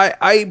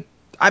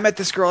I met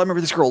this girl. I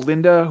remember this girl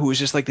Linda, who was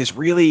just like this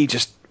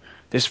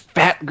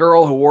fat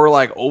girl who wore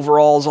like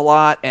overalls a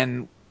lot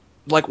and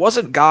like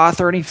wasn't goth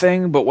or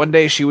anything, but one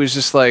day she was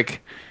just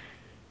like,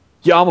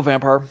 yeah, I'm a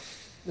vampire.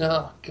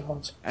 Oh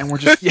god. And we're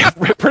just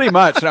pretty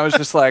much. And I was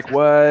just like,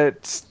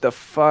 what the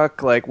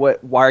fuck? Like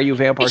why are you a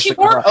vampire? She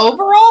wore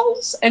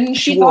overalls and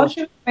she thought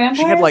she was a vampire?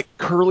 She had like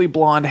curly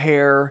blonde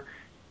hair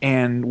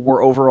and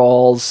wore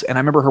overalls, and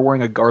I remember her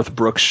wearing a Garth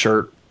Brooks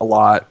shirt a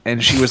lot,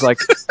 and she was like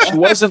she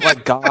wasn't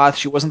like goth,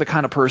 she wasn't the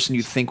kind of person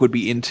you'd think would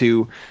be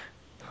into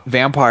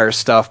vampire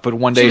stuff, but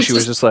one day she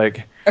was just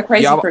like a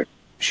crazy person.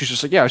 She's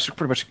just like, she's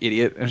pretty much an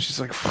idiot. And she's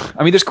like,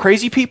 I mean, there's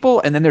crazy people,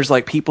 and then there's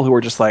like people who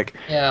are just like,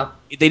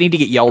 they need to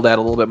get yelled at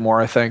a little bit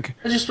more, I think.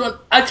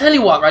 I tell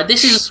you what, right?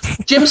 This is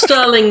Jim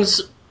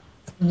Sterling's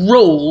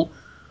rule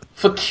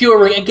for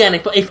curing. Again,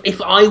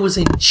 if I was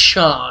in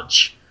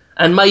charge,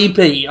 and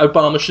maybe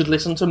Obama should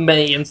listen to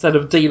me instead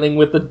of dealing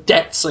with the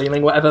debt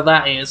ceiling, whatever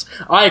that is.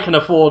 I can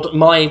afford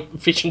my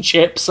fish and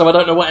chips, so I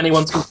don't know what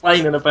anyone's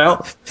complaining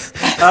about.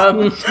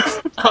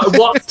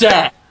 What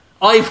debt?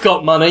 I've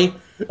got money.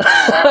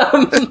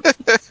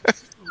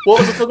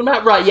 What was I talking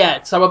about? Right,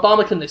 yeah. So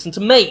Obama can listen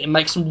to me and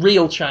make some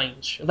real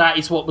change. That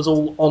is what was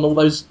all on all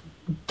those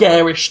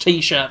garish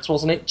T-shirts,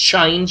 wasn't it?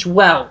 Change.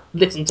 Well,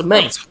 listen to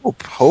me.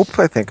 Hope.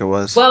 I think it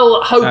was.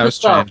 Well, hope as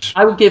well.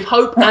 I will give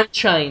hope and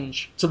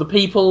change to the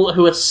people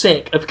who are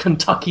sick of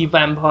Kentucky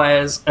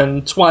vampires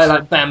and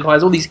Twilight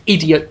vampires, all these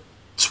idiot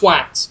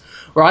twats.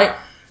 Right?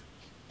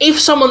 If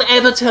someone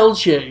ever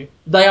tells you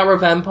they are a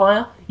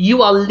vampire,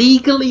 you are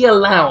legally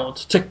allowed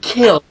to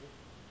kill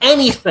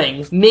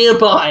anything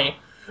nearby,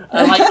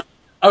 like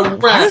a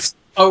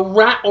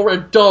rat or a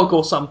dog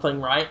or something,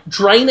 right?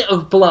 Drain it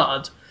of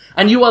blood,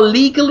 and you are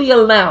legally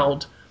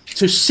allowed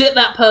to sit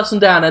that person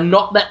down and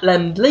not let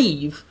them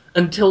leave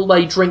until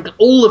they drink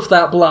all of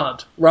that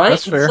blood, right?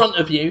 That's fair. In front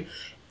of you.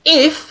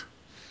 If,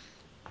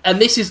 and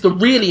this is the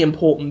really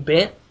important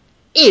bit,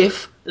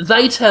 if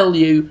they tell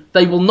you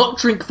they will not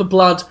drink the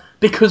blood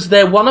because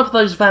they're one of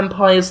those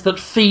vampires that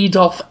feed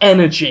off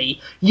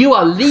energy, you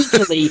are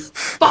legally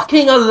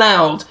fucking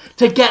allowed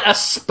to get a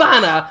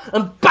spanner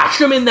and bash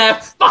them in their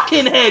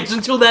fucking heads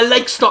until their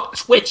legs stop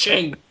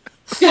twitching.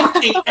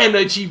 Fucking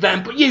energy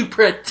vampire, you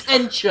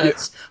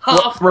pretentious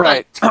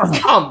half-baked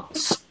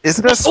cunts.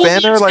 Isn't a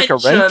spanner like a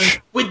wrench?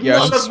 With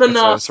none of the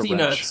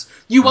nastiness.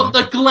 You want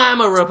the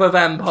glamour of a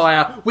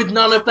vampire with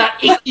none of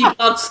that icky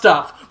blood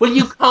stuff. Well,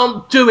 you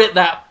can't do it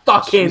that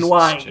fucking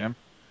way. Jim.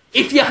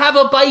 If you have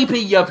a baby,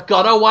 you've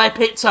got to wipe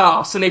its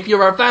ass, and if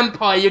you're a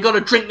vampire, you've got to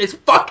drink this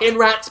fucking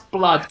rat's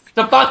blood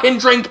to fucking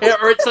drink it,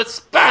 or it's a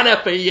spanner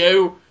for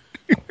you.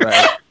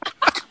 Right.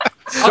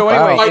 So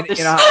anyway,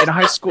 in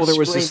high school, there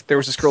was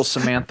this girl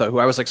Samantha who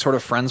I was like sort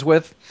of friends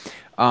with,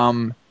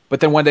 but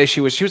then one day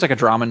she was like a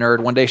drama nerd.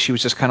 One day she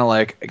was just kind of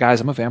like,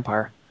 guys, I'm a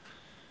vampire,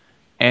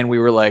 and we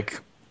were like,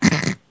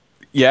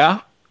 yeah.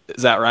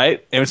 Is that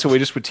right? And so we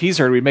just would tease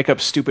her and we'd make up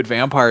stupid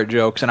vampire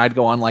jokes, and I'd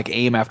go on like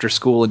AIM after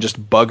school and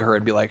just bug her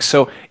and be like,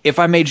 so if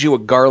I made you a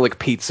garlic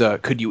pizza,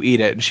 could you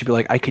eat it? And she'd be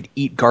like, I could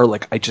eat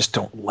garlic, I just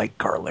don't like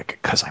garlic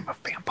because I'm a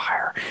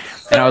vampire.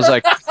 And I was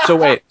like, so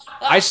wait,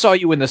 I saw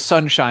you in the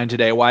sunshine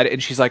today, why?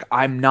 And she's like,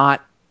 I'm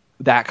not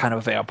that kind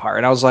of vampire.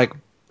 And I was like,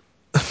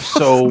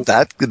 so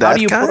how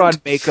do you put on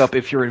makeup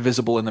if you're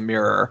invisible in the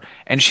mirror?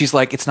 And she's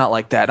like, it's not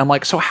like that. And I'm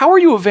like, so how are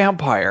you a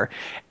vampire?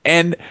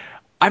 And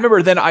I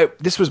remember then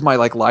this was my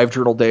like live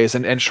journal days,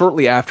 and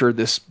shortly after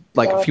this,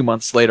 like a few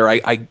months later,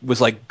 I was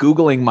like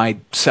Googling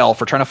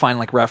myself or trying to find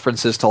like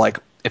references to like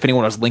if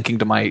anyone was linking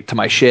to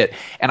my shit,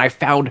 and I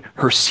found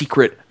her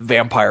secret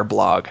vampire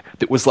blog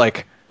that was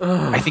like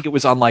I think it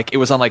was on like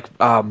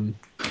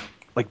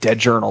Dead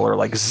Journal or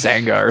like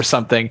Zanga or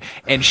something,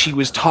 and she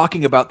was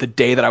talking about the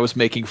day that I was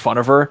making fun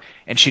of her,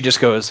 and she just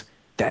goes,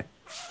 that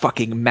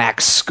fucking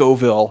Max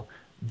Scoville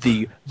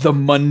the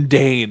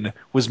mundane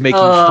was making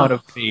fun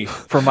of me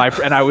for my,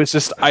 and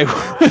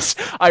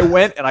I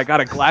went and I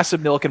got a glass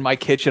of milk in my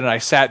kitchen and I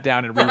sat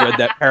down and reread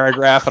that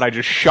paragraph and I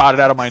just shot it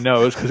out of my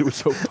nose because it was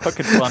so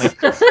fucking funny.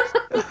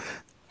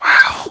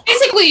 Wow.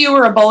 Basically, you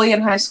were a bully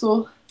in high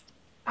school.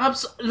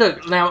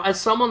 Look, now, as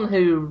someone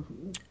who,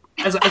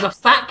 as a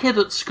fat kid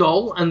at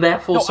school, and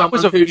therefore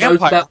someone who knows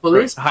about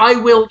bullies,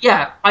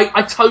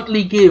 I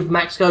totally give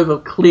Max Scoville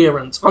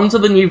clearance under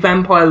the new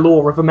vampire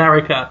law of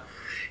America,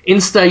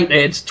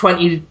 instated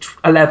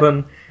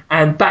 2011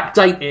 and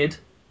backdated.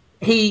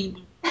 He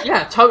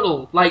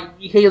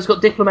has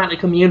got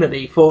diplomatic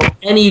immunity for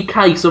any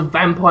case of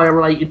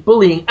vampire-related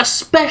bullying,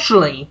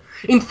 especially.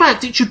 In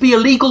fact, it should be a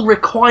legal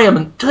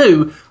requirement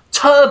to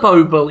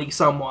turbo bully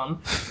someone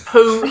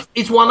who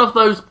is one of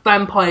those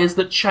vampires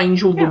that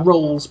change all the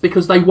rules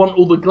because they want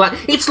all the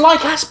It's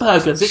like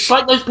Asperger's. It's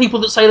like those people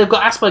that say they've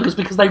got Asperger's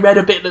because they read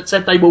a bit that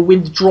said they were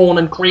withdrawn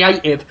and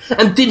creative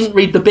and didn't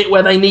read the bit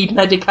where they need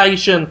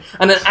medication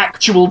and an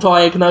actual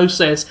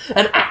diagnosis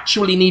and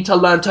actually need to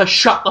learn to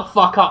shut the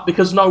fuck up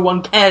because no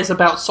one cares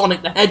about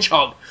Sonic the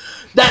Hedgehog.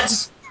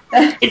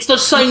 It's the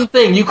same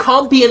thing. You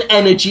can't be an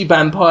energy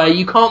vampire.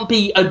 You can't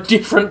be a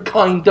different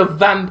kind of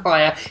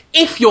vampire.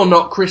 If you're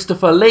not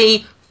Christopher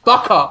Lee,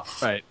 fuck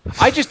off. Right.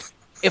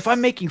 If I'm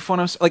making fun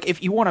of, like,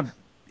 if you want to,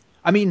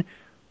 I mean,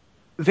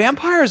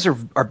 vampires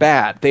are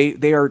bad.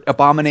 They are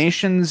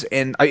abominations,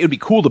 and it would be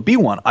cool to be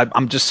one.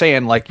 I'm just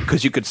saying, like,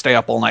 because you could stay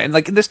up all night. And,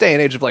 like, in this day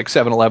and age of, like,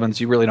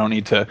 7-Elevens, you really don't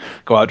need to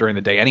go out during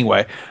the day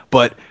anyway.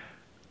 But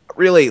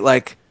really,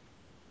 like,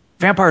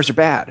 vampires are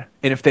bad,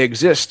 and if they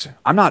exist,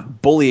 I'm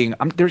not bullying.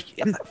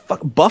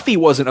 Buffy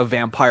wasn't a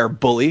vampire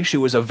bully; she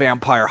was a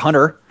vampire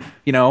hunter.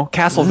 You know,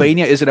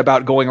 Castlevania isn't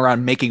about going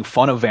around making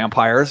fun of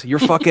vampires. You're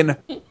fucking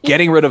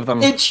getting rid of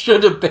them. It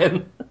should have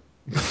been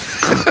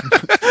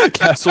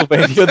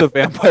Castlevania: The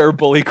Vampire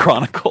Bully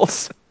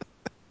Chronicles.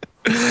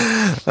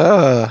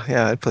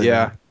 I'd play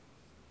that.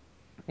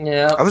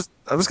 Yeah.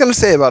 I was gonna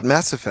say about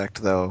Mass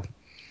Effect though.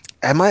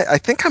 I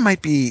think I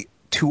might be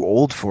too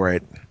old for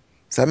it.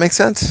 Does that make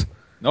sense?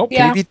 Nope.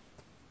 Yeah.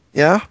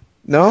 Yeah?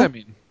 No? What does that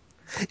mean?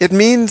 It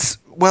means,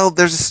 well,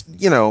 there's,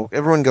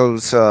 everyone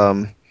goes,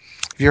 have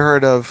you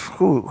heard of,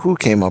 who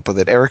came up with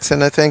it?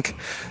 Erickson, I think?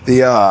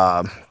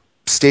 The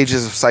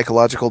stages of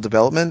psychological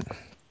development.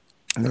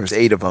 And there's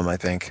 8 of them, I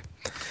think.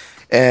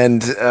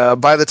 And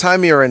by the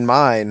time you're in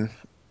mine,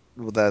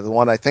 the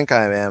one I think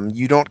I am,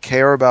 you don't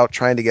care about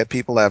trying to get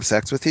people to have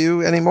sex with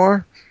you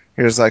anymore.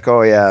 You're just like,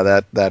 oh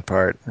yeah, that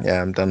part. Yeah,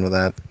 I'm done with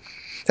that.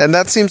 And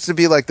that seems to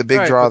be like the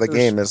big draw of the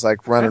game is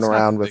like running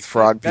around with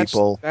frog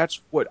people.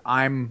 That's what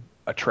I'm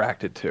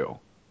attracted to.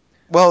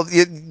 Well,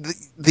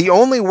 the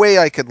only way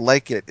I could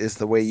like it is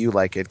the way you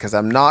like it, because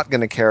I'm not going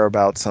to care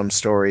about some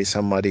story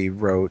somebody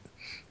wrote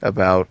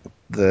about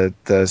the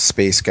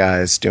space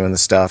guys doing the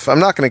stuff. I'm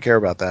not going to care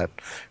about that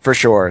for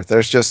sure.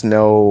 There's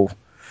no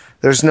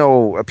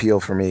appeal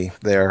for me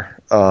there.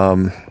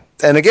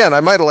 And again, I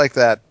might have liked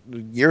that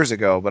years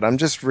ago, but I'm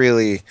just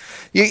really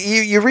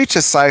you reach a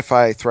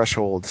sci-fi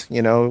threshold.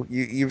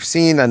 You've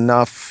seen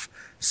enough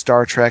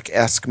Star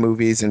Trek-esque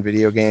movies and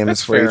video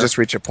games where you just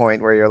reach a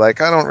point where you're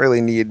like, I don't really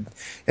need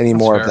any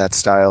more of that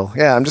style.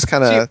 Yeah, I'm just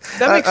kind of.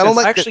 That makes sense.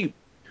 Actually,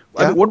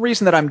 I mean, one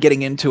reason that I'm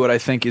getting into it, I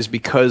think, is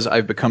because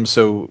I've become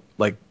so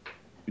like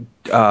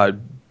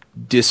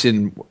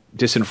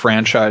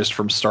disenfranchised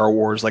from Star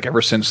Wars. Like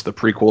ever since the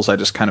prequels, I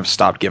just kind of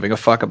stopped giving a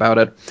fuck about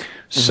it.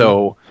 Mm-hmm.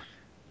 So.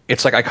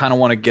 It's like I kind of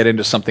want to get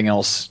into something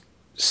else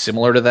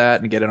similar to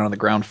that and get it on the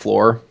ground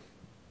floor.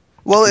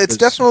 Well, it's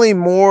definitely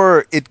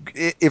more.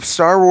 If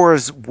Star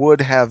Wars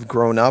would have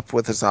grown up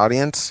with its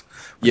audience,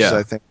 which is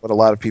I think what a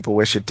lot of people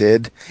wish it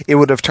did, it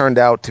would have turned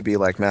out to be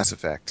like Mass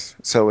Effect.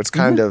 So it's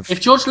kind of. If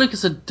George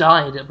Lucas had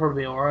died, it'd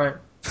probably be all right.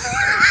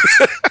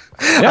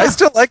 I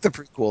still like the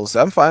prequels.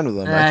 I'm fine with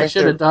them. I think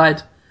should have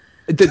died.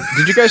 Did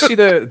you guys see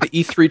the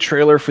E3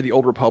 trailer for the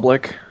Old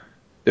Republic?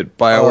 That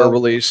BioWare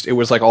released? It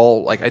was like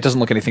all like it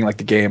doesn't look anything like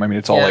the game. I mean,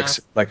 it's all like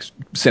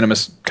cinema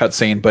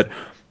cutscene, but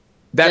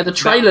the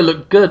trailer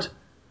looked good.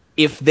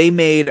 If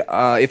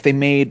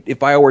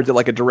BioWare did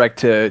like a direct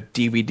to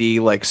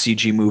DVD like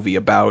CG movie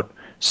about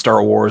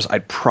Star Wars,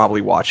 I'd probably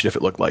watch it if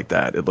it looked like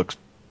that.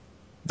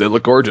 They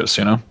look gorgeous,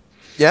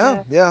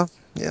 Yeah.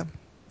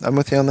 I'm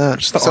with you on that.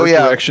 Just the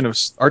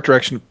art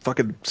direction of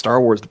fucking Star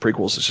Wars, the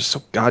prequels is just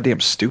so goddamn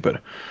stupid.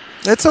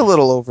 It's a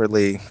little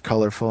overly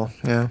colorful,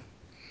 yeah.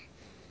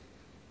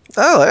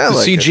 The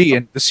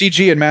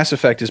CG in Mass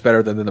Effect is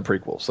better than the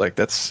prequels. Like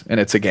and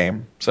it's a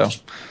game. So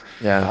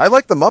yeah, I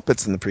like the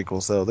Muppets in the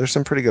prequels though. There's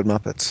some pretty good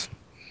Muppets.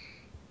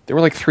 There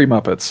were like 3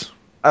 Muppets.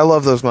 I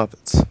love those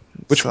Muppets.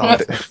 Which one?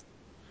 There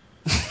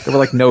were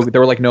like no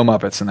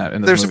Muppets in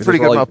that. There's some pretty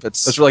good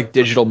Muppets. Those were like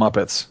digital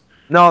Muppets.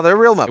 No, they're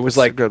real Muppets. It was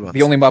like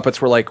the only Muppets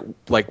were like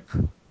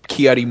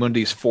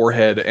Ki-Adi-Mundi's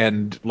forehead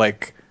and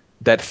like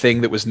that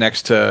thing that was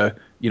next to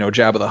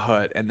Jabba the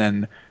Hutt, and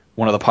then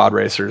one of the pod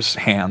racers'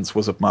 hands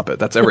was a Muppet.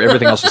 That's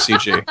everything else was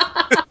CG.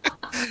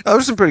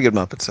 There's some pretty good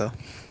Muppets though.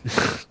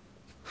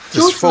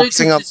 George Lucas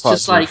is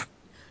just like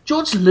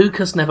George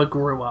Lucas never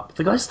grew up.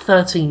 The guy's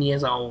 13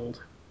 years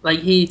old. Like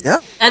Yeah.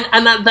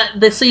 And that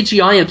the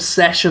CGI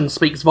obsession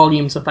speaks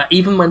volumes of that.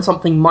 Even when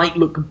something might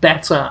look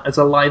better as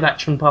a live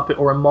action puppet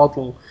or a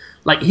model,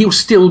 like he'll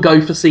still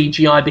go for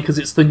CGI because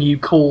it's the new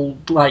cool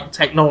like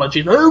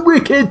technology. Oh,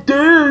 wicked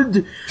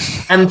dude!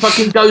 And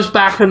fucking goes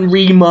back and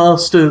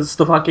remasters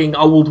the fucking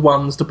old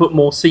ones to put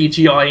more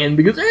CGI in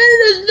because.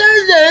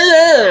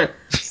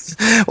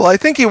 Well, I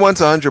think he wants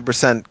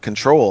 100%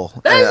 control.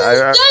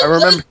 I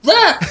remember.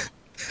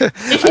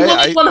 If he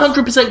wanted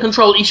 100%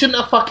 control, he shouldn't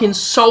have fucking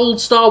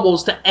sold Star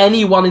Wars to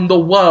anyone in the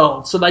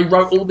world. So they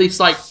wrote all this,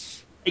 like,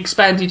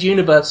 expanded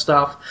universe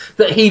stuff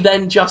that he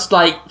then just,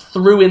 like,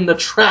 threw in the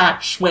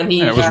trash when he...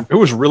 Yeah, it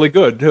was really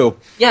good, too.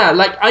 Yeah,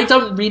 like, I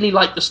don't really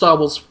like the Star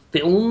Wars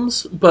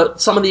films,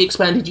 but some of the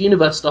expanded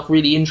universe stuff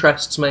really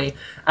interests me.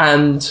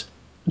 And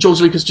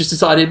George Lucas just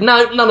decided,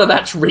 no, none of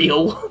that's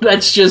real.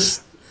 Let's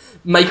just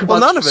make a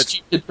bunch of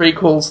stupid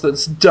prequels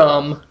that's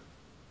dumb.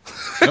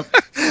 Yep.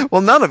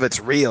 Well, none of it's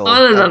real.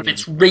 None of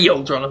it's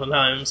real, Jonathan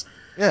Holmes.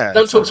 Yeah.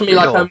 Don't talk to me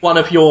like I'm one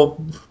of your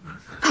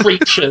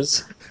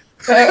creatures.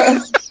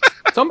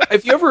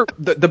 If you ever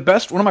the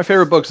best one of my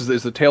favorite books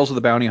is the Tales of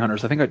the Bounty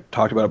Hunters. I think I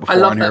talked about it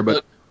before on here, but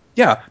book.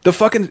 Yeah, the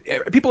fucking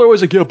people are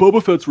always like, yeah,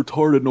 Boba Fett's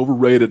retarded and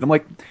overrated. And I'm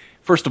like,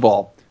 first of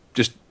all,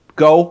 just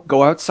go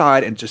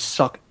outside and just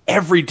suck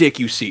every dick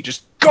you see.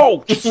 Just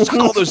suck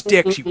all those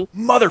dicks, you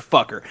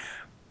motherfucker.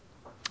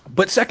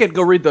 But second,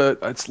 go read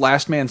it's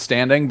Last Man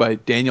Standing by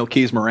Daniel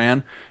Keyes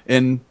Moran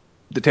in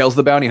the Tales of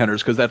the Bounty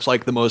Hunters, because that's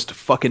like the most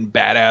fucking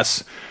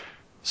badass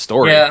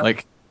story. Yeah.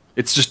 Like,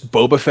 it's just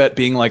Boba Fett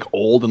being like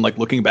old and like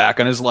looking back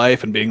on his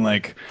life and being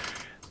like,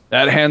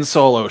 that Han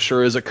Solo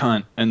sure is a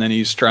cunt, and then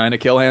he's trying to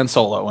kill Han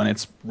Solo, and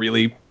it's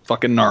really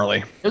fucking gnarly.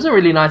 It was a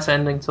really nice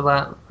ending to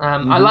that.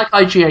 I like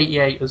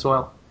IG-88 as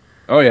well.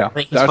 Oh yeah,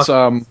 that's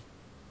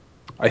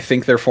I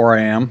think therefore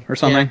I am or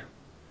something. Yeah.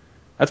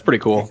 That's pretty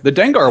cool. The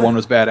Dengar one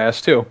was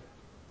badass too.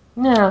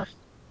 Yeah.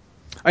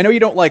 I know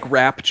you don't like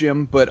rap,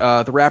 Jim,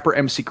 but the rapper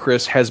MC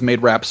Chris has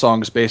made rap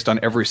songs based on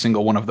every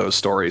single one of those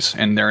stories,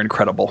 and they're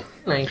incredible.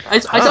 Really?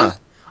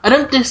 I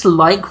don't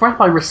dislike rap.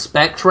 I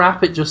respect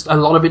rap. It just a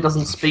lot of it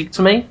doesn't speak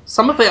to me.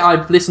 Some of it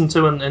I've listened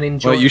to and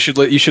enjoyed. Well, you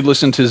should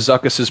listen to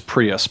Zuckus's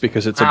Prius,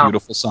 because it's a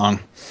beautiful song.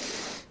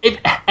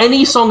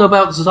 Any song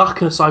about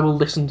Zuckus I will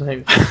listen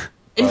to.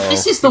 And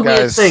this is the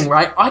weird thing,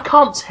 right? I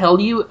can't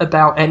tell you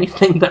about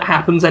anything that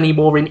happens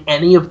anymore in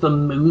any of the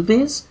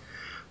movies,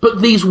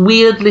 but these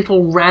weird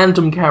little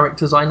random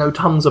characters I know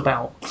tons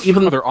about.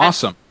 They're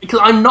awesome. Because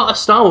I'm not a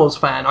Star Wars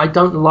fan. I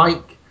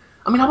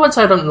won't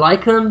say I don't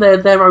like them.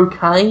 They're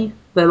okay.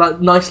 They're like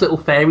nice little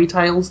fairy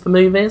tales, the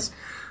movies.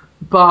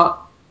 But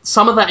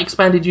some of that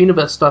expanded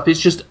universe stuff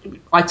is just...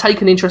 I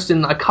take an interest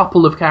in a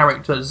couple of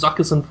characters.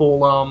 Zuckus and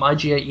Forlorn,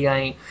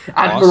 IG-88,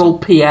 Admiral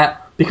Piet,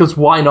 because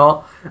why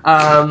not?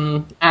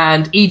 And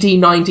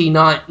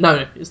ED-99...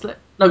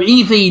 No,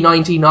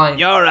 EV-99.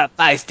 You're a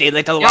feisty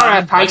little one. You're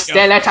a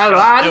feisty little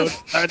one.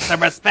 Learn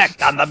some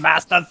respect on the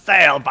master's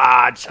sail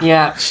barge.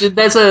 Yeah,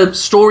 there's a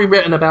story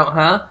written about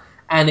her,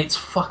 and it's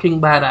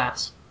fucking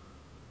badass.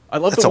 I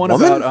love the one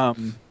about...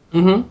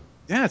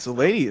 Yeah, it's a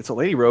lady. It's a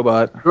lady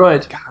robot.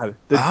 Right. God,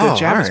 the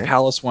Jabba's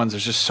Palace ones are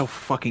just so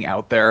fucking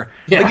out there.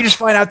 Yeah. Like, you just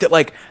find out that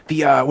like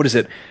the what is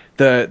it?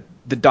 The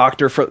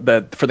doctor for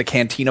the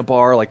Cantina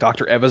bar, like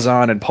Dr.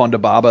 Evazan and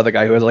Ponda Baba, the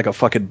guy who has like a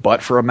fucking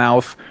butt for a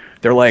mouth.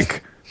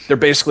 They're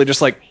basically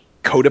just like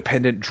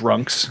codependent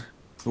drunks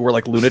who are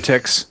like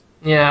lunatics.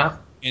 Yeah.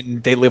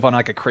 And they live on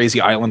like a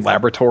crazy island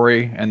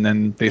laboratory, and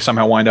then they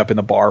somehow wind up in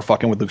the bar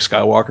fucking with Luke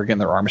Skywalker, getting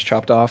their arms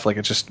chopped off. Like,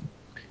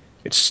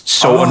 it's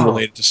so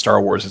unrelated to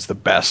Star Wars. It's the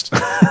best.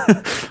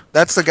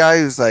 That's the guy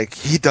who's like,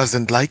 he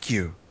doesn't like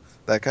you.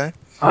 That guy?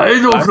 I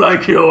don't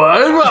like you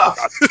either.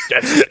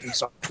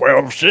 That's on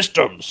 12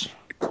 systems.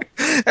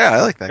 Yeah,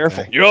 I like that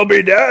guy. You'll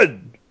be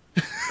dead.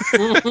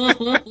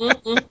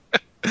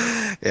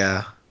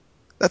 Yeah,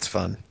 that's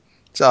fun.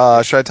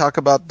 Should I talk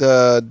about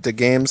the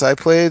games I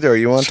played, or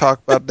you want to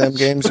talk about them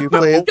games you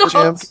played,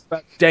 Jim?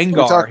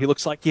 Dengar. He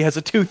looks like he has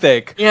a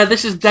toothache. Yeah,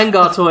 this is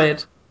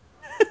Dengar-toid.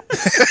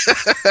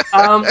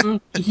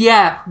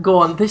 Yeah, go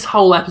on. This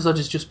whole episode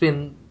has just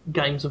been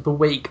games of the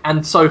week,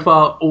 and so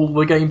far all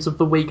the games of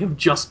the week have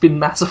just been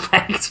Mass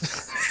Effect.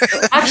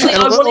 Actually,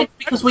 I wanted,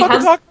 because we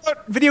have talk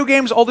about video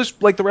games all this,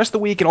 like the rest of the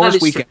week and all this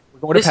weekend. We're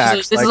going to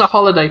PAX. This is a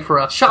holiday for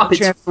us. Shut up,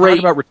 it's free.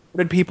 Talk about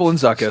retarded people and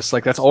Zuckus.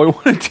 Like, that's all we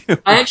want to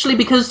do. I actually,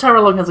 because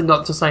Tara Long hasn't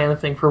got to say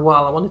anything for a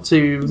while, I wanted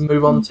to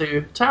move on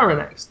to Tara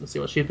next and see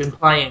what she'd been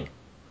playing.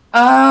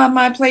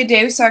 I played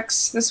Deus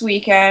Ex this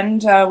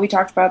weekend. We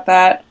talked about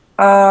that.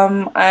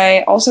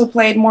 I also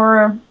played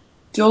more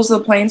Duels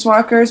of the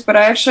Planeswalkers, but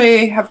I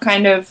actually have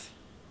kind of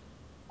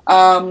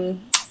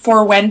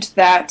forewent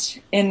that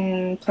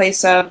in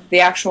place of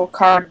the actual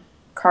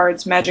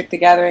cards, Magic the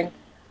Gathering.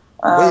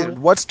 Wait,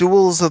 what's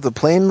Duels of the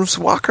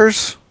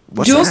Planeswalkers?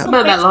 Duels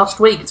about that last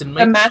week, didn't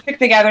we? The Magic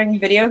the Gathering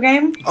video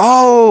game.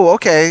 Oh,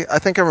 okay. I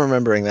think I'm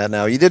remembering that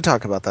now. You did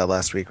talk about that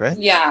last week, right?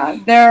 Yeah.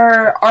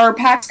 Our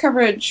PAX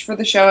coverage for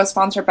the show is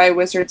sponsored by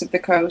Wizards of the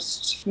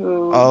Coast,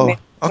 who made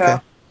the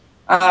show.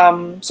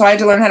 So I had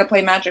to learn how to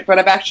play Magic, but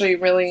I've actually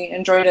really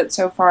enjoyed it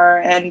so far.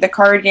 And the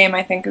card game,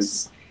 I think,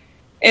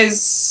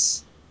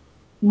 is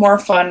more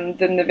fun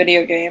than the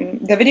video game.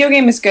 The video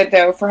game is good,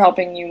 though, for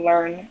helping you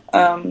learn.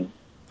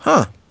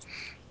 Huh.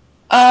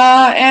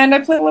 And I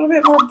play a little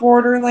bit more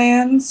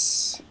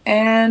Borderlands,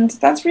 and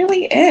that's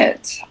really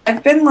it.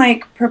 I've been,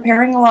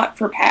 preparing a lot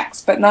for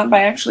PAX, but not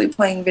by actually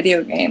playing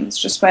video games,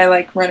 just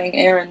by, running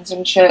errands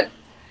and shit.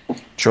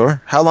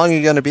 Sure. How long are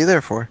you going to be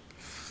there for?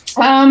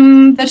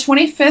 The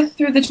 25th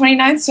through the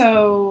 29th,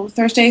 so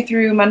Thursday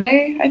through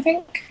Monday, I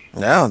think.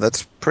 No,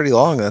 that's pretty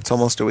long. That's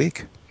almost a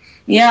week.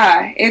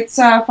 Yeah, it's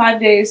 5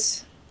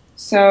 days,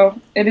 so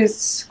it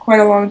is quite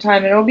a long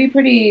time. It'll be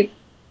pretty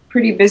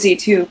busy,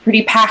 too.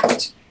 Pretty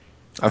packed.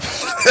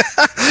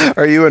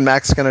 Are you and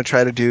Max going to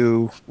try to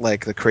do,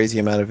 the crazy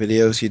amount of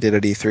videos you did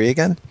at E3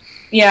 again?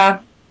 Yeah.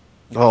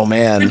 Oh,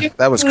 man.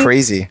 That was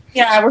crazy.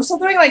 Yeah, we're still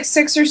doing,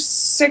 six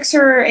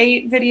or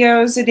eight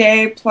videos a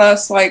day,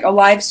 plus, a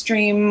live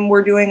stream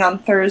we're doing on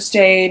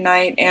Thursday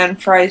night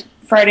and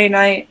Friday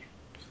night.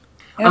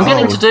 I'm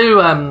getting to do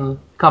a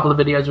couple of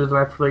videos with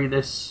Red3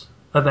 this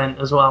event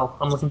as well.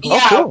 I'm looking forward.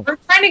 Yeah, cool. We're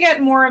trying to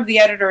get more of the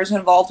editors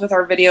involved with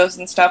our videos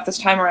and stuff this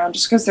time around,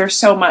 just because there's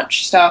so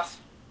much stuff.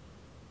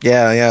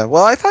 Yeah.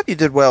 Well, I thought you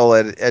did well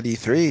at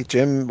E3.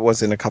 Jim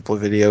was in a couple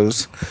of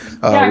videos.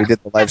 We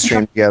did the live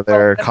stream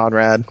together.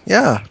 Conrad.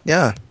 Yeah.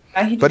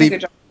 He did a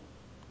good job.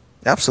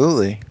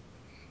 Absolutely.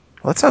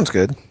 Well, that sounds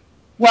good.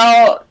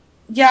 Well,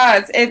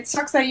 yeah, it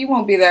sucks that you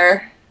won't be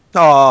there.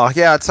 Oh,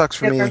 yeah, it sucks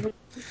for me. I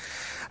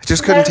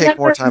just couldn't take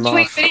more time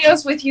doing off.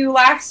 videos with you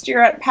last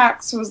year at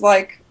PAX was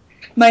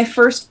my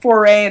first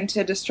foray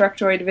into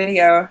Destructoid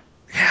video.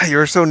 Yeah, you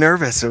were so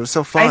nervous. It was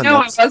so fun. I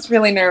know, I was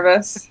really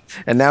nervous.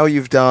 And now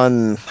you've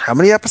done how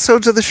many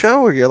episodes of the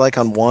show? Or you're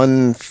on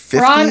 150?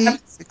 We're on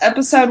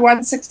episode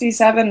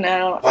 167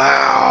 now.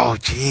 Wow,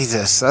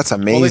 Jesus, that's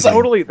amazing.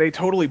 Well, they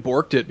totally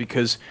borked it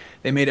because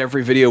they made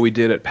every video we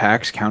did at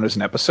PAX count as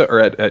an episode, or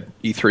at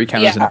E3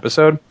 count as an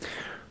episode.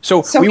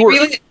 So we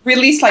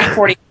released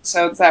 40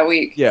 episodes that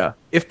week. Yeah.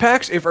 If I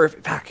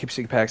keep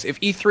saying PAX, if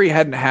E3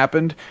 hadn't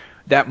happened,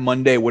 that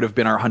Monday would have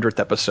been our 100th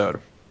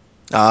episode.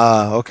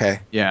 Ah, okay.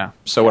 Yeah.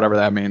 So whatever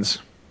that means.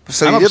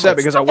 So I'm you upset did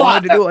because I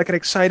wanted to do an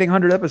exciting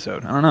 100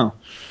 episode. I don't know.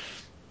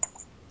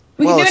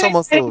 We can do an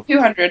exciting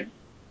 200.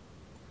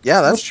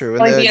 Yeah, that's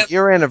true. And the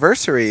year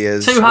anniversary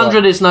is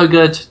 200 is no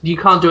good. You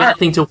can't do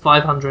anything till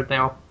 500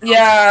 now.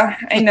 Yeah,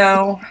 I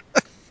know.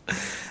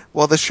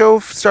 Well, the show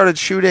started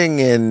shooting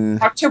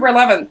in October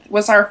 11th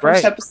was our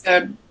first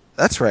episode.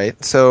 That's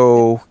right.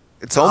 So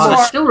it's almost.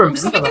 I still remember.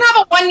 So we can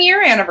have a 1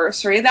 year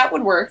anniversary. That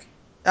would work.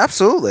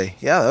 Absolutely.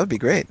 Yeah, that would be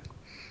great.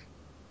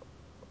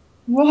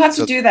 We'll have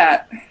to do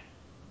that.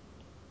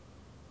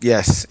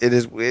 Yes, it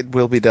is. It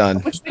will be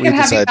done. We can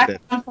have you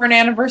back on for an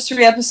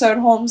anniversary episode,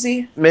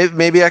 Holmesy.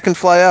 Maybe I can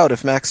fly out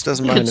if Max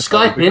doesn't mind.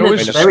 Skype in.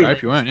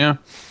 Skype you in, yeah.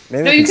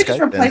 Maybe no, you could just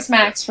replace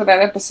Max for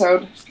that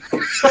episode.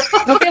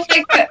 It'll be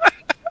like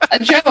a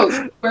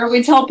joke where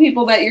we tell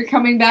people that you're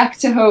coming back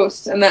to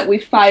host and that we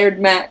fired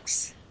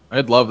Max.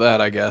 I'd love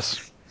that, I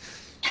guess.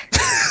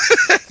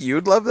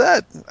 You'd love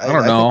that? I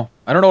don't know.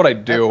 I don't know what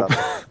I'd do.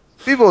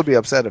 People would be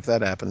upset if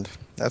that happened.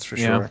 That's for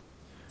sure.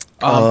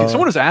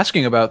 Someone was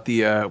asking about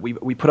the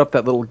we put up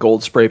that little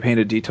gold spray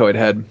painted Detoid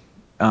head,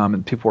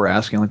 and people were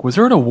asking was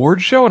there an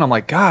award show? And I'm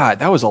like, God,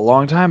 that was a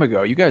long time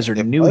ago. You guys are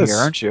new here,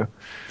 aren't you? It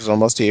was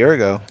almost a year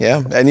ago.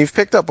 Yeah, and you've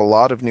picked up a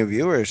lot of new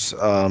viewers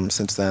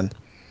since then,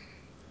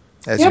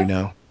 as you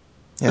know.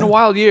 It's been a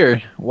wild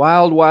year,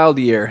 wild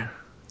year.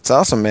 It's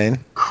awesome,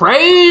 man.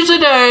 Crazy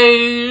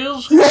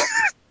days.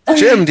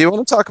 Jim, do you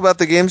want to talk about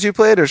the games you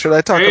played, or should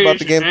I talk about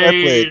the games I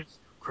played?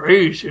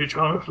 Crazy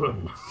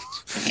Jonathan.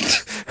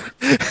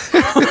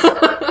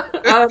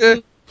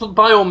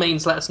 By all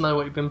means, let us know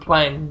what you've been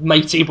playing,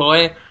 matey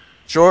boy.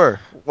 Sure.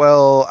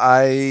 Well,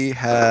 I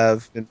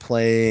have been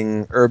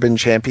playing Urban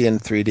Champion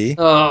 3D.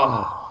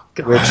 Oh,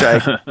 God.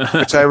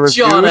 Which I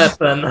reviewed.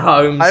 Jonathan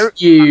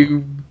Holmes,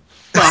 you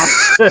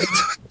bastard.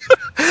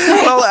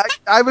 Well,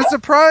 I was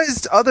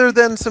surprised, other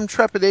than some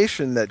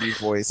trepidation that you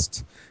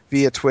voiced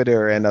via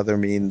Twitter and other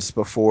means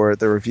before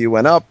the review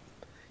went up.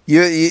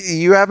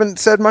 You haven't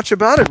said much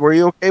about it. Were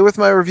you okay with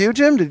my review,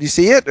 Jim? Did you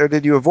see it, or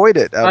did you avoid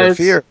it out of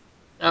fear?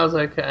 I was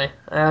okay.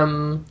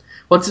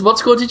 What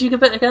score did you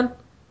give it again?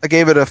 I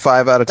gave it a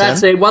 5 out of 10.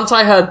 That's it. Once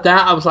I heard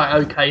that, I was like,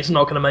 okay, it's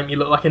not going to make me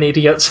look like an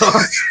idiot. So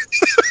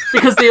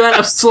because the amount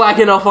of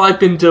slagging off I've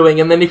been doing,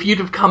 and then if you'd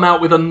have come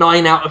out with a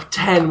 9 out of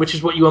 10, which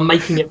is what you were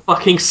making it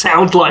fucking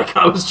sound like,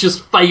 I was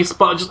just I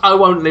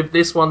won't live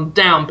this one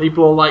down.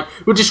 People are like,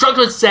 well,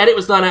 Destructoid said it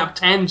was 9 out of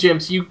 10, Jim,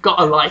 so you've got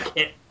to like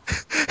it.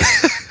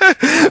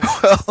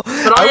 Well,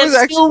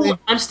 but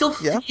I'm still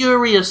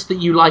furious that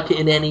you like it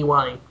in any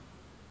way.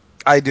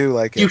 I do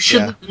like it. You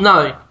shouldn't. Yeah.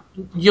 No,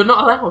 you're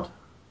not allowed.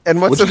 And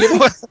what's a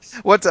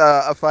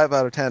 5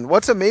 out of 10?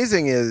 What's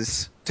amazing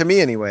is, to me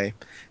anyway,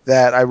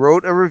 that I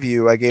wrote a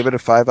review, I gave it a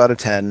 5 out of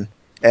 10,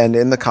 and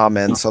in the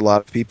comments a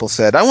lot of people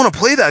said, I want to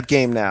play that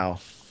game now.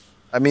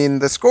 I mean,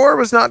 the score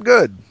was not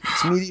good.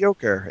 It's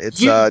mediocre. It's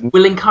You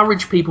will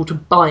encourage people to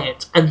buy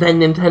it, and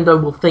then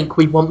Nintendo will think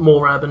we want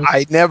more urban.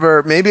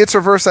 maybe it's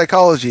reverse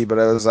psychology, but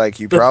I was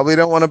like, you probably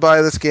don't want to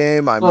buy this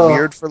game. I'm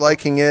weird for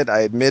liking it. I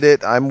admit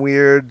it. I'm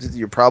weird.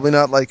 You're probably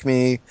not like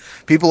me.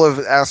 People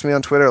have asked me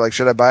on Twitter, like,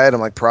 should I buy it?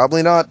 I'm like,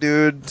 probably not,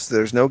 dude.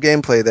 There's no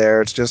gameplay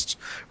there. It's just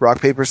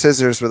rock, paper,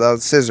 scissors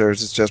without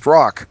scissors. It's just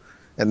rock.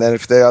 And then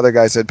if the other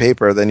guy said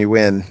paper, then you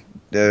win.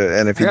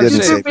 And if he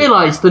didn't say,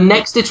 realise the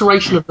next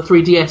iteration of the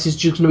 3DS is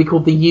just going to be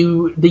called the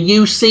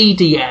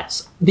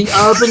UCDS, the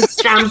Urban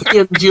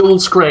Champion Dual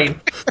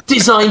Screen,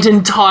 designed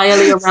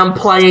entirely around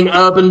playing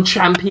Urban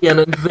Champion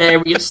and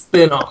various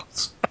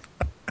spin-offs.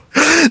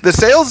 the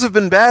sales have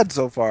been bad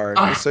so far.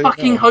 I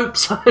fucking hope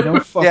so. No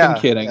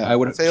fucking kidding. I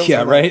would.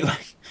 Yeah, right.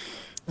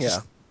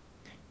 Yeah.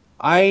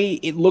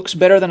 It looks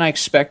better than I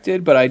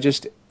expected, but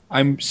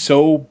I'm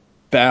so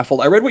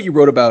baffled. I read what you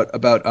wrote about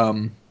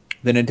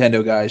the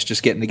Nintendo guys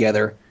just getting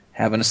together,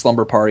 having a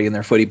slumber party in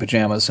their footy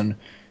pajamas, and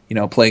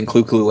playing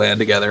Clu Clu Land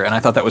together. And I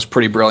thought that was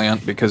pretty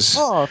brilliant because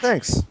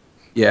thanks.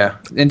 Yeah,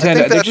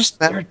 Nintendo.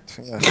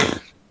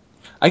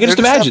 I can just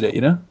imagine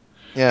it.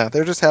 Yeah,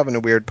 they're just having a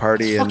weird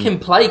party. Fucking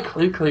play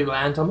Clu Clu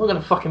Land. I'm not going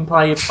to fucking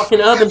play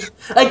fucking Urban...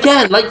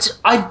 Again, like,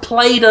 I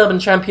played Urban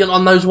Champion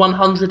on those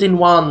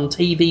 100-in-1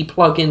 TV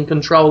plug-in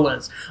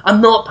controllers. I'm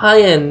not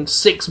paying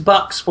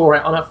 $6 for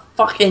it on a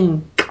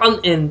fucking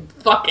cunting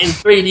fucking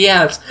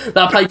 3DS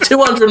that I paid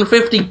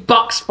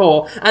 $250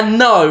 for. And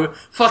no,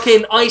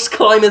 fucking Ice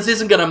Climbers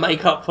isn't going to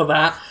make up for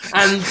that.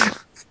 And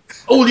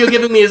all you're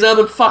giving me is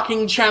Urban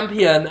fucking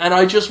Champion, and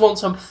I just want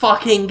some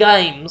fucking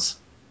games.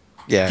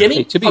 Yeah.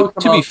 Hey, to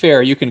be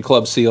fair, you can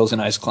club seals in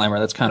Ice Climber.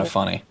 That's kind of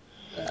funny.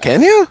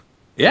 Can you?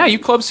 Yeah, you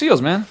club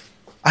seals, man.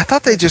 I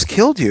thought they just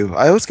killed you.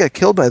 I always get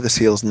killed by the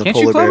seals in the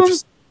polar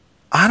bears.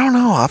 I don't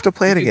know. I'll have to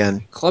play it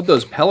again. Club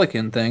those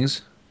pelican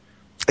things.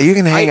 You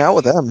can hang out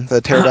with them, the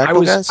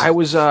pterodactyl guys. I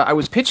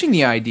was pitching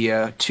the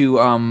idea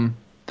to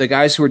the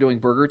guys who were doing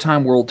Burger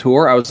Time World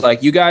Tour. I was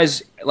like, you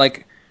guys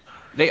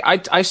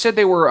I said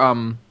they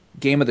were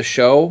game of the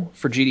show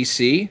for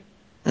GDC,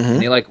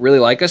 and they really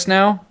like us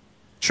now.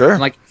 Sure.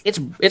 And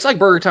it's like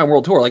Burger Time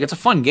World Tour. Like, it's a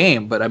fun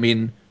game, but I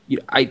mean,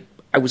 I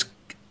was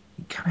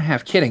kind of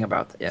half kidding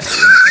about that. Yeah.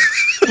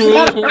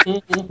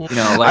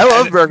 I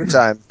love Burger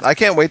Time. I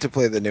can't wait to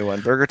play the new one.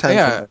 Burger Time's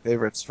one of my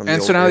favorites from the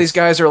old so now days. these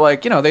guys are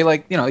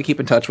they keep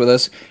in touch with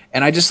us,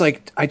 and I just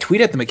I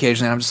tweet at them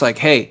occasionally. And I'm just like,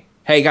 hey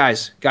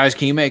guys,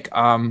 can you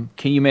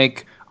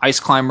make Ice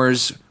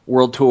Climbers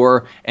World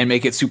Tour and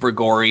make it super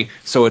gory,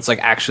 so it's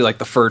actually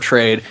the fur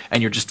trade,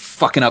 and you're just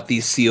fucking up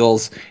these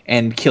seals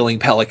and killing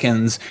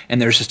pelicans,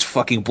 and there's just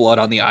fucking blood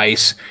on the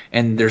ice,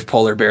 and there's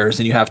polar bears,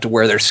 and you have to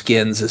wear their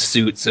skins as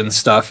suits and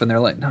stuff, and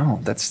they're like, no,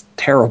 that's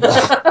terrible.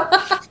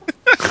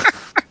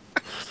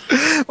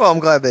 Well, I'm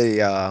glad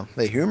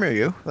they humor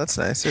you. That's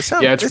nice.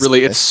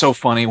 It's so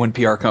funny when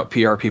PR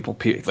people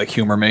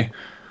humor me.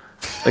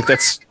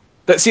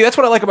 That's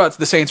what I like about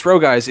the Saints Row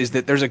guys, is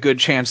that there's a good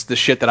chance the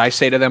shit that I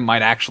say to them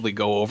might actually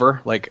go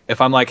over. Like,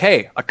 if I'm like,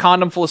 hey, a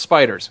condom full of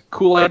spiders,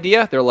 cool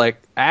idea, they're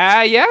like,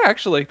 yeah,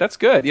 actually, that's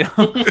good. Yeah,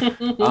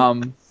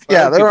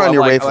 they're on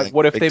your wavelength.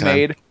 What if they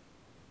made,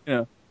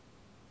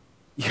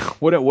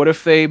 what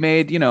if they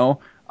made,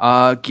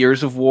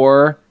 Gears of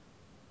War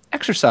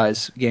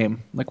exercise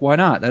game? Like, why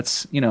not?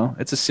 That's,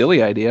 it's a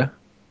silly idea.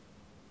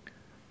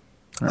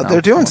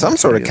 They're doing some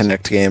sort of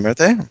Connect game, aren't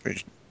they?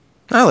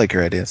 I like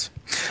your ideas.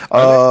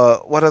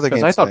 What other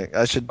games?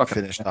 I should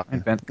finish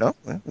talking.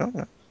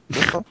 No.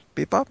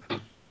 Beep up.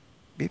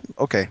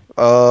 Okay.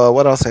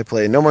 What else I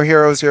played? No More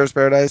Heroes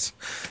Paradise.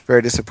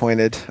 Very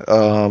disappointed.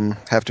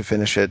 Have to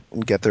finish it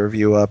and get the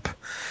review up.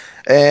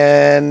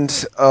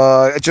 And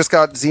I just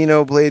got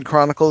Xenoblade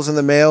Chronicles in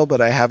the mail, but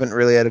I haven't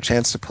really had a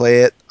chance to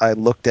play it. I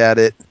looked at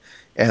it,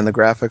 and the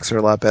graphics are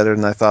a lot better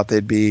than I thought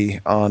they'd be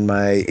on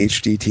my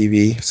HD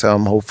TV, so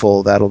I'm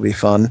hopeful that'll be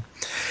fun.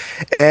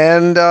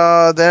 And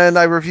then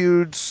I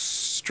reviewed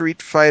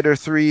Street Fighter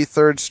 3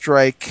 Third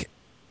Strike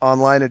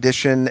Online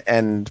Edition,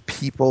 and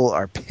people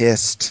are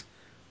pissed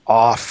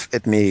off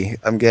at me.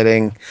 I'm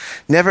getting...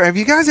 Have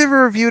you guys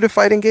ever reviewed a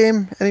fighting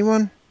game?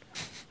 Anyone?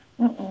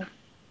 Uh-uh.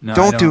 No,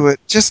 don't do it.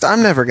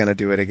 I'm never going to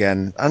do it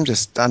again. I'm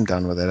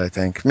done with it, I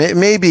think.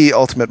 Maybe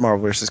Ultimate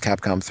Marvel vs.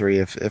 Capcom 3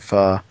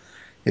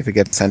 if it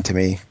gets sent to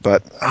me.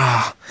 But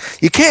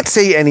you can't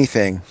say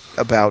anything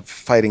about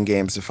fighting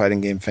games to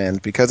fighting game fans,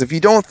 because if you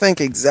don't think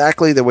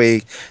exactly the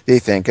way they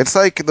think, it's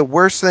like the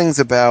worst things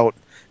about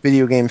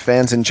video game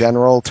fans in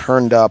general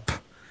turned up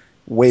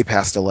way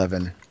past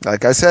 11.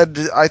 Like I said,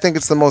 I think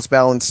it's the most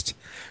balanced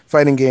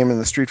fighting game in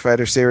the Street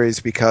Fighter series,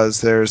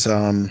 because there's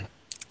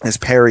this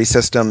parry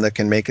system that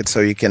can make it so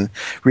you can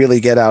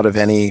really get out of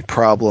any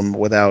problem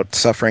without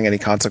suffering any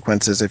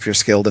consequences if you're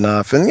skilled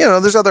enough. And,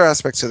 there's other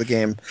aspects of the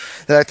game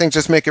that I think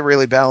just make it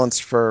really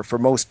balanced for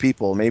most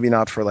people. Maybe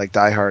not for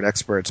diehard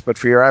experts, but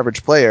for your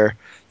average player,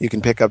 you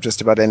can pick up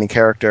just about any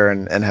character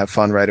and have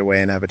fun right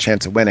away and have a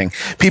chance of winning.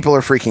 People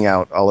are freaking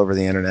out all over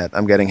the internet.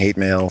 I'm getting hate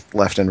mail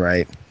left and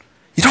right.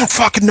 You don't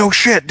fucking know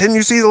shit. Didn't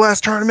you see the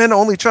last tournament?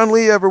 Only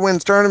Chun-Li ever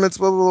wins tournaments.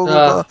 Blah blah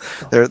blah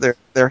blah.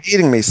 They're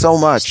hating me so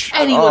much.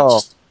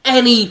 Just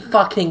any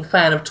fucking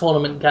fan of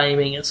tournament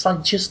gaming, it's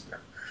like just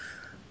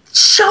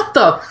shut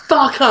the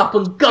fuck up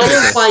and go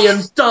away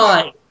and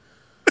die.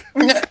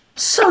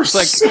 So it's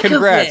like, sick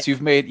congrats,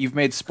 of it. You've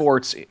made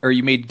sports, or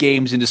you made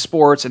games into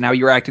sports, and now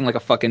you're acting like a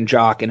fucking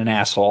jock and an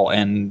asshole,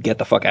 and get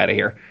the fuck out of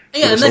here.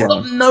 Yeah, and they've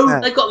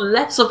got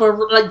less of a,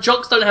 like,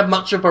 jocks don't have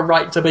much of a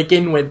right to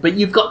begin with, but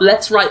you've got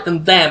less right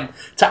than them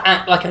to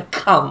act like a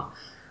cunt.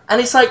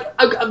 And it's like,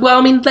 well,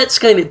 I mean, let's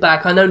scale it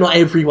back. I know not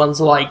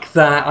everyone's like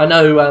that. I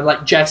know,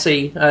 like,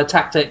 Jesse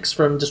Tactics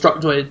from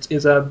Destructoid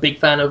is a big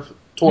fan of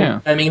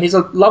tournament gaming, and he's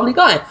a lovely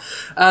guy.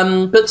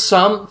 But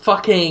some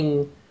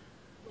fucking...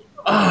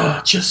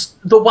 just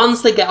the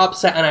ones that get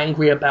upset and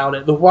angry about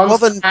it, the ones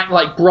that act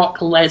like Brock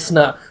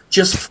Lesnar,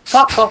 just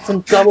fuck off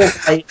and go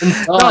away and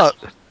die.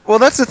 Well,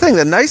 that's the thing.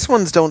 The nice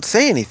ones don't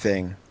say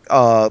anything.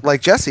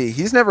 Like Jesse,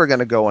 he's never going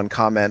to go and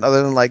comment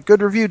other than like,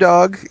 good review,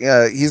 dog.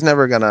 He's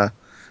never going to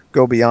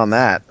go beyond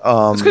that.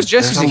 It's because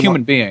Jesse's a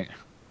human being.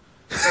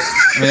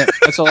 I mean,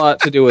 that's a lot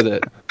to do with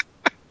it.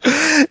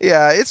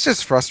 Yeah, it's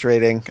just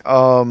frustrating.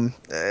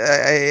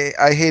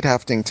 I hate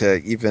having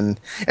to even...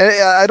 And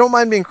I don't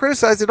mind being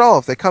criticized at all.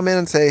 If they come in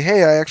and say,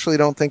 hey, I actually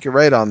don't think you're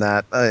right on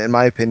that. In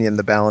my opinion,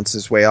 the balance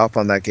is way off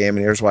on that game,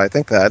 and here's why I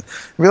think that.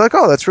 And be like,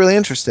 oh, that's really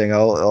interesting.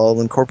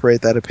 I'll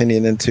incorporate that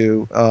opinion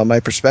into my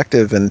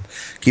perspective and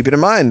keep it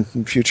in mind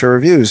in future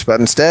reviews. But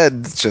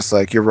instead, it's just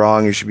like, you're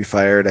wrong, you should be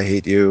fired, I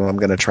hate you, I'm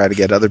going to try to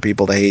get other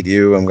people to hate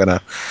you, I'm going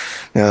to...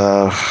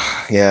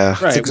 yeah,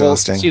 right. It's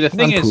exhausting. Well, see, the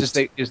thing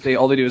is they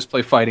all they do is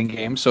play fighting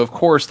games. So of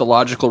course, the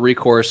logical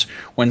recourse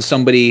when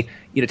somebody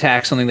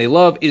attacks something they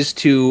love is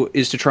to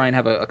try and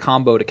have a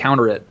combo to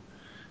counter it.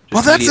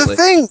 Well, that's the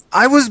thing.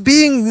 I was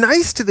being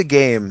nice to the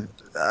game.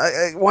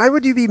 Why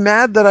would you be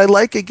mad that I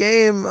like a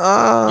game?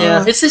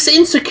 Yeah, it's this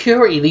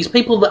insecurity. These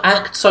people that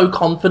act so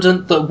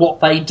confident that what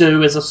they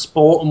do is a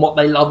sport and what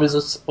they love is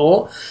a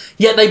sport,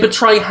 yet they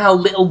betray how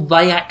little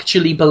they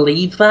actually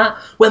believe that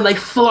when they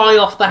fly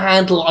off the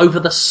handle over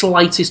the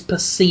slightest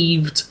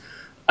perceived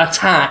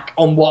attack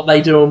on what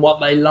they do and what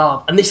they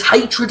love. And this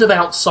hatred of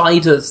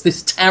outsiders,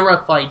 this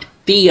terrified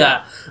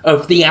fear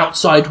of the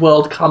outside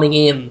world coming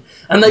in.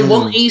 And they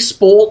want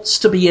esports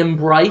to be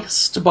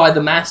embraced by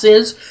the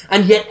masses,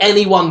 and yet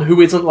anyone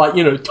who isn't like,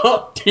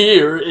 top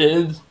tier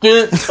is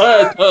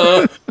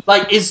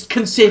like, is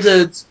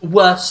considered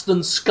worse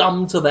than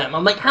scum to them.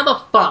 I'm like, how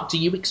the fuck do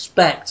you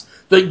expect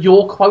that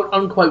your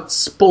quote-unquote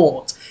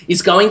sport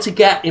is going to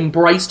get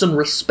embraced and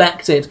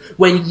respected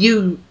when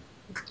you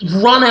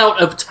run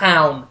out of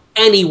town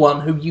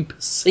anyone who you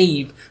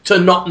perceive to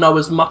not know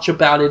as much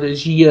about it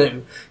as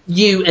you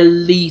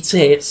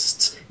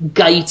elitist,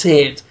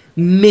 gated,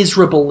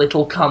 miserable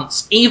little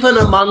cunts, even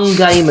among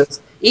gamers,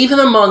 even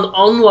among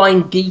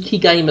online geeky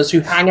gamers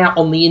who hang out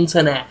on the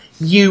internet.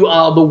 You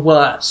are the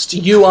worst.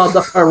 You are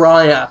the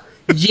pariah.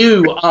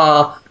 You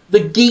are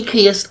the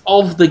geekiest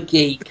of the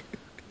geek,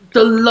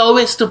 the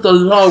lowest of the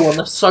low on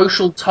the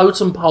social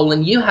totem pole,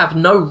 and you have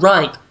no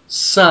right,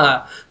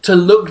 sir, to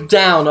look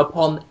down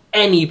upon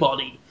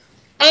anybody,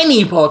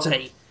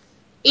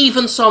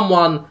 even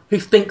someone who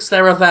thinks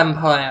they're a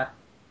vampire.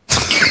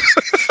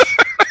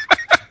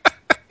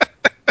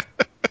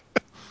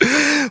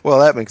 Well,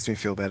 that makes me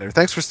feel better.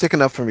 Thanks for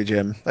sticking up for me,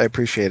 Jim. I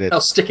appreciate it.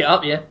 I'll stick it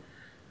up, yeah.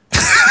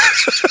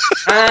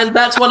 And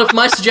that's one of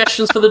my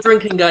suggestions for the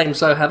drinking game,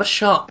 so have a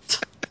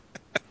shot.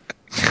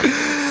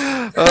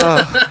 Did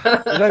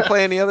I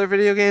play any other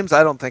video games?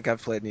 I don't think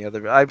I've played any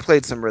other. I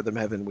played some Rhythm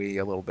Heaven Wii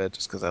a little bit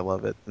just because I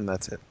love it, and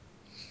that's it.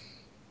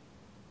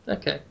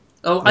 Okay.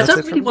 Oh, I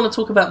don't really want to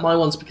talk about my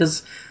ones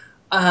because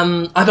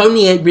I've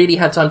only really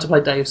had time to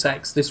play Deus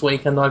Ex this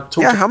week, and I've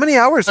talked. Yeah, how many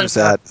hours was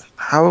that?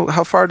 How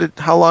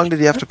long did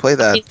you have to play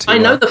that? I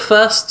know the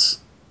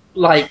first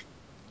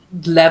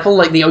level,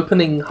 like the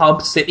opening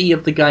hub city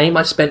of the game,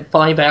 I spent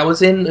 5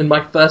 hours in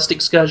my first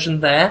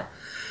excursion there.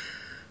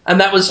 And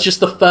that was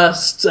just the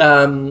first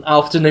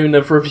afternoon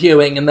of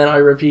reviewing, and then I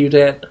reviewed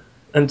it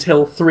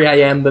until 3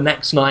 a.m. the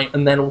next night,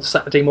 and then all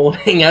Saturday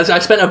morning. As I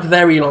spent a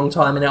very long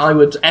time in it. I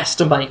would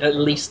estimate at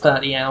least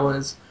 30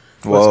 hours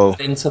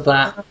into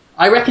that.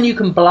 I reckon you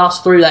can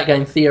blast through that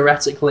game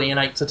theoretically in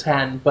 8 to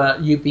 10,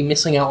 but you'd be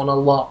missing out on a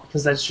lot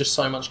because there's just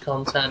so much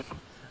content.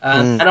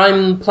 And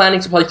I'm planning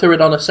to play through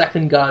it on a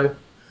second go.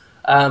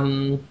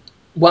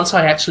 Once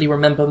I actually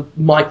remember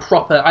my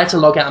proper... I had to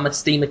log out of my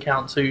Steam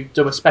account to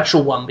do a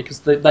special one because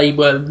they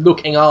were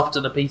looking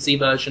after the PC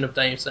version of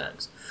Deus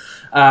Ex.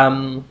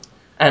 And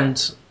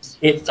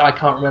I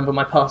can't remember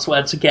my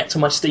password to get to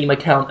my Steam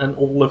account and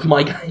all of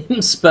my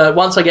games. But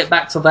once I get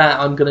back to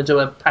that, I'm going to do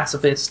a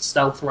pacifist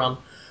stealth run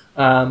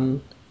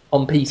on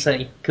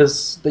PC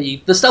because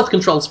the stealth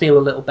controls feel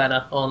a little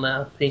better on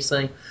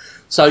PC.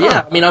 So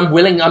yeah, I mean, I'm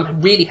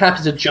really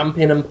happy to jump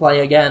in and play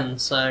again.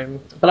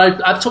 But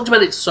I've talked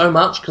about it so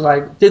much because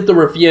I did the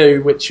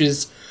review, which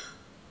is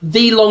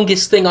the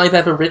longest thing I've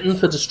ever written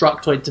for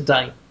Destructoid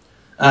today.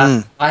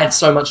 I had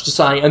so much to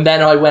say, and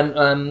then I went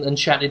and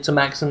chatted to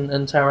Max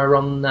and Tara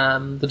on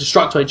the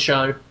Destructoid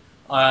show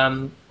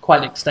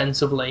quite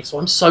extensively, so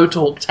I'm so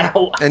talked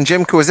out. And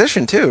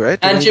Jimquisition too, right?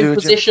 And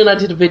Jimquisition, I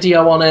did a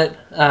video on it,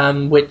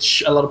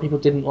 which a lot of people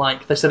didn't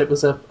like. They said it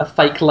was a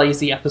fake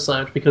lazy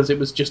episode because it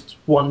was just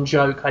one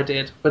joke I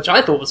did, which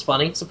I thought was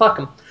funny, so fuck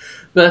them.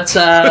 But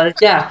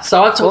yeah,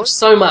 so I've talked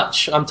so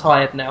much, I'm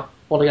tired now.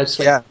 Want to go to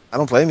sleep. Yeah, I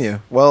don't blame you.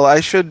 Well,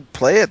 I should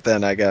play it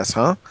then, I guess,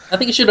 huh? I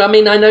think you should. I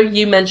mean, I know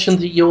you mentioned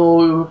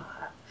that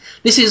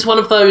this is one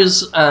of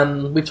those,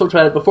 we've talked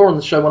about it before on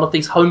the show, one of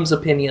these Holmes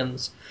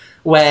opinions,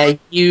 where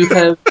you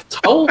have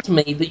told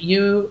me that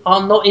you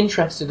are not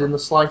interested in the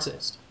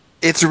slightest.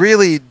 It's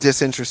really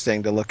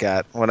disinteresting to look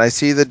at. When I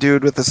see the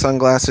dude with the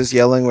sunglasses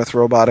yelling with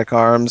robotic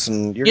arms,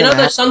 and you know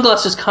those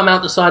sunglasses come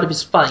out the side of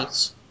his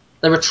face?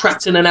 They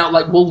retract in and out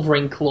like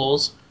Wolverine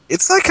claws.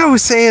 It's like I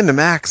was saying to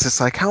Max,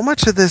 it's like, how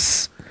much of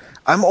this...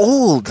 I'm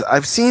old.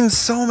 I've seen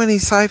so many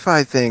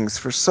sci-fi things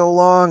for so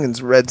long and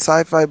read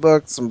sci-fi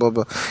books and blah,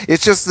 blah.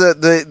 It's just Dude,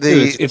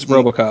 it's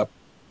RoboCop.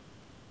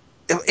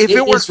 If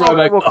it was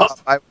RoboCop,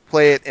 I would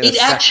play it in It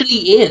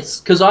actually is,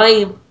 because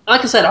like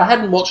I said, I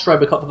hadn't watched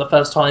RoboCop for the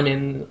first time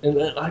in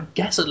I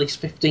guess, at least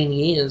 15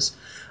 years.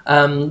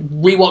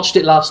 Rewatched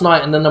it last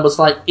night, and then I was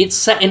like, it's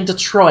set in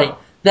Detroit.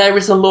 There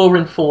is a law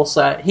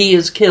enforcer. He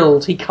is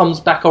killed. He comes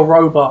back a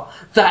robot.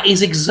 That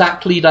is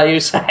exactly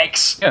Deus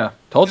Ex. Yeah,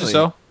 told you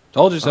so.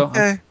 Told you so.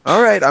 Okay,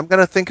 all right. I'm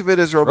gonna think of it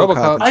as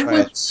RoboCop. I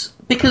would,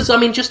 because I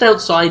mean, just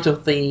outside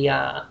of the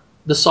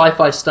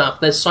sci-fi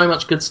stuff, there's so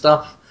much good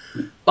stuff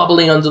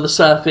bubbling under the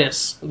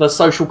surface. The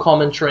social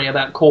commentary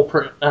about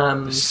corporate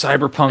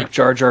cyberpunk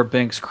Jar Jar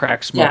Binks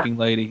crack smoking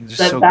lady.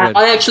 Just so good.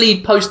 I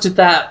actually posted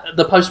that.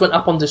 The post went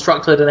up on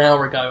Destructoid an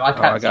hour ago.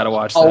 I gotta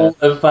watch that.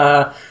 Of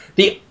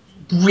the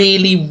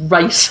really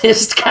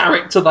racist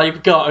character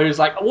they've got, who's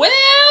like,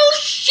 well,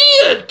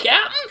 shit,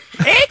 Captain.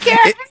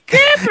 Hey,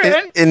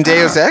 Captain. In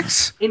Deus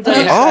Ex? In Deus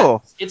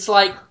Ex. It's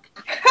like,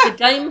 the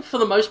game, for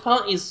the most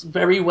part, is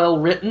very well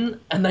written,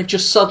 and they've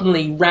just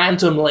suddenly,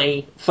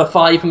 randomly, for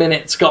 5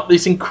 minutes, got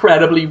this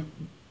incredibly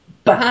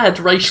bad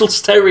racial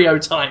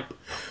stereotype,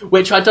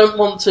 which I don't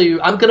want to...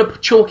 I'm going to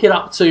chalk it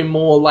up to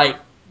more, like,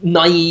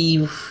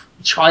 naive...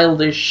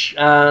 childish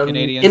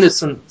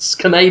innocence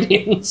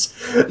Canadians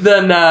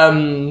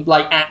than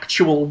like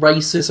actual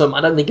racism. I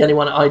don't think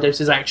anyone at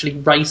Eidos is actually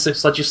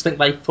racist. I just think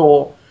they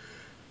thought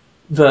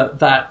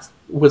that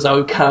was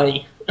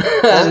okay.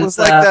 Well, it was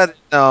like that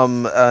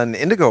an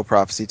Indigo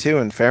Prophecy too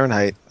in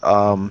Fahrenheit.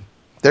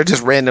 There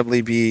just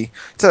randomly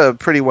it's a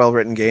pretty well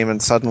written game,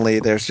 and suddenly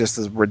there's just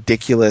this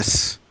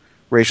ridiculous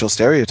racial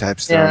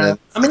stereotypes thrown in.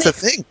 I mean, it's a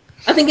thing.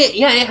 I think it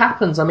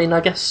happens. I mean,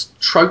 I guess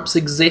tropes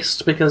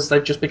exist because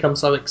they've just become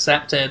so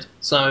accepted.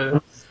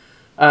 So,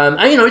 and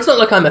it's not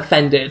like I'm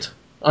offended.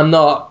 I'm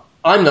not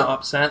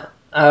upset.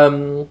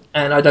 And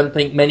I don't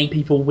think many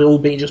people will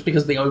be, just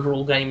because the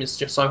overall game is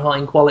just so high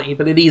in quality.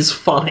 But it is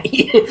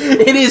funny.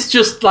 It is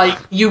just like,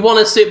 you want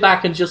to sit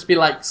back and just be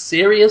like,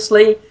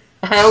 seriously?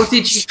 How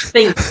did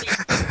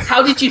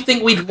you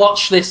think we'd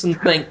watch this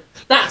and think,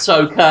 that's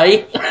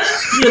okay?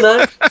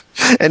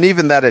 And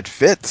even that it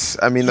fits.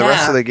 I mean, the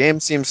rest of the game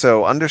seems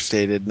so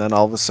understated, and then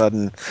all of a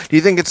sudden... Do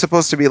you think it's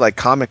supposed to be like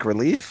comic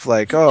relief?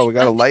 Like, oh, we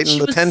gotta lighten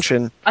the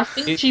tension. I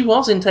think she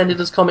was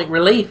intended as comic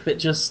relief. It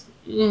just...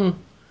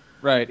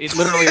 Right. It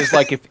literally is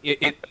like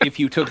if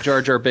you took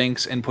Jar Jar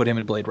Binks and put him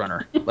in Blade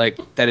Runner. Like,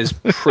 that is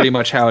pretty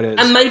much how it is.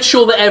 And made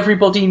sure that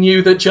everybody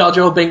knew that Jar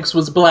Jar Binks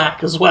was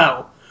black as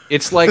well.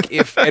 It's like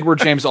if Edward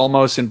James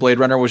Olmos in Blade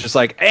Runner was just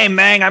like, hey,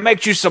 man, I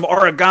make you some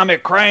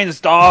origami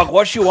cranes, dog.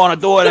 What you want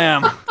to do with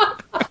them?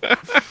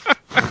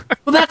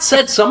 Well, that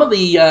said, some of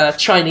the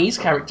Chinese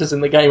characters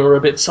in the game are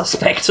a bit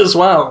suspect as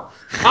well.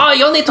 Oh,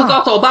 you need to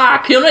go to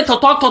back. You need to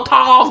talk to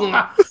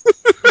Tong.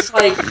 It's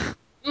like,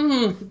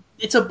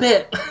 it's a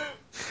bit...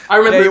 I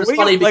remember it was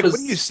funny because...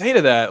 what do you say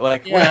to that?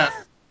 Like, yeah.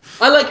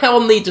 I like how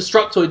on the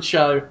Destructoid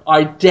show,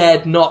 I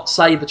dared not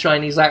say the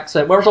Chinese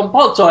accent, whereas on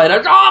Podtoid,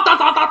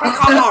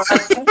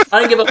 I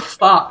don't give a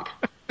fuck.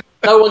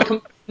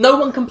 No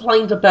one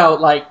complained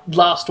about, like,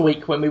 last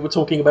week when we were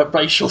talking about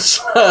racial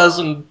slurs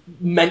and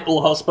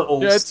mental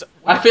hospitals. Yeah,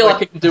 I feel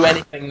like I can do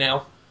anything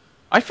now.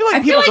 I feel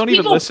like people don't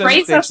even listen.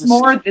 Praise us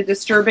more the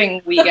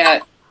disturbing we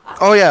get.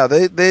 Oh yeah,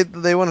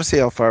 they want to see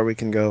how far we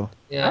can go.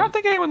 Yeah. I don't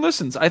think anyone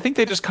listens. I think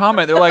they just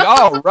comment. They're like,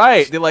 "Oh,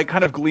 right." They like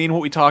kind of glean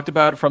what we talked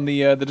about from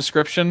the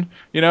description,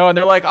 and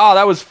they're like, "Oh,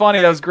 that was funny.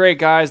 That was great,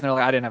 guys." And they're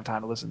like, "I didn't have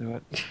time to listen to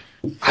it."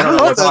 I don't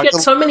know. You get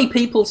so many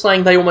people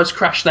saying they almost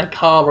crashed their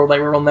car or they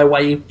were on their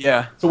way.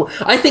 Yeah. So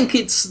I think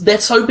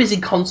they're so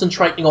busy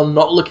concentrating on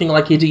not looking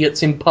like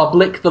idiots in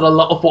public that a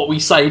lot of what we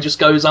say just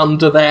goes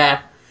under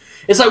there.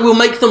 It's like we'll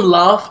make them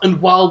laugh,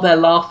 and while they're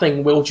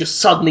laughing, we'll just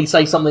suddenly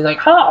say something like,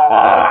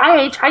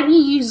 "Hi,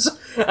 Chinese,"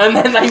 and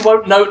then they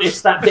won't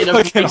notice that bit of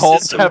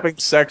racism. Having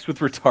sex with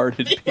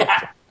retarded people.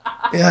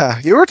 Yeah,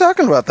 you were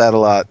talking about that a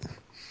lot.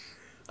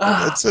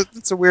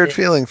 It's a weird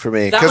feeling for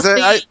me.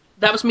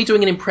 That was me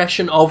doing an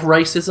impression of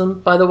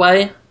racism, by the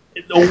way.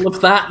 All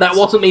of that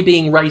wasn't me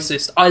being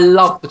racist. I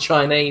love the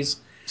Chinese.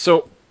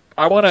 So,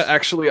 I want to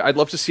actually. I'd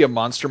love to see a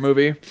monster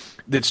movie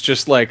that's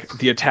just like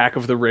the attack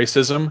of the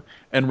racism,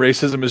 and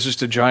racism is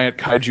just a giant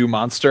kaiju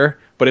monster,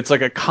 but it's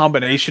like a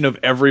combination of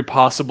every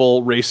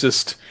possible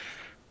racist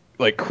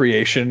like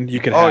creation you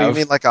could have. You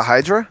mean like a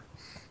Hydra?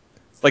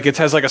 Like it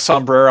has like a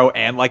sombrero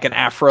and like an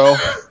afro.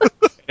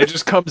 It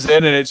just comes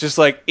in and it's just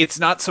like, it's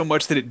not so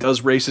much that it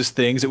does racist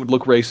things. It would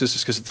look racist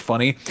just because it's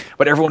funny,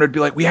 but everyone would be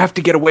like, we have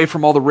to get away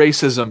from all the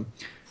racism.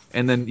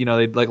 And then,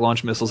 they'd like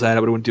launch missiles at it,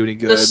 but it wouldn't do any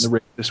good. And the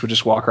racists would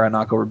just walk around and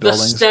knock over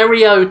buildings. The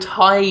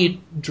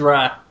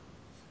stereotydra.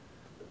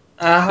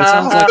 It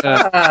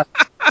sounds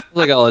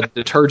like a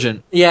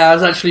detergent. Yeah, I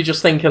was actually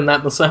just thinking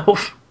that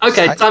myself.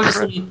 Okay, time for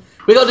some...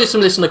 We got to do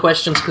some listener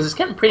questions because it's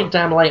getting pretty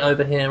damn late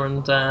over here,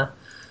 and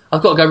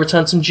I've got to go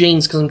return some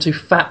jeans because I'm too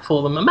fat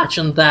for them.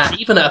 Imagine that,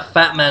 even at a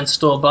fat man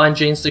store buying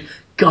jeans.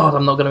 God,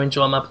 I'm not going to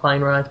enjoy my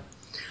plane ride.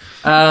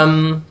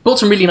 Bought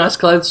some really nice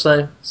clothes,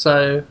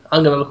 so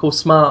I'm going to look all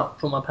smart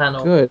for my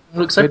panel. Good. It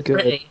looks so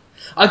pretty.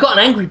 I got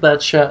an Angry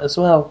Bird shirt as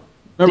well.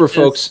 Remember,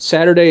 folks,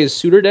 Saturday is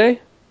suitor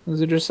day.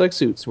 Those are just like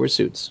suits. Wear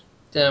suits.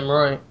 Damn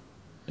right.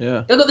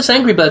 Yeah. I got this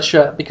Angry Bird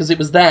shirt because it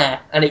was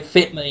there and it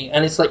fit me.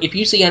 And it's like, if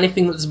you see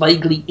anything that's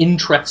vaguely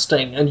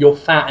interesting and you're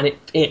fat and it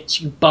fits,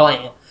 you buy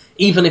it.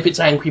 Even if it's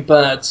Angry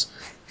Birds.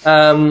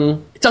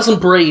 It doesn't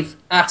breathe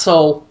at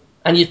all.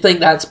 And you'd think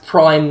that's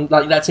prime,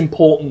 like that's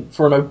important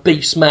for an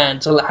obese man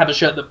to have a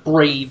shirt that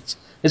breathes.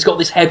 It's got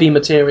this heavy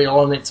material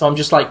on it, so I'm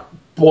just like,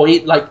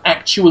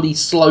 actually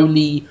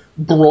slowly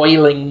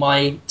broiling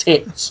my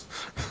tits.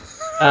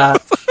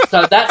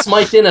 So that's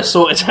my dinner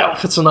sorted out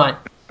for tonight.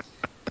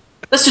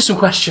 Let's do some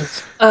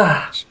questions.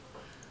 Let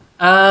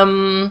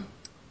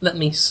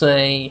me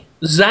see.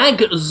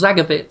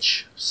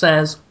 Zagovich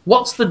says,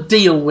 what's the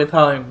deal with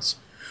Holmes?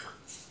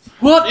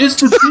 What is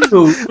the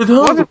deal with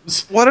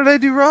Holmes? What did I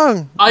do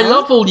wrong? I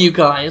love all you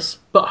guys,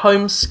 but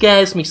Holmes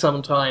scares me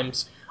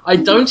sometimes. I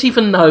don't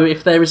even know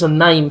if there is a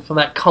name for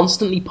that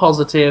constantly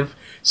positive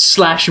 /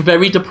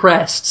 very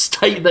depressed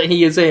state that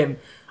he is in.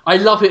 I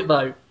love it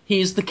though.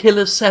 He is the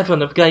killer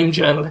 7 of game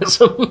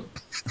journalism.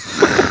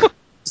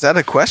 Is that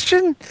a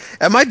question?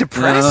 Am I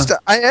depressed?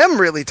 I am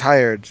really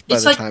tired by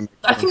the time.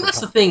 I think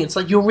that's the thing. It's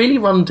like you're really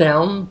run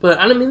down, and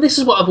I mean, this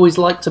is what I've always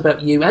liked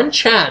about you and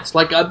Chad.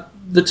 Like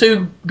the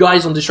two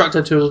guys on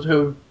Destructo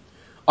who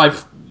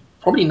I've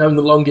probably known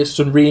the longest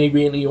and really,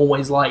 really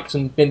always liked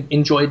and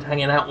enjoyed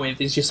hanging out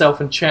with is yourself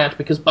and Chad,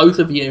 because both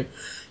of you,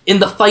 in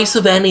the face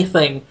of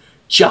anything,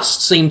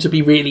 just seem to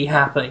be really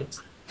happy.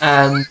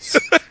 And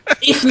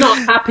if not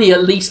happy,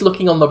 at least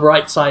looking on the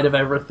bright side of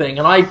everything.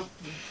 And I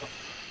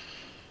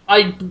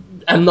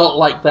am not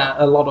like that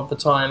a lot of the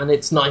time, and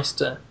it's nice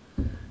to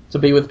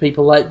be with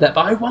people like that.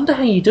 But I wonder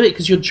how you do it,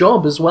 because your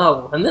job as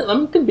well, and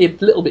I'm going to be a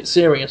little bit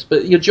serious,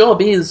 but your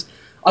job is,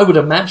 I would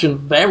imagine,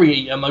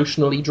 very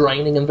emotionally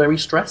draining and very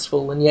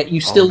stressful, and yet you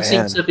still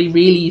seem to be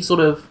really sort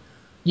of,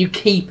 you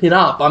keep it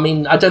up. I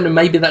mean, I don't know,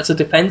 maybe that's a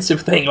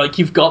defensive thing, like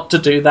you've got to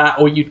do that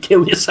or you'd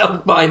kill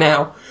yourself by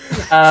now.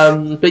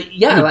 But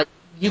yeah, like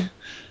you...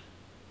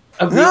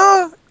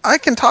 No, I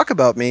can talk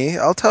about me.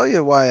 I'll tell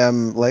you why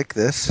I'm like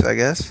this, I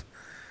guess.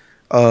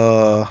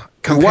 Your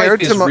wife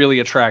is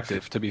really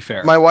attractive, to be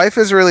fair. My wife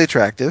is really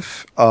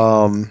attractive.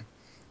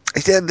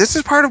 This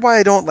is part of why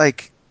I don't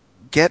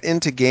get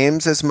into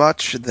games as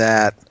much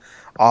that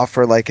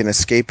offer an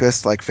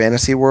escapist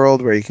fantasy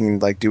world where you can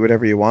do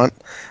whatever you want.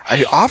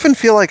 I often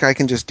feel like I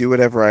can just do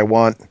whatever I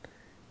want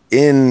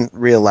in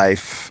real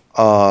life.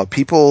 I've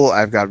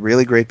got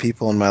really great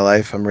people in my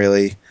life.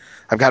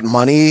 I've got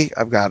money.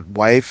 I've got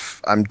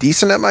wife. I'm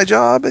decent at my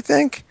job, I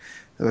think.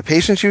 The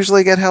patients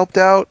usually get helped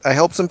out. I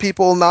helped some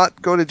people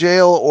not go to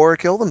jail or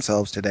kill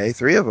themselves today,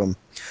 3 of them.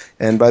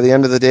 And by the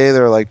end of the day,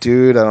 they're like,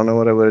 dude, I don't know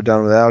what I would have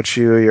done without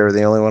you. You're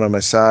the only one on my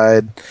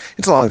side.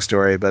 It's a long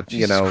story, but,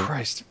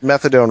 Christ.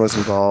 methadone was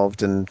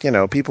involved and,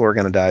 people were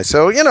going to die.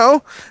 So,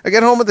 I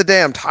get home with the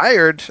day. I'm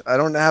tired. I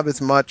don't have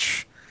as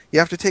much. You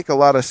have to take a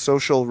lot of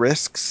social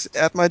risks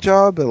at my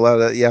job.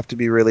 You have to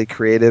be really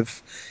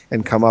creative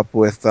and come up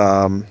with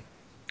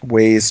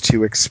ways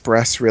to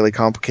express really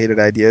complicated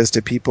ideas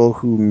to people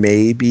who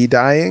may be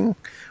dying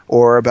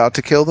or about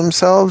to kill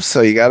themselves.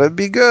 So you got to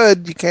be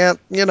good. You can't,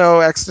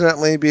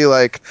 accidentally be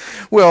like,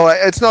 well,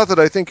 it's not that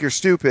I think you're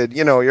stupid.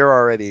 You're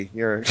already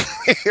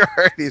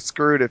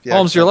screwed if you.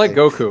 Holmes, you're like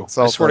Goku.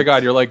 I swear to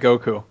God, you're like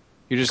Goku.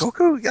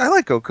 Goku. I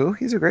like Goku.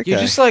 He's a great guy.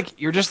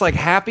 You're just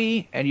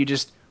happy, and you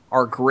just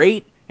are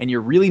great, and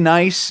you're really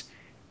nice,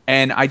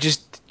 and I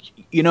just,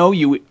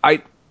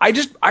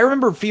 I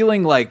remember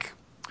feeling like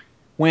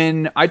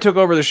when I took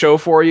over the show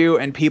for you,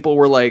 and people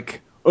were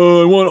like,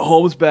 "Oh, I want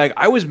Holmes back."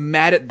 I was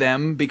mad at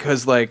them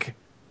because, you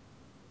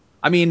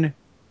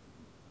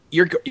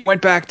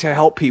went back to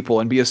help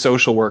people and be a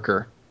social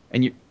worker,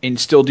 and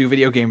still do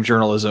video game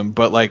journalism.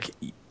 But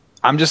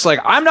I'm just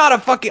I'm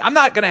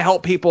not gonna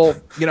help people,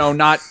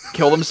 not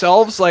kill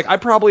themselves. I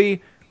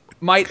probably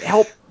might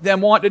help them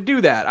want to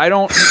do that. I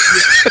don't.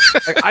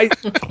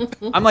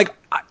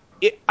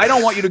 I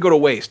don't want you to go to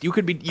waste. You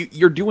could be.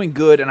 You're doing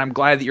good, and I'm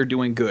glad that you're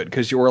doing good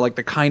because you're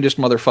the kindest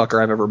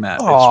motherfucker I've ever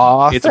met.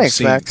 Aw, thanks,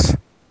 obscene. Max.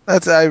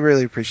 I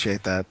really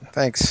appreciate that.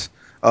 Thanks.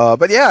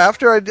 But yeah,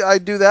 after I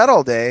do that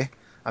all day,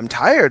 I'm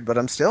tired, but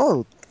I'm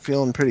still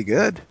feeling pretty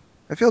good.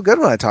 I feel good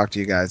when I talk to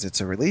you guys.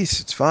 It's a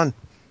release. It's fun.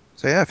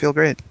 So yeah, I feel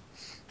great.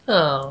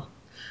 Oh.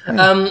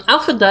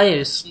 Alpha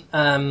Deus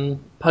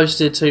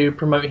posted to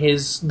promote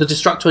the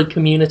Destructoid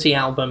Community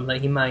album that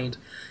he made.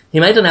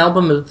 He made an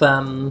album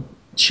of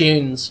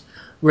tunes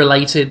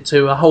related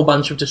to a whole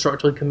bunch of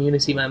Destructoid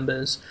community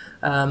members.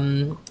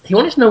 He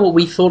wanted to know what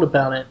we thought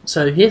about it,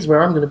 so here's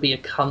where I'm going to be a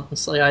cunt and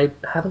say I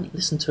haven't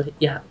listened to it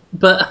yet.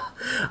 But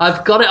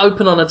I've got it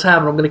open on a tab,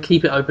 and I'm going to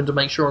keep it open to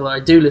make sure that I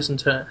do listen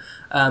to it.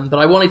 But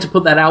I wanted to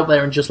put that out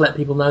there and just let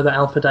people know that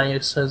Alpha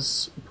Deus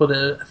has put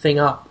a thing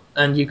up.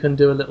 And you can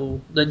do a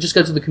little... Just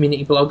go to the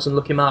community blogs and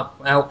look him up.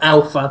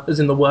 Alpha is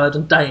in the word,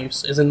 and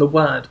Deus is in the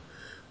word.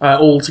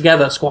 All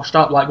together, squashed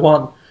up like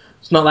one.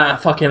 It's not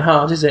that fucking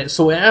hard, is it?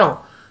 Sort it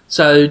out.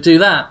 So do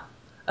that.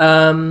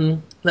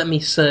 Let me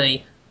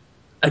see.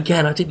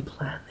 Again, I didn't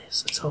plan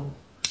this at all.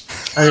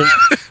 I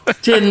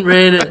didn't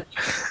read it.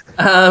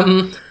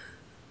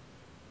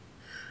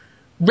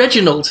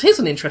 Reginald, here's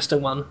an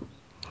interesting one.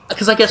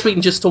 Because I guess we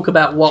can just talk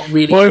about what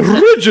really... By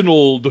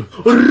Reginald!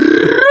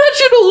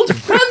 Reginald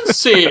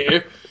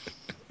Fancy!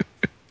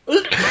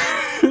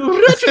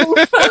 Reginald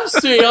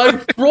Fancy,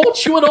 I've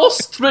brought you an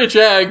ostrich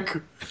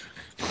egg!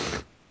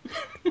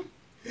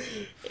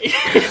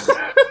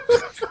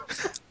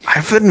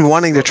 I've been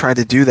wanting to try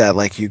to do that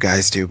like you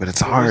guys do, but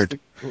it's hard.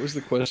 What was the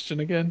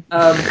question again?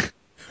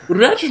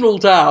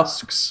 Reginald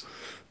asks,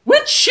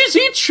 which is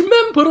each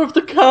member of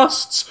the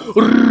cast's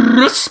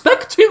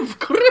respective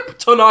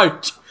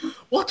kryptonite?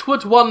 What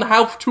would one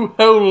have to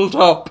hold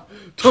up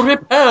to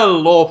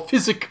repel or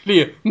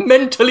physically,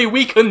 mentally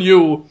weaken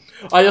you?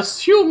 I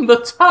assume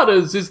that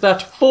Tara's is that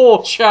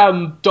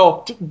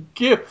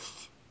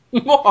 4chan.gif.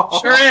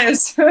 Sure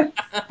is.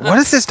 What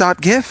is this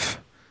 .gif?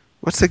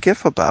 What's the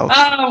GIF about?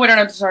 Oh, we don't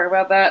have to talk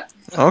about that.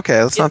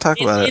 Okay, let's not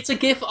talk about it. It's a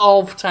GIF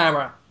of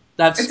Tara.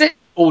 That's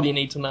all you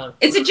need to know.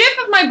 It's a GIF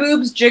of my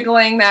boobs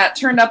jiggling that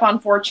turned up on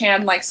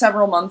 4chan like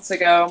several months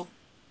ago.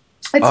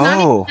 It's not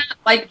even that,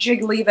 like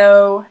jiggly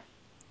though.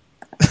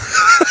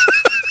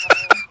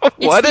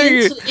 What are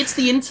you? It's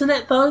the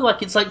internet though.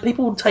 Like it's like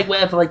people will take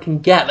whatever they can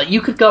get. Like you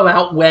could go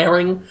out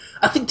wearing.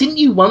 I think didn't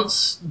you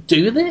once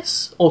do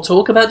this or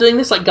talk about doing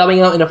this? Like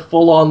going out in a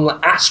full-on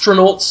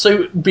astronaut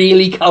suit,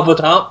 really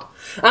covered up.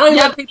 And I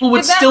know people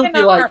would still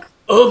be like,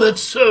 "Oh,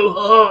 that's so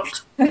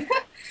hot."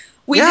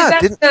 We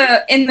did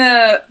that in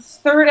the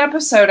third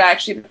episode,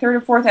 actually, the third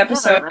or fourth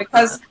episode,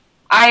 because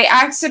I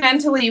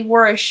accidentally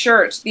wore a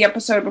shirt the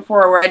episode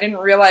before where I didn't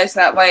realize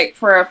that, like,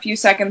 for a few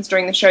seconds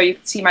during the show you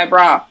could see my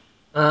bra.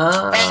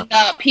 And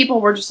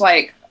people were just,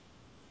 like,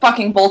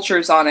 fucking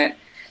vultures on it.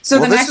 So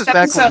the next episode...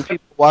 This is back when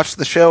people watched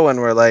the show and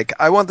were like,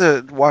 I want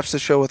to watch the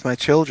show with my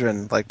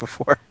children, like,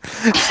 before.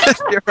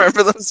 You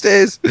remember those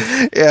days?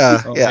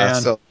 Yeah,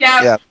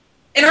 yeah.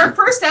 In our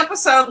first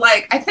episode,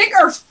 like, I think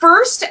our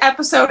first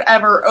episode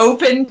ever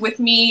opened with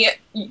me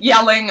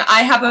yelling,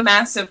 I have a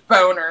massive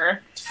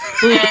boner.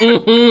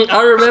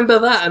 I remember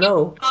that, I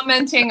know.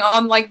 Commenting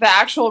on, like, the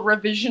actual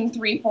Revision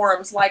 3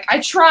 forums. Like,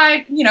 I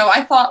tried,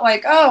 I thought,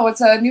 like, oh,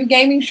 it's a new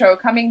gaming show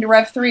coming to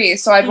Rev 3,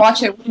 so I'd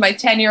watch it with my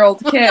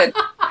 10-year-old kid.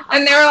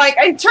 And they were like,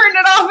 I turned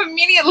it off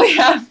immediately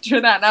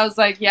after that. And I was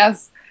like,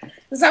 yes, this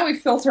is how we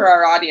filter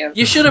our audience.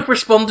 You should have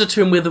responded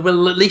to him with,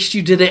 well, at least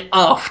you did it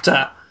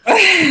after.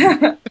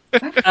 But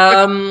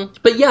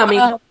yeah, I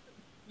mean,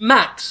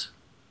 Matt,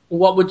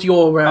 what would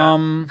your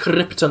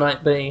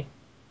kryptonite be?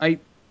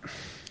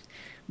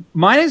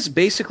 Mine is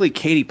basically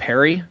Katy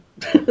Perry.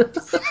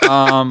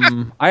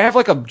 I have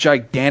like a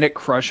gigantic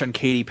crush on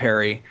Katy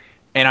Perry,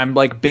 and I'm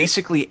like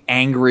basically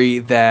angry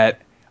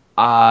that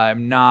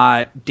I'm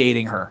not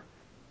dating her,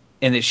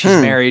 and that she's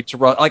married to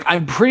like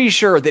I'm pretty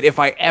sure that if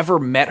I ever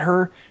met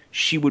her,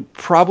 she would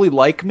probably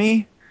like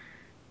me.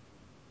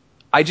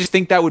 I just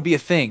think that would be a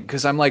thing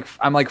because I'm like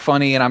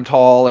funny and I'm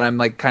tall and I'm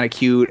like kind of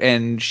cute,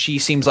 and she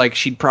seems like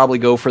she'd probably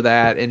go for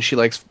that, and she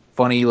likes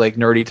funny like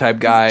nerdy type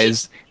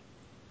guys.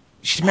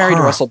 She's married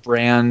to Russell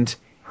Brand,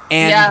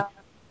 and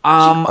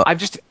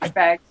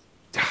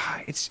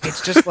it's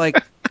just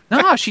like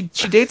no, she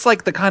dates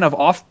like the kind of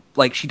off,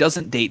 like she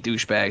doesn't date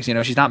douchebags.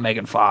 She's not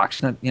Megan Fox,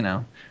 she's not,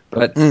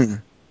 but yeah,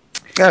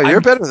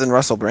 you're better than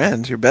Russell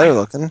Brand. You're better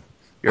looking.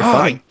 You're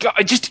funny. My God,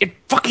 it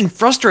fucking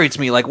frustrates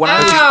me. Like when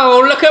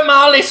look at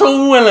my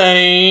little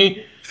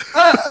Willie.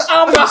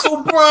 I'm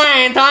Russell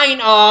Brand,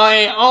 ain't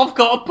I? I've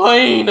got a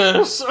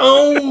penis.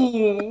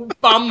 Oh,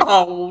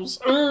 bumholes.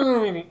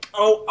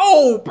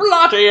 Oh,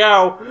 bloody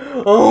hell.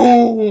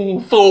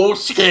 Oh,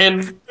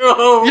 foreskin.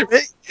 Oh.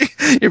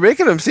 You're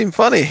making him seem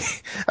funny.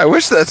 I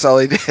wish that's all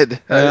he did.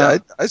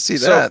 I see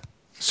that.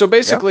 So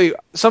basically,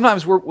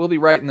 sometimes we'll be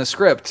writing the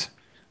script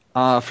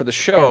for the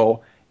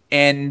show,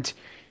 and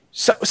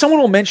someone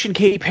will mention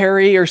Katy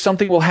Perry or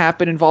something will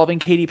happen involving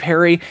Katy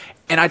Perry,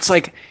 and it's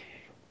like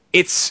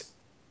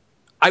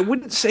I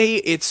wouldn't say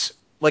it's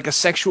like a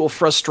sexual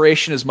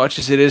frustration as much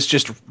as it is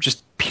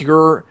just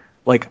pure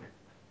like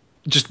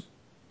just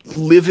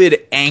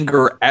livid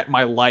anger at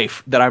my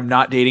life that I'm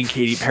not dating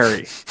Katy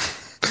Perry.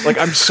 Like,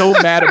 I'm so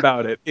mad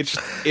about it.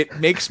 It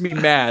makes me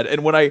mad.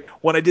 And when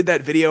I did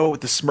that video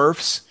with the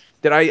Smurfs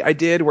that I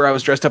did, where I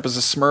was dressed up as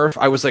a Smurf,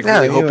 I was like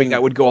really hoping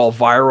that would go all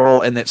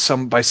viral, and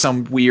that by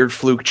some weird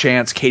fluke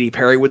chance Katy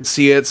Perry would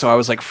see it. So I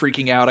was like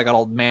freaking out. I got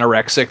all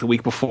manorexic the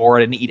week before.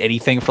 I didn't eat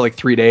anything for like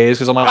 3 days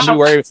because I'm like,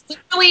 That's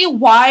literally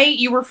why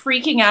you were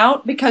freaking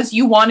out, because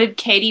you wanted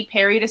Katy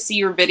Perry to see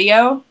your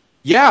video.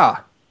 Yeah.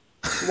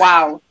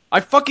 Wow. I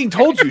fucking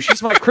told you,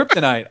 she's my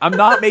kryptonite. I'm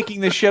not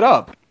making this shit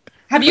up.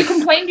 Have you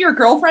complained to your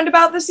girlfriend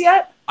about this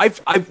yet?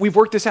 We've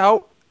worked this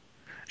out.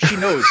 She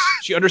knows.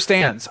 She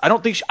understands. I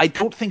don't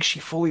think she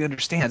fully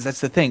understands.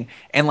 That's the thing.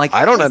 And like,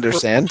 I don't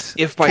understand.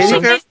 If by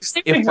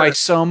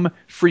some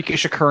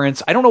freakish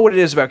occurrence, I don't know what it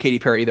is about Katy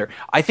Perry either.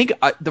 I think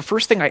the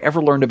first thing I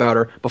ever learned about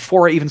her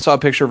before I even saw a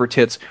picture of her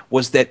tits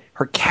was that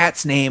her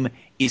cat's name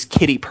is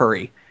Kitty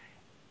Purry.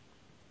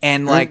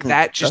 And like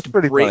that just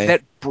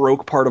that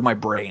broke part of my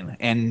brain,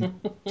 and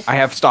I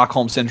have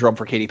Stockholm syndrome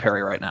for Katy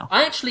Perry right now.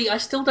 I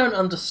still don't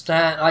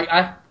understand.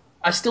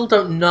 I still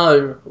don't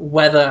know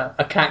whether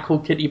a cat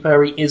called Katy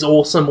Perry is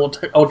awesome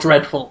or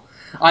dreadful.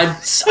 I've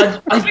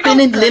been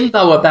in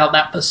limbo about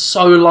that for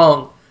so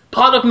long.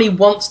 Part of me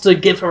wants to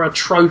give her a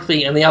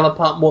trophy, and the other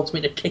part wants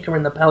me to kick her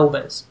in the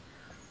pelvis.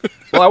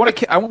 Well, I want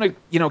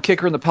to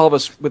kick her in the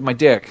pelvis with my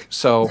dick.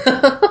 So.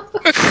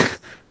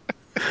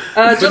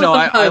 But no,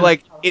 I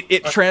like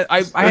it.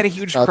 I had a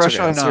huge crush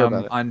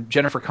on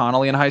Jennifer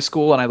Connelly in high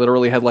school, and I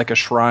literally had like a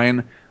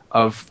shrine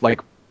of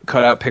like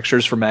cut out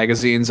pictures from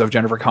magazines of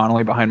Jennifer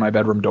Connelly behind my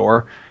bedroom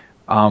door.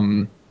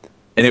 And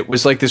it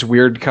was like this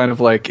weird kind of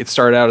like, it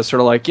started out as sort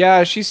of like,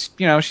 yeah, she's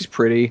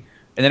pretty,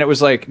 and then it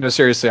was like, no,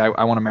 seriously,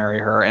 I want to marry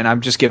her, and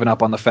I'm just giving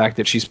up on the fact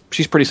that she's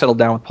pretty settled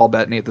down with Paul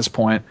Bettany at this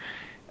point.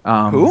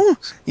 Who?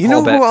 You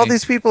know who all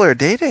these people are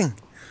dating?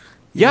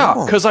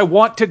 Yeah, because I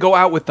want to go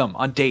out with them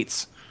on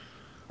dates.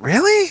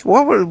 Really?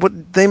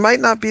 What? They might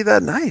not be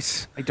that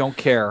nice. I don't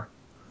care.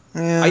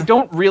 Yeah. I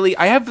don't really.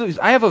 I have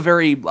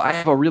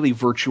a really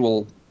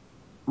virtual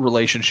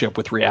relationship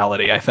with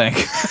reality, I think.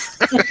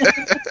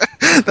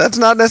 That's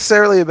not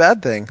necessarily a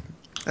bad thing.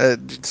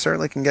 It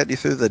certainly can get you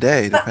through the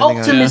day.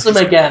 Optimism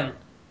again.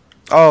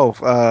 Oh,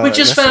 we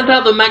just found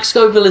out that Max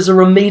Scoville is a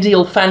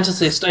remedial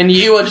fantasist, and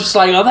you are just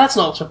like, oh, that's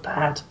not so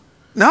bad.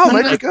 No, it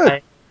might be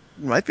good.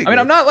 Might be. I mean,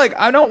 I'm not like,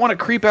 I don't want to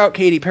creep out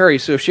Katy Perry.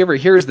 So if she ever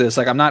hears this,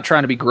 like, I'm not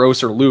trying to be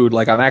gross or lewd.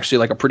 Like, I'm actually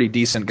like a pretty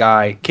decent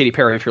guy. Katy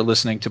Perry, if you're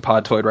listening to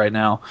Podtoid right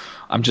now,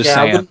 I'm just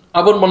saying.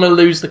 I wouldn't want to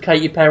lose the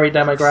Katy Perry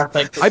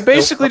demographic. I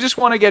basically just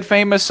want to get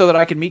famous so that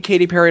I can meet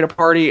Katy Perry at a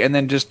party, and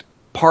then just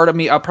part of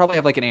me, I'll probably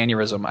have like an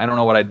aneurysm. I don't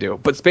know what I'd do,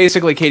 but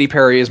basically Katy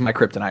Perry is my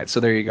kryptonite. So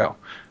there you go.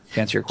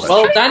 To answer your question.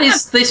 Well, that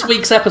is this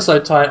week's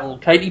episode title.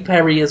 Katy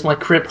Perry is my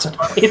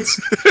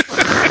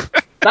kryptonite.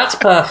 That's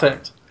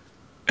perfect.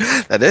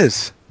 That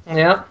is.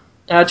 Yeah.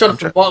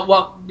 Jonathan,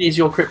 what is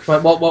your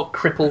kryptonite? What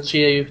cripples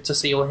you to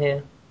see or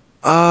hear?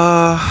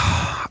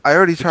 I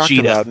already talked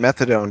about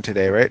methadone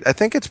today, right? I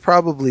think it's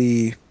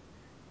probably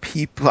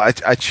people.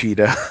 I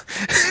cheetah.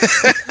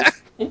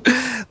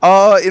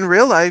 In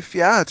real life,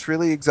 yeah, it's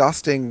really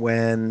exhausting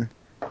when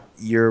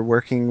you're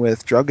working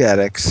with drug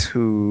addicts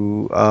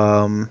who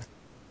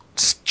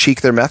cheek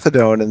their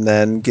methadone and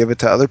then give it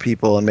to other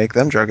people and make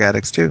them drug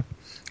addicts too.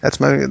 That's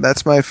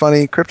my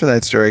funny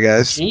kryptonite story,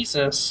 guys.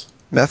 Jesus.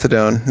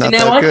 Methadone. Not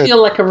now that good. I feel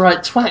like a right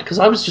twat because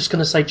I was just going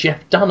to say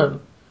Jeff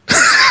Dunham,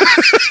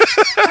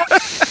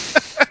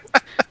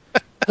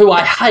 who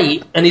I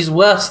hate and is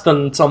worse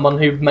than someone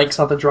who makes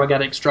other drug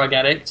addicts drug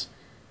addicts.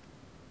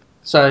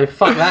 So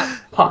fuck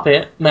that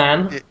puppet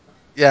man.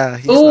 Yeah.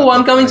 Oh,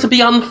 I'm going to be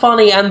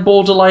unfunny and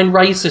borderline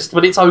racist,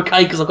 but it's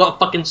okay because I've got a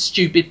fucking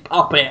stupid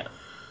puppet.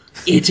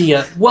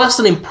 Idiot. Worse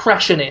than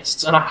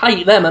impressionists, and I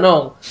hate them and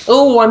all.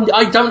 Oh,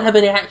 I don't have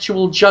any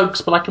actual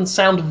jokes, but I can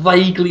sound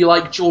vaguely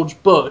like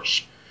George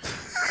Bush.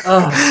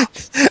 Oh.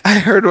 I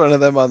heard one of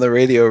them on the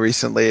radio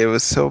recently. It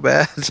was so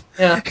bad.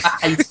 Yeah,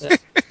 I hate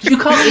it. You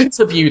can't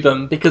interview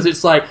them because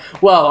it's like,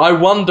 well, I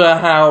wonder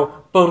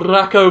how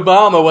Barack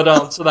Obama would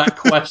answer that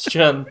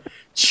question.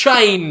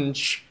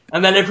 Change.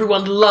 And then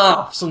everyone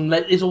laughs and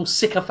is all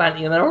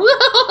sycophanty and they're all,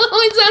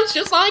 it sounds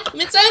just like him,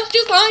 it sounds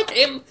just like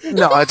him.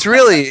 No,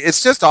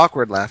 it's just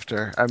awkward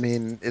laughter. I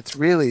mean, it's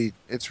really,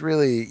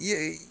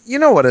 you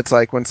know what it's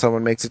like when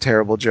someone makes a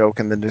terrible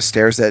joke and then just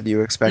stares at you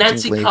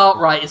expectantly. Nancy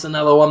Cartwright is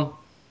another one.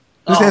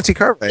 Who's Nancy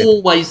Cartwright?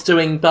 Always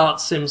doing Bart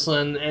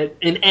Simpson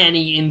in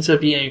any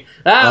interview.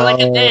 Look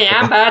at me,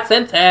 I'm Bart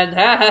Simpson.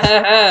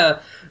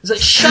 It's like,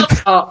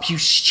 shut up, you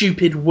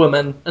stupid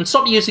woman, and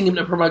stop using him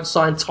to promote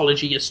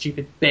Scientology, you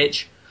stupid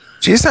bitch.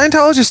 She's a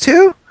Scientologist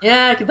too?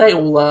 Yeah, they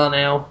all are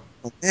now.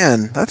 Oh,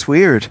 man, that's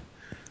weird.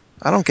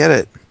 I don't get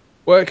it.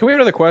 Well, can we have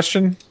another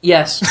question?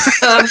 Yes.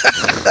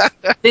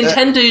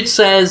 Nintendo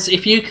says,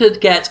 if you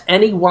could get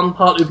any one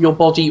part of your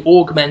body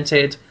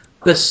augmented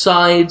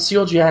besides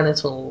your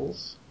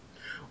genitals,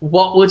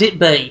 what would it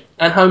be?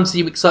 And Holmes, are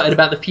you excited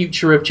about the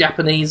future of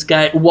Japanese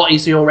gay? What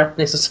is your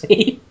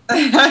ethnicity?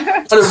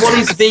 What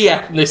is the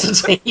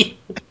ethnicity?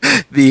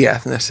 The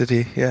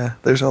ethnicity, yeah.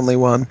 There's only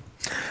one.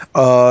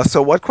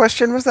 So what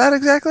question was that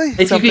exactly?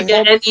 If you could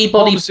get any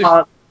body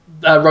part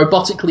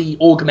robotically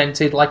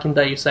augmented, like in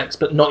Deus Ex,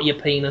 but not your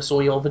penis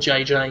or your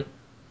vajayjay.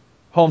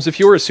 Holmes, if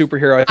you were a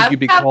superhero, I think you'd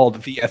be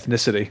called the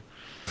ethnicity.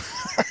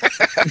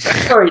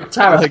 Sorry,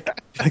 Tara. Like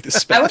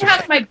the I would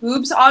have my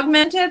boobs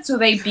augmented so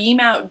they beam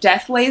out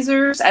death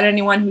lasers at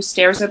anyone who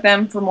stares at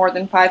them for more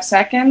than 5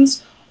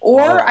 seconds,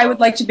 or I would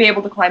like to be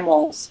able to climb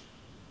walls.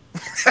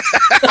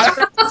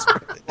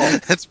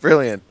 That's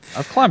brilliant.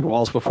 I've climbed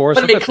walls before.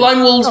 Okay,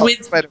 climb walls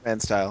with Spider-Man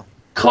style.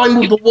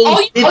 Climb the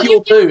walls with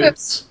your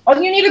boobs. All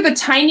you need are the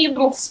tiny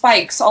little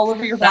spikes all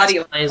over your body.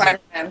 Like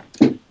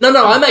Spider-Man.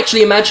 No, I'm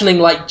actually imagining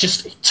like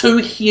just 2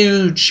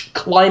 huge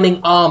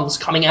climbing arms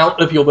coming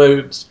out of your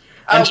boobs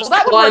and just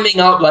climbing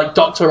up like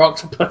Dr.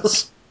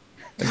 Octopus.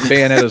 Like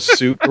Bayonetta's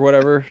suit or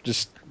whatever,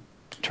 just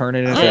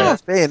turning it. I don't know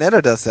if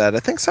Bayonetta does that. I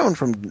think someone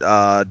from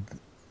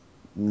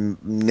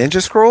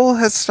Ninja Scroll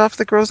has stuff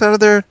that grows out of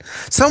there.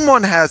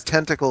 Someone has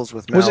tentacles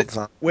with mouths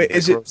on. Wait,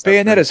 is it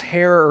Bayonetta's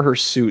hair or her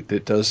suit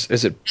that does?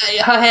 Is it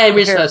her hair?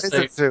 Is her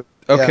suit?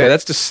 Okay,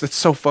 that's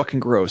so fucking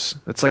gross.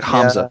 That's like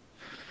Hamza.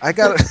 Yeah, I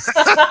got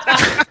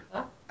it.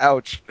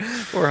 Ouch,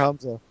 poor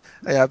Hamza.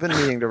 Yeah, I've been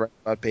meaning to write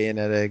about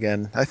Bayonetta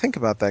again. I think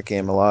about that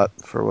game a lot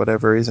for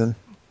whatever reason.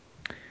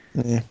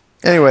 Yeah.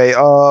 Anyway,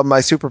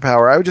 my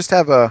superpower. I would just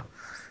have a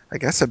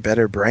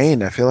better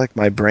brain. I feel like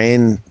my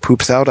brain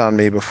poops out on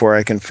me before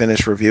I can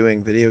finish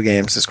reviewing video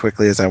games as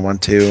quickly as I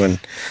want to and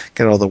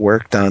get all the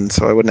work done,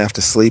 so I wouldn't have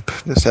to sleep.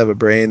 Just have a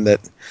brain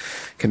that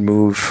can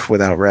move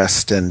without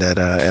rest and at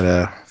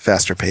a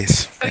faster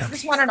pace. So you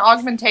just want an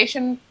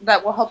augmentation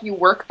that will help you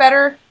work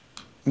better?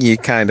 Yeah,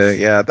 kind of,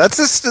 yeah.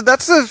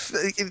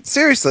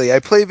 Seriously, I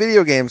play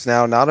video games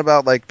now, not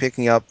about like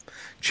picking up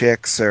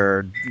chicks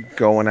or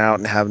going out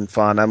and having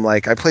fun. I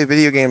play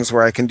video games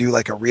where I can do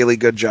like a really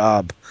good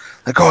job.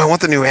 Like, I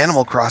want the new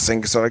Animal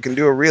Crossing so I can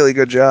do a really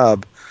good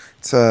job.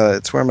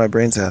 It's where my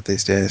brain's at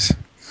these days.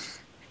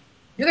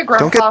 You're the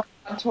grandpa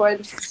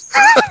Podtoid.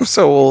 I'm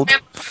so old.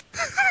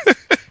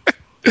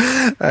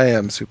 I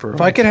am super old.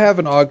 If I could have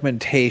an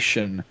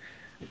augmentation,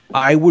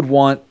 I would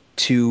want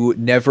to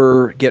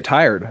never get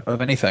tired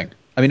of anything.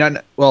 I mean,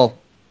 it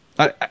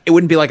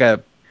wouldn't be like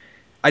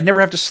I'd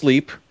never have to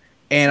sleep,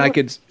 and I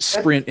could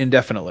sprint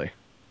indefinitely.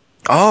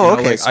 Oh,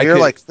 okay. So you're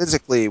like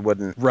physically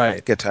wouldn't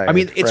get tired. I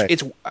mean,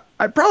 it's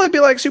I'd probably be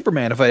like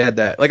Superman if I had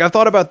that. Like, I've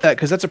thought about that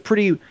because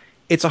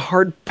it's a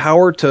hard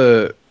power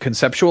to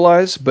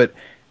conceptualize, but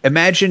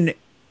imagine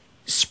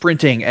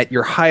sprinting at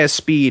your highest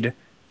speed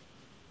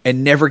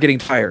and never getting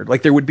tired.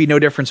 Like, there would be no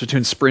difference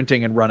between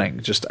sprinting and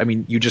running.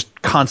 You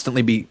just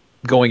constantly be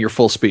going your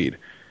full speed.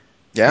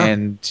 Yeah.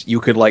 And you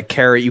could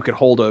you could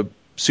hold a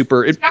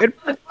super... outrun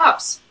the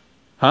cops.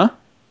 Huh?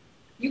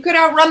 You could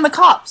outrun the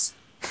cops.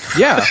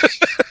 Yeah.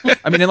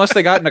 I mean, unless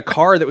they got in a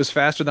car that was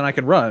faster than I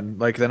could run,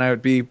 then I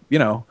would be,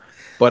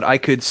 but I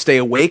could stay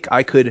awake.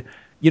 I could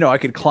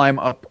climb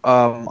up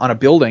on a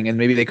building and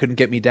maybe they couldn't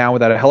get me down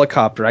without a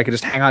helicopter. I could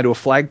just hang onto a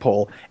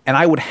flagpole and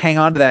I would hang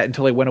on to that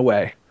until they went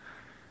away.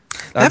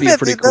 That'd be a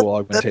pretty cool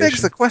augmentation. That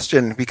begs the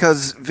question,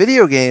 because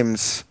video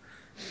games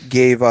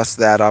gave us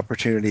that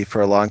opportunity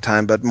for a long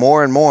time, but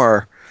more and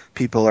more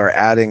people are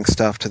adding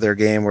stuff to their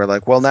game where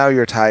like, well, now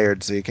you're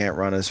tired so you can't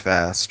run as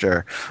fast,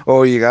 or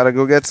you gotta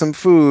go get some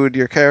food,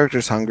 your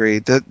character's hungry.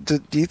 Do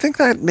you think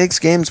that makes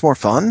games more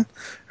fun,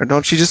 or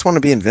don't you just want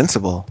to be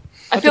invincible?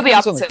 I feel the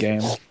opposite. On the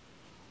game.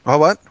 Oh,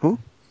 what? Who?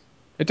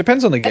 It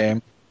depends on the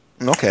game.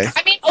 Okay.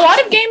 I mean, a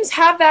lot of games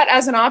have that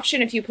as an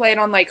option if you play it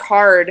on like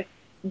hard,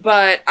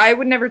 but I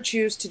would never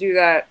choose to do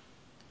that.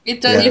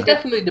 It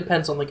definitely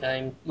depends on the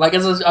game. Like,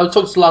 as I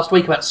talked last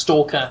week about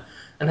Stalker,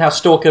 and how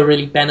Stalker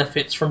really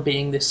benefits from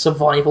being this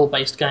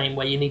survival-based game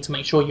where you need to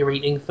make sure you're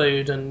eating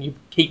food and you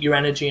keep your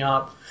energy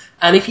up.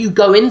 And if you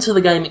go into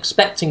the game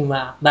expecting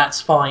that, that's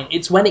fine.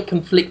 It's when it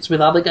conflicts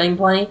with other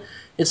gameplay.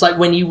 It's like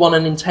when you want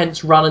an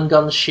intense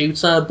run-and-gun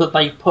shooter, but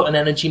they put an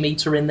energy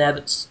meter in there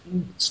that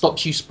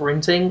stops you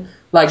sprinting.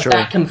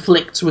 That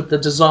conflicts with the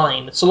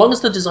design. So long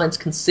as the design's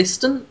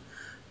consistent,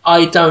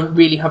 I don't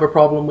really have a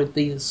problem with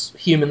these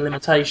human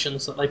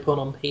limitations that they put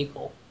on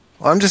people.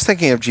 Well, I'm just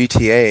thinking of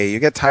GTA. You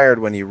get tired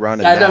when you run.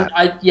 I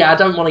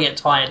don't want to get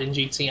tired in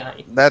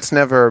GTA. That's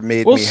never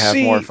made me have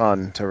more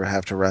fun to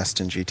have to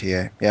rest in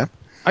GTA. Yeah,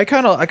 I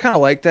kind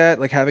of like that,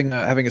 like having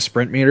a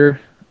sprint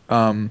meter.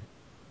 I mean,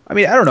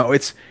 I don't know.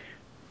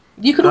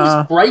 You could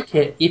always break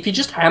it if you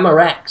just hammer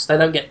X. They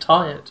don't get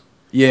tired.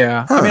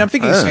 Yeah, I mean, I'm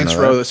thinking Saints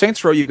Row.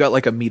 Saints Row, you got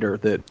like a meter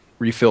that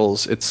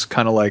refills. It's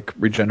kind of like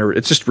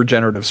It's just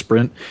regenerative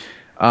sprint.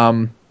 I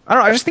don't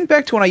know. I just think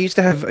back to when I used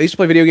to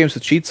play video games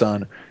with cheats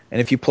on,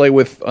 and if you play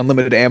with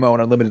unlimited ammo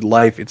and unlimited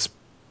life,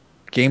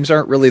 games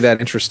aren't really that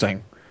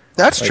interesting.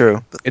 That's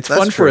true. It's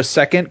fun for a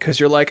second because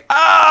you're like,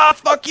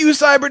 fuck you,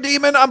 Cyber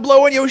Demon, I'm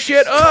blowing your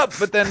shit up.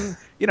 But then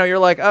you're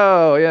like,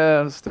 oh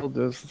yeah, still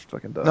does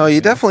fucking does. No,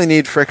 you definitely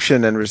need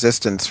friction and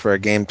resistance for a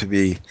game to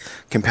be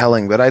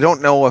compelling, but I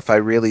don't know if I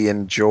really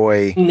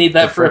enjoy. You need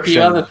that the for a few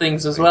friction. other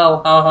things as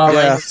well.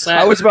 Yeah, Sad.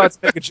 I was about to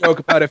make a joke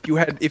about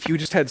if you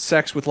just had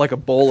sex with like a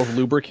bowl of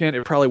lubricant,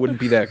 it probably wouldn't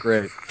be that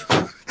great.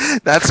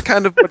 That's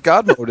kind of what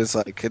God mode is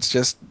like. It's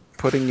just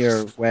putting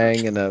your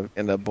wang in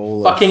a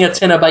bowl Fucking of a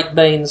tin of baked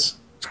beans.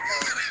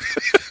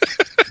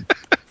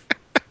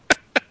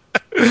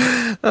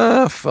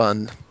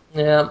 fun.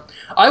 Yeah.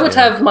 I would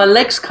have my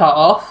legs cut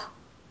off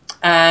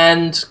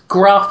and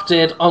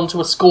grafted onto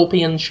a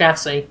scorpion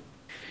chassis.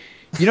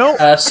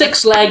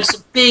 6 legs,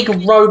 big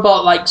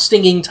robot like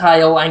stinging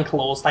tail and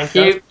claws. Thank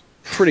you. That's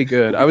pretty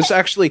good.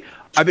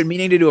 I've been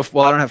meaning to do I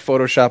don't have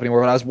Photoshop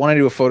anymore, but I was wanting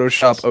to do a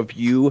Photoshop of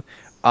you,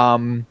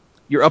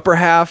 your upper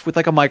half with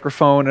like a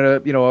microphone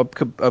and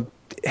a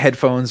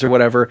headphones or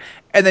whatever,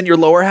 and then your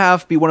lower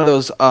half be one of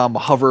those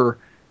hover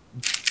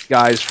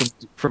guys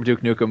from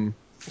Duke Nukem,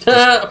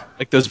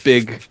 like those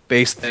big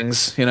bass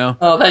things,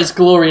 Oh, that is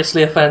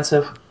gloriously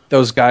offensive.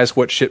 Those guys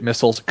what shit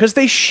missiles because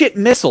they shit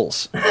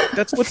missiles.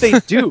 That's what they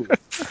do.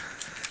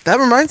 That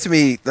reminds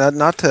me,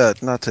 not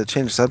to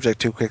change the subject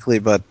too quickly,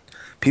 but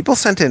people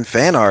sent in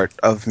fan art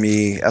of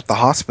me at the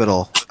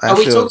hospital.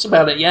 We talked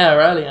about it,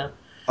 earlier.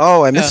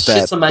 Oh, I missed that.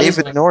 Shit's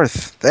amazing. David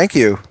North, thank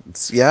you. Who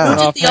did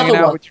the hanging other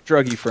out one? with your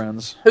druggy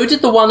friends. Who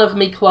did the one of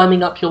me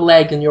climbing up your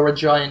leg and you're a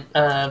giant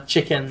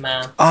chicken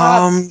man?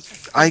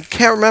 I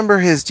can't remember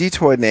his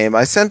Podtoid name.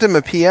 I sent him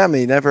a PM.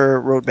 He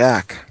never wrote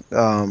back.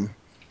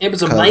 It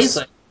was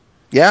amazing.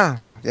 Yeah,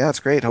 it's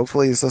great.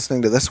 Hopefully he's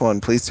listening to this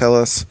one. Please tell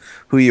us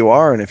who you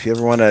are, and if you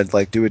ever want to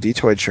do a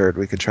Podtoid shirt,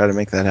 we could try to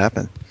make that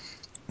happen.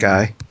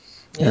 Guy.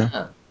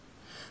 Yeah.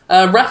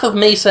 Wrath of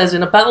Me says,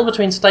 in a battle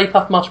between Stay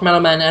Puft Marshmallow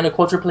Man and a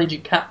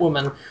quadriplegic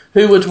Catwoman,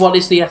 what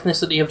is the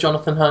ethnicity of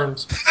Jonathan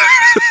Holmes?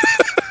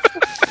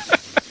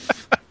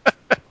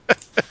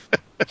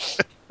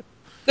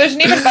 There's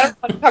an even better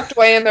one tucked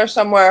away in there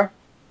somewhere.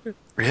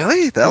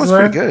 Really? That was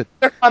pretty good.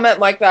 There's a comment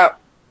like that.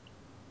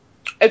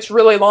 It's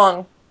really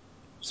long,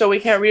 so we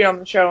can't read it on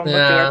the show.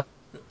 Yeah.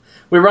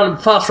 We're running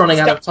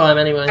out of time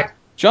anyway.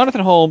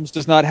 Jonathan Holmes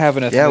does not have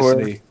an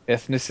ethnicity. Yeah,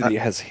 ethnicity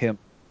has him.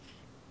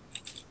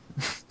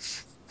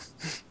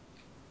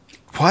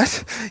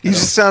 What? You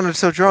just sounded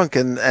so drunk,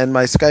 and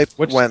my Skype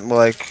went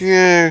like,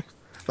 yeah.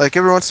 Like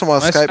every once in a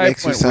while, Skype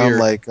makes you sound weird.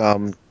 Like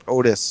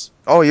Otis.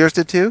 Oh, yours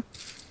did too?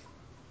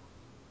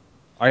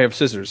 I have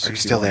scissors. Are you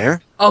still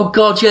there? Oh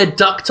god, yeah,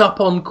 Ducked Up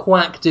on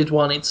Quack did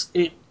one.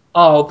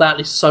 Oh, that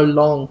is so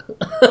long.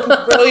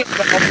 Really?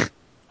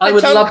 I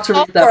would love to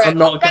read that, but I'm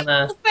not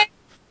gonna.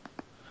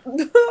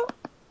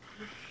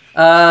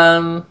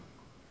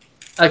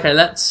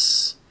 Okay,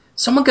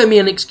 someone give me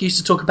an excuse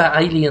to talk about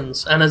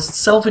aliens, and as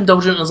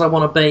self-indulgent as I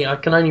want to be, I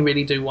can only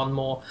really do one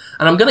more.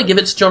 And I'm going to give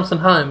it to Jonathan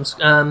Holmes.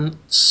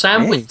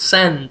 Sam with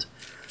Send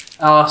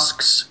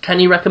asks, can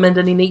you recommend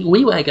any neat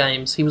WiiWare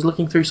games? He was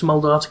looking through some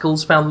old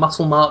articles, found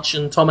Muscle March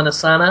and Tom and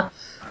Asana,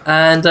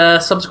 and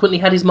subsequently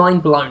had his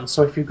mind blown.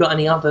 So if you've got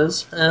any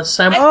others, Sam with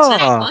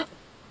Send.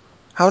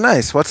 How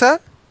nice. What's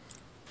that?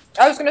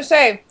 I was going to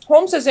say,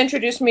 Holmes has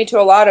introduced me to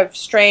a lot of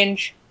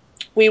strange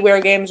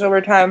WiiWare games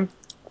over time.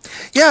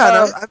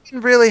 Yeah, and I've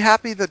been really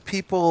happy that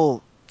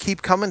people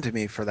keep coming to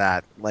me for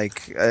that.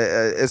 Like,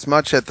 as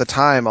much at the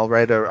time, I'll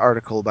write an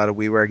article about a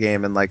WiiWare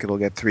game and it'll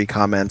get 3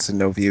 comments and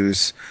no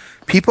views.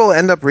 People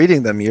end up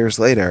reading them years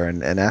later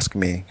and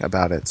asking me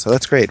about it. So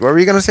that's great. What were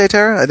you going to say,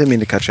 Tara? I didn't mean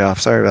to cut you off.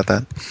 Sorry about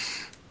that.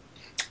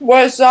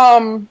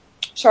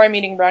 Sorry, I'm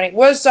eating brownie.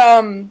 Was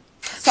Sayobon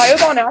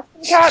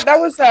Action Cat,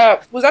 was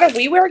that a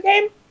WiiWare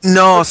game?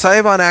 No,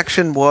 Sayobon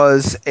Action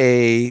was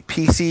a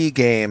PC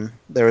game.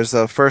 There was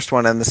the first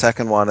one and the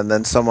second one, and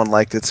then someone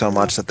liked it so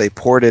much that they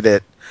ported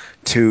it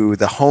to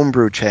the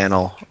Homebrew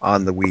channel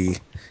on the Wii.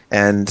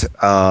 And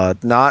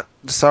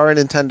sorry,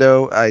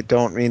 Nintendo, I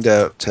don't mean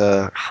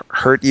to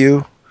hurt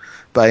you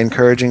by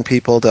encouraging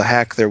people to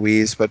hack their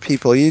Wiis, but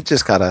people, you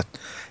gotta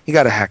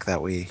hack that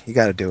Wii. You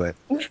gotta do it.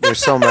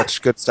 There's so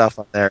much good stuff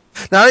on there.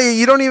 Now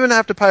you don't even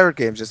have to pirate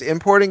games, just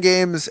importing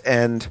games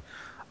and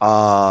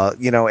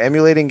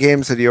emulating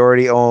games that you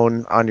already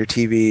own on your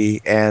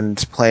TV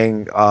and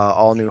playing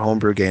all new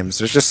homebrew games.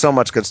 There's just so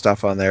much good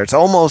stuff on there. It's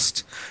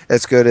almost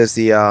as good as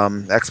the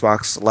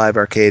Xbox Live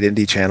Arcade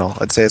Indie channel.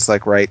 I'd say it's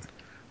like right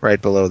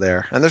below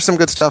there. And there's some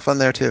good stuff on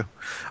there too.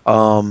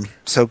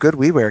 So good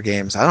WiiWare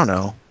games. I don't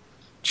know.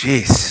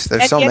 Jeez,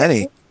 there's so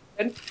many.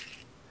 And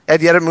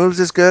Yet It Moves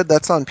is good.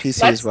 That's on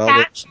PC as well.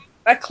 Catch,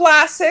 a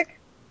classic.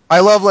 I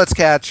love Let's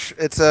Catch.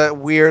 It's a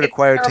weird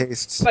acquired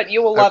taste. But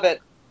you will love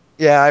it.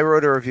 Yeah, I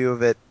wrote a review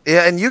of it.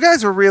 Yeah, and you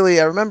guys were really...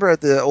 I remember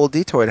at the old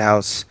Podtoid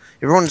house,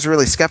 everyone was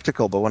really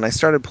skeptical, but when I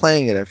started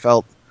playing it, I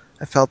felt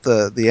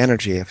the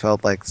energy. I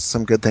felt like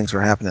some good things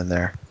were happening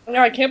there.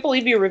 No, I can't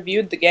believe you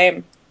reviewed the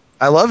game.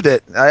 I loved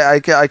it.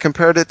 I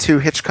compared it to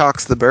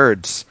Hitchcock's The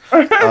Birds.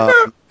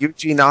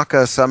 Yuji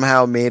Naka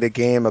somehow made a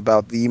game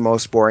about the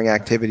most boring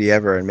activity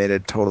ever and made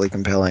it totally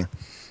compelling.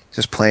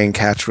 Just playing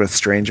catch with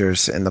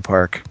strangers in the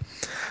park.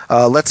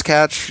 Let's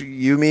Catch,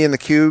 Yumi and the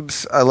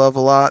Cubes, I love a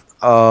lot.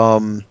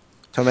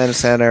 Tormenta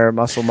Center,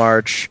 Muscle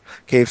March,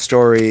 Cave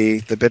Story,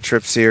 the Bit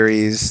Trip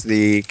series,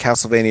 the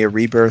Castlevania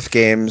Rebirth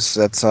games.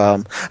 That's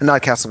not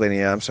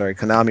Castlevania. I'm sorry,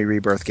 Konami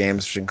Rebirth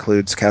games, which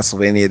includes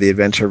Castlevania: The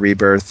Adventure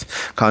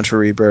Rebirth, Contra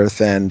Rebirth,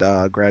 and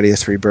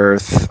Gradius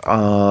Rebirth.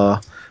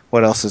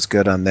 What else is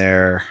good on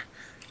there?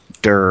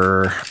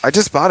 I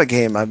just bought a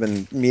game I've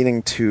been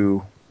meaning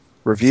to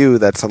review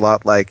that's a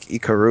lot like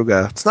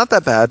Ikaruga. It's not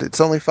that bad. It's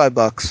only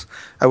 $5.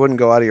 I wouldn't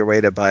go out of your way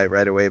to buy it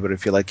right away, but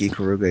if you like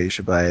Ikaruga, you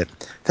should buy it.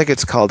 I think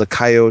it's called a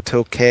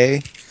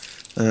Kaiotoke.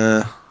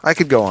 I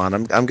could go on.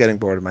 I'm getting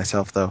bored of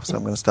myself, though, so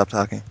I'm going to stop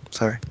talking.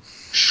 Sorry.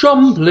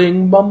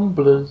 Shumbling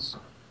Mumblers.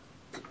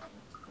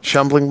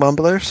 Shumbling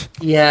Mumblers?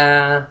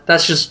 Yeah,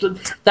 that's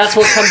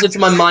what comes into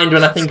my mind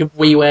when I think of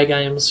WiiWare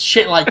games.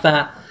 Shit like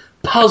that.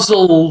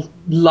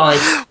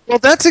 Puzzle-like. Well,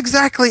 that's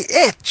exactly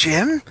it,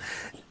 Jim.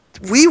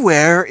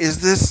 WiiWare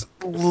is this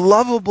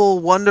lovable,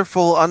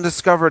 wonderful,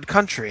 undiscovered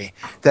country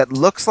that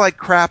looks like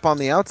crap on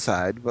the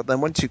outside, but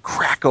then once you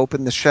crack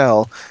open the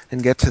shell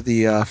and get to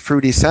the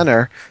fruity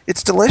center,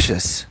 it's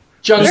delicious.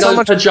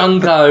 Jungo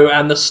Pajungo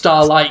and the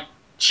Starlight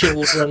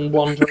Children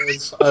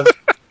Wanderers of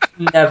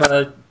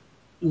Never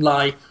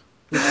Life.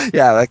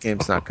 Yeah, that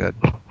game's not good.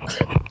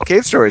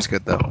 Cave Story's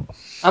good, though.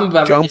 I'm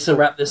about ready to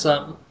wrap this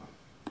up.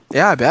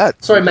 Yeah, I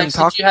bet. Sorry, Max,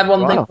 did you have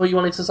one thing you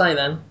wanted to say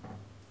then?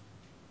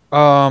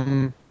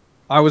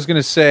 I was going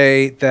to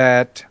say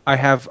that I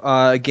have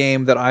a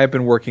game that I've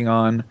been working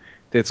on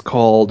that's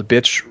called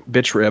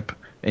Bitch Rip,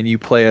 and you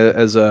play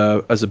as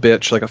a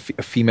bitch, like a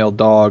female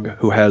dog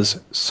who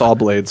has saw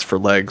blades for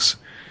legs.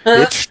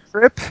 Bitch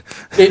Rip?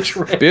 Bitch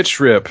Rip. Bitch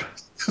Rip.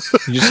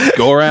 You just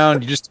go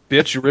around, you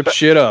rip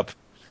shit up.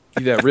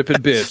 You that ripping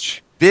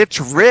bitch.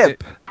 Bitch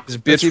Rip. It's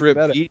Bitch Rip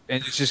beat,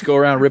 and you just go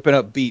around ripping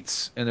up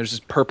beats, and there's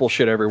just purple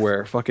shit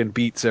everywhere. Fucking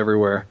beats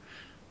everywhere.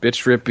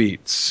 Bitch Rip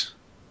beats.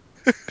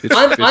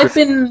 I've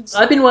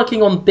been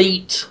working on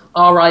Beat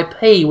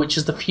R.I.P., which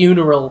is the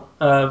funeral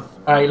of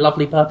a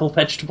lovely purple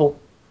vegetable.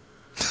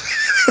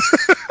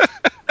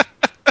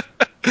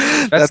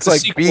 That's the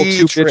like sequel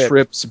to Bitch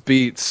Rip's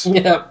Beats.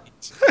 Yeah.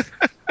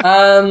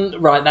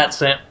 Right,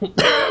 that's it.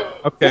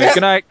 Okay,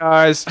 good night,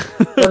 guys.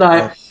 Good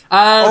night.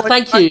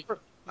 Thank you.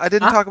 I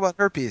didn't talk about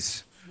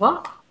herpes.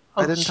 What?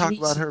 I didn't talk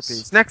about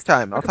herpes. Next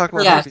time, I'll talk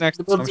about herpes. Next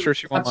time. I'm sure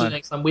she won't mind.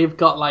 Next time. We've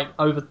got like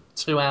over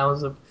 2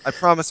 hours of... I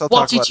promise I'll talk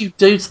about... What did you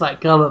do to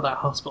that girl at that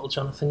hospital,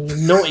 Jonathan? You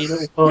naughty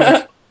little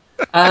boy.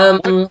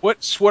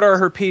 What are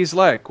her peas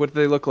like? What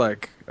do they look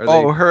like? I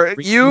don't know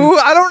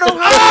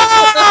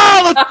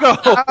how. Let's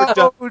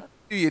go. How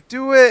do you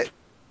do it?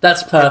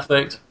 That's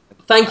perfect.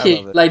 Thank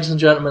you, ladies and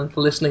gentlemen, for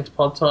listening to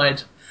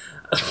Podtoid.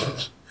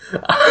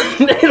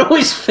 It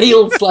always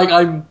feels like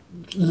I'm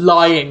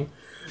lying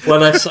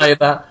when I say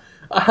that.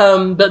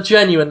 But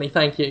genuinely,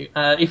 thank you.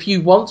 If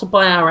you want to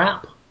buy our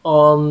app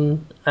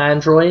on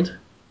Android,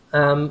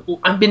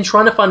 I've been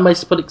trying to find ways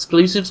to put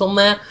exclusives on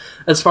there.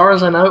 As far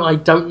as I know, I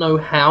don't know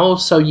how,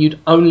 so you'd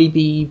only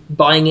be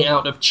buying it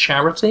out of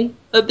charity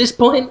at this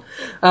point,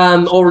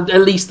 or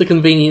at least the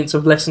convenience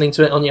of listening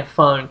to it on your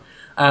phone.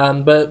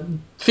 But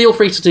feel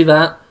free to do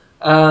that.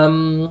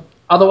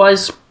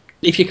 Otherwise,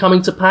 if you're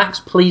coming to PAX,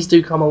 please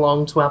do come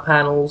along to our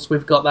panels.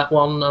 We've got that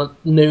one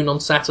noon on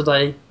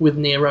Saturday with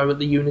Nero at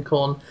the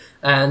Unicorn,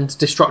 and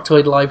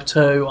Destructoid Live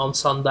 2 on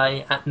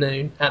Sunday at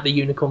noon at the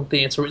Unicorn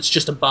Theatre. It's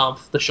just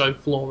above the show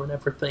floor and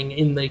everything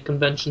in the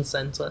convention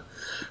centre.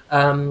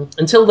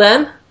 Until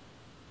then,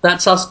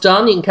 that's us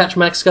done. You can catch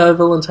Max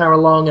Scoville and Tara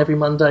Long every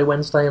Monday,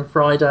 Wednesday and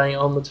Friday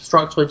on the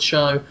Destructoid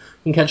Show. You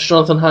can catch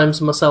Jonathan Holmes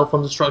and myself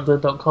on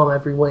Destructoid.com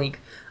every week.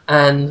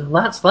 And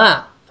that's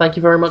that. Thank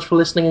you very much for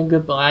listening, and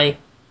goodbye.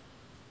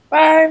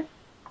 Bye.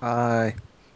 Bye.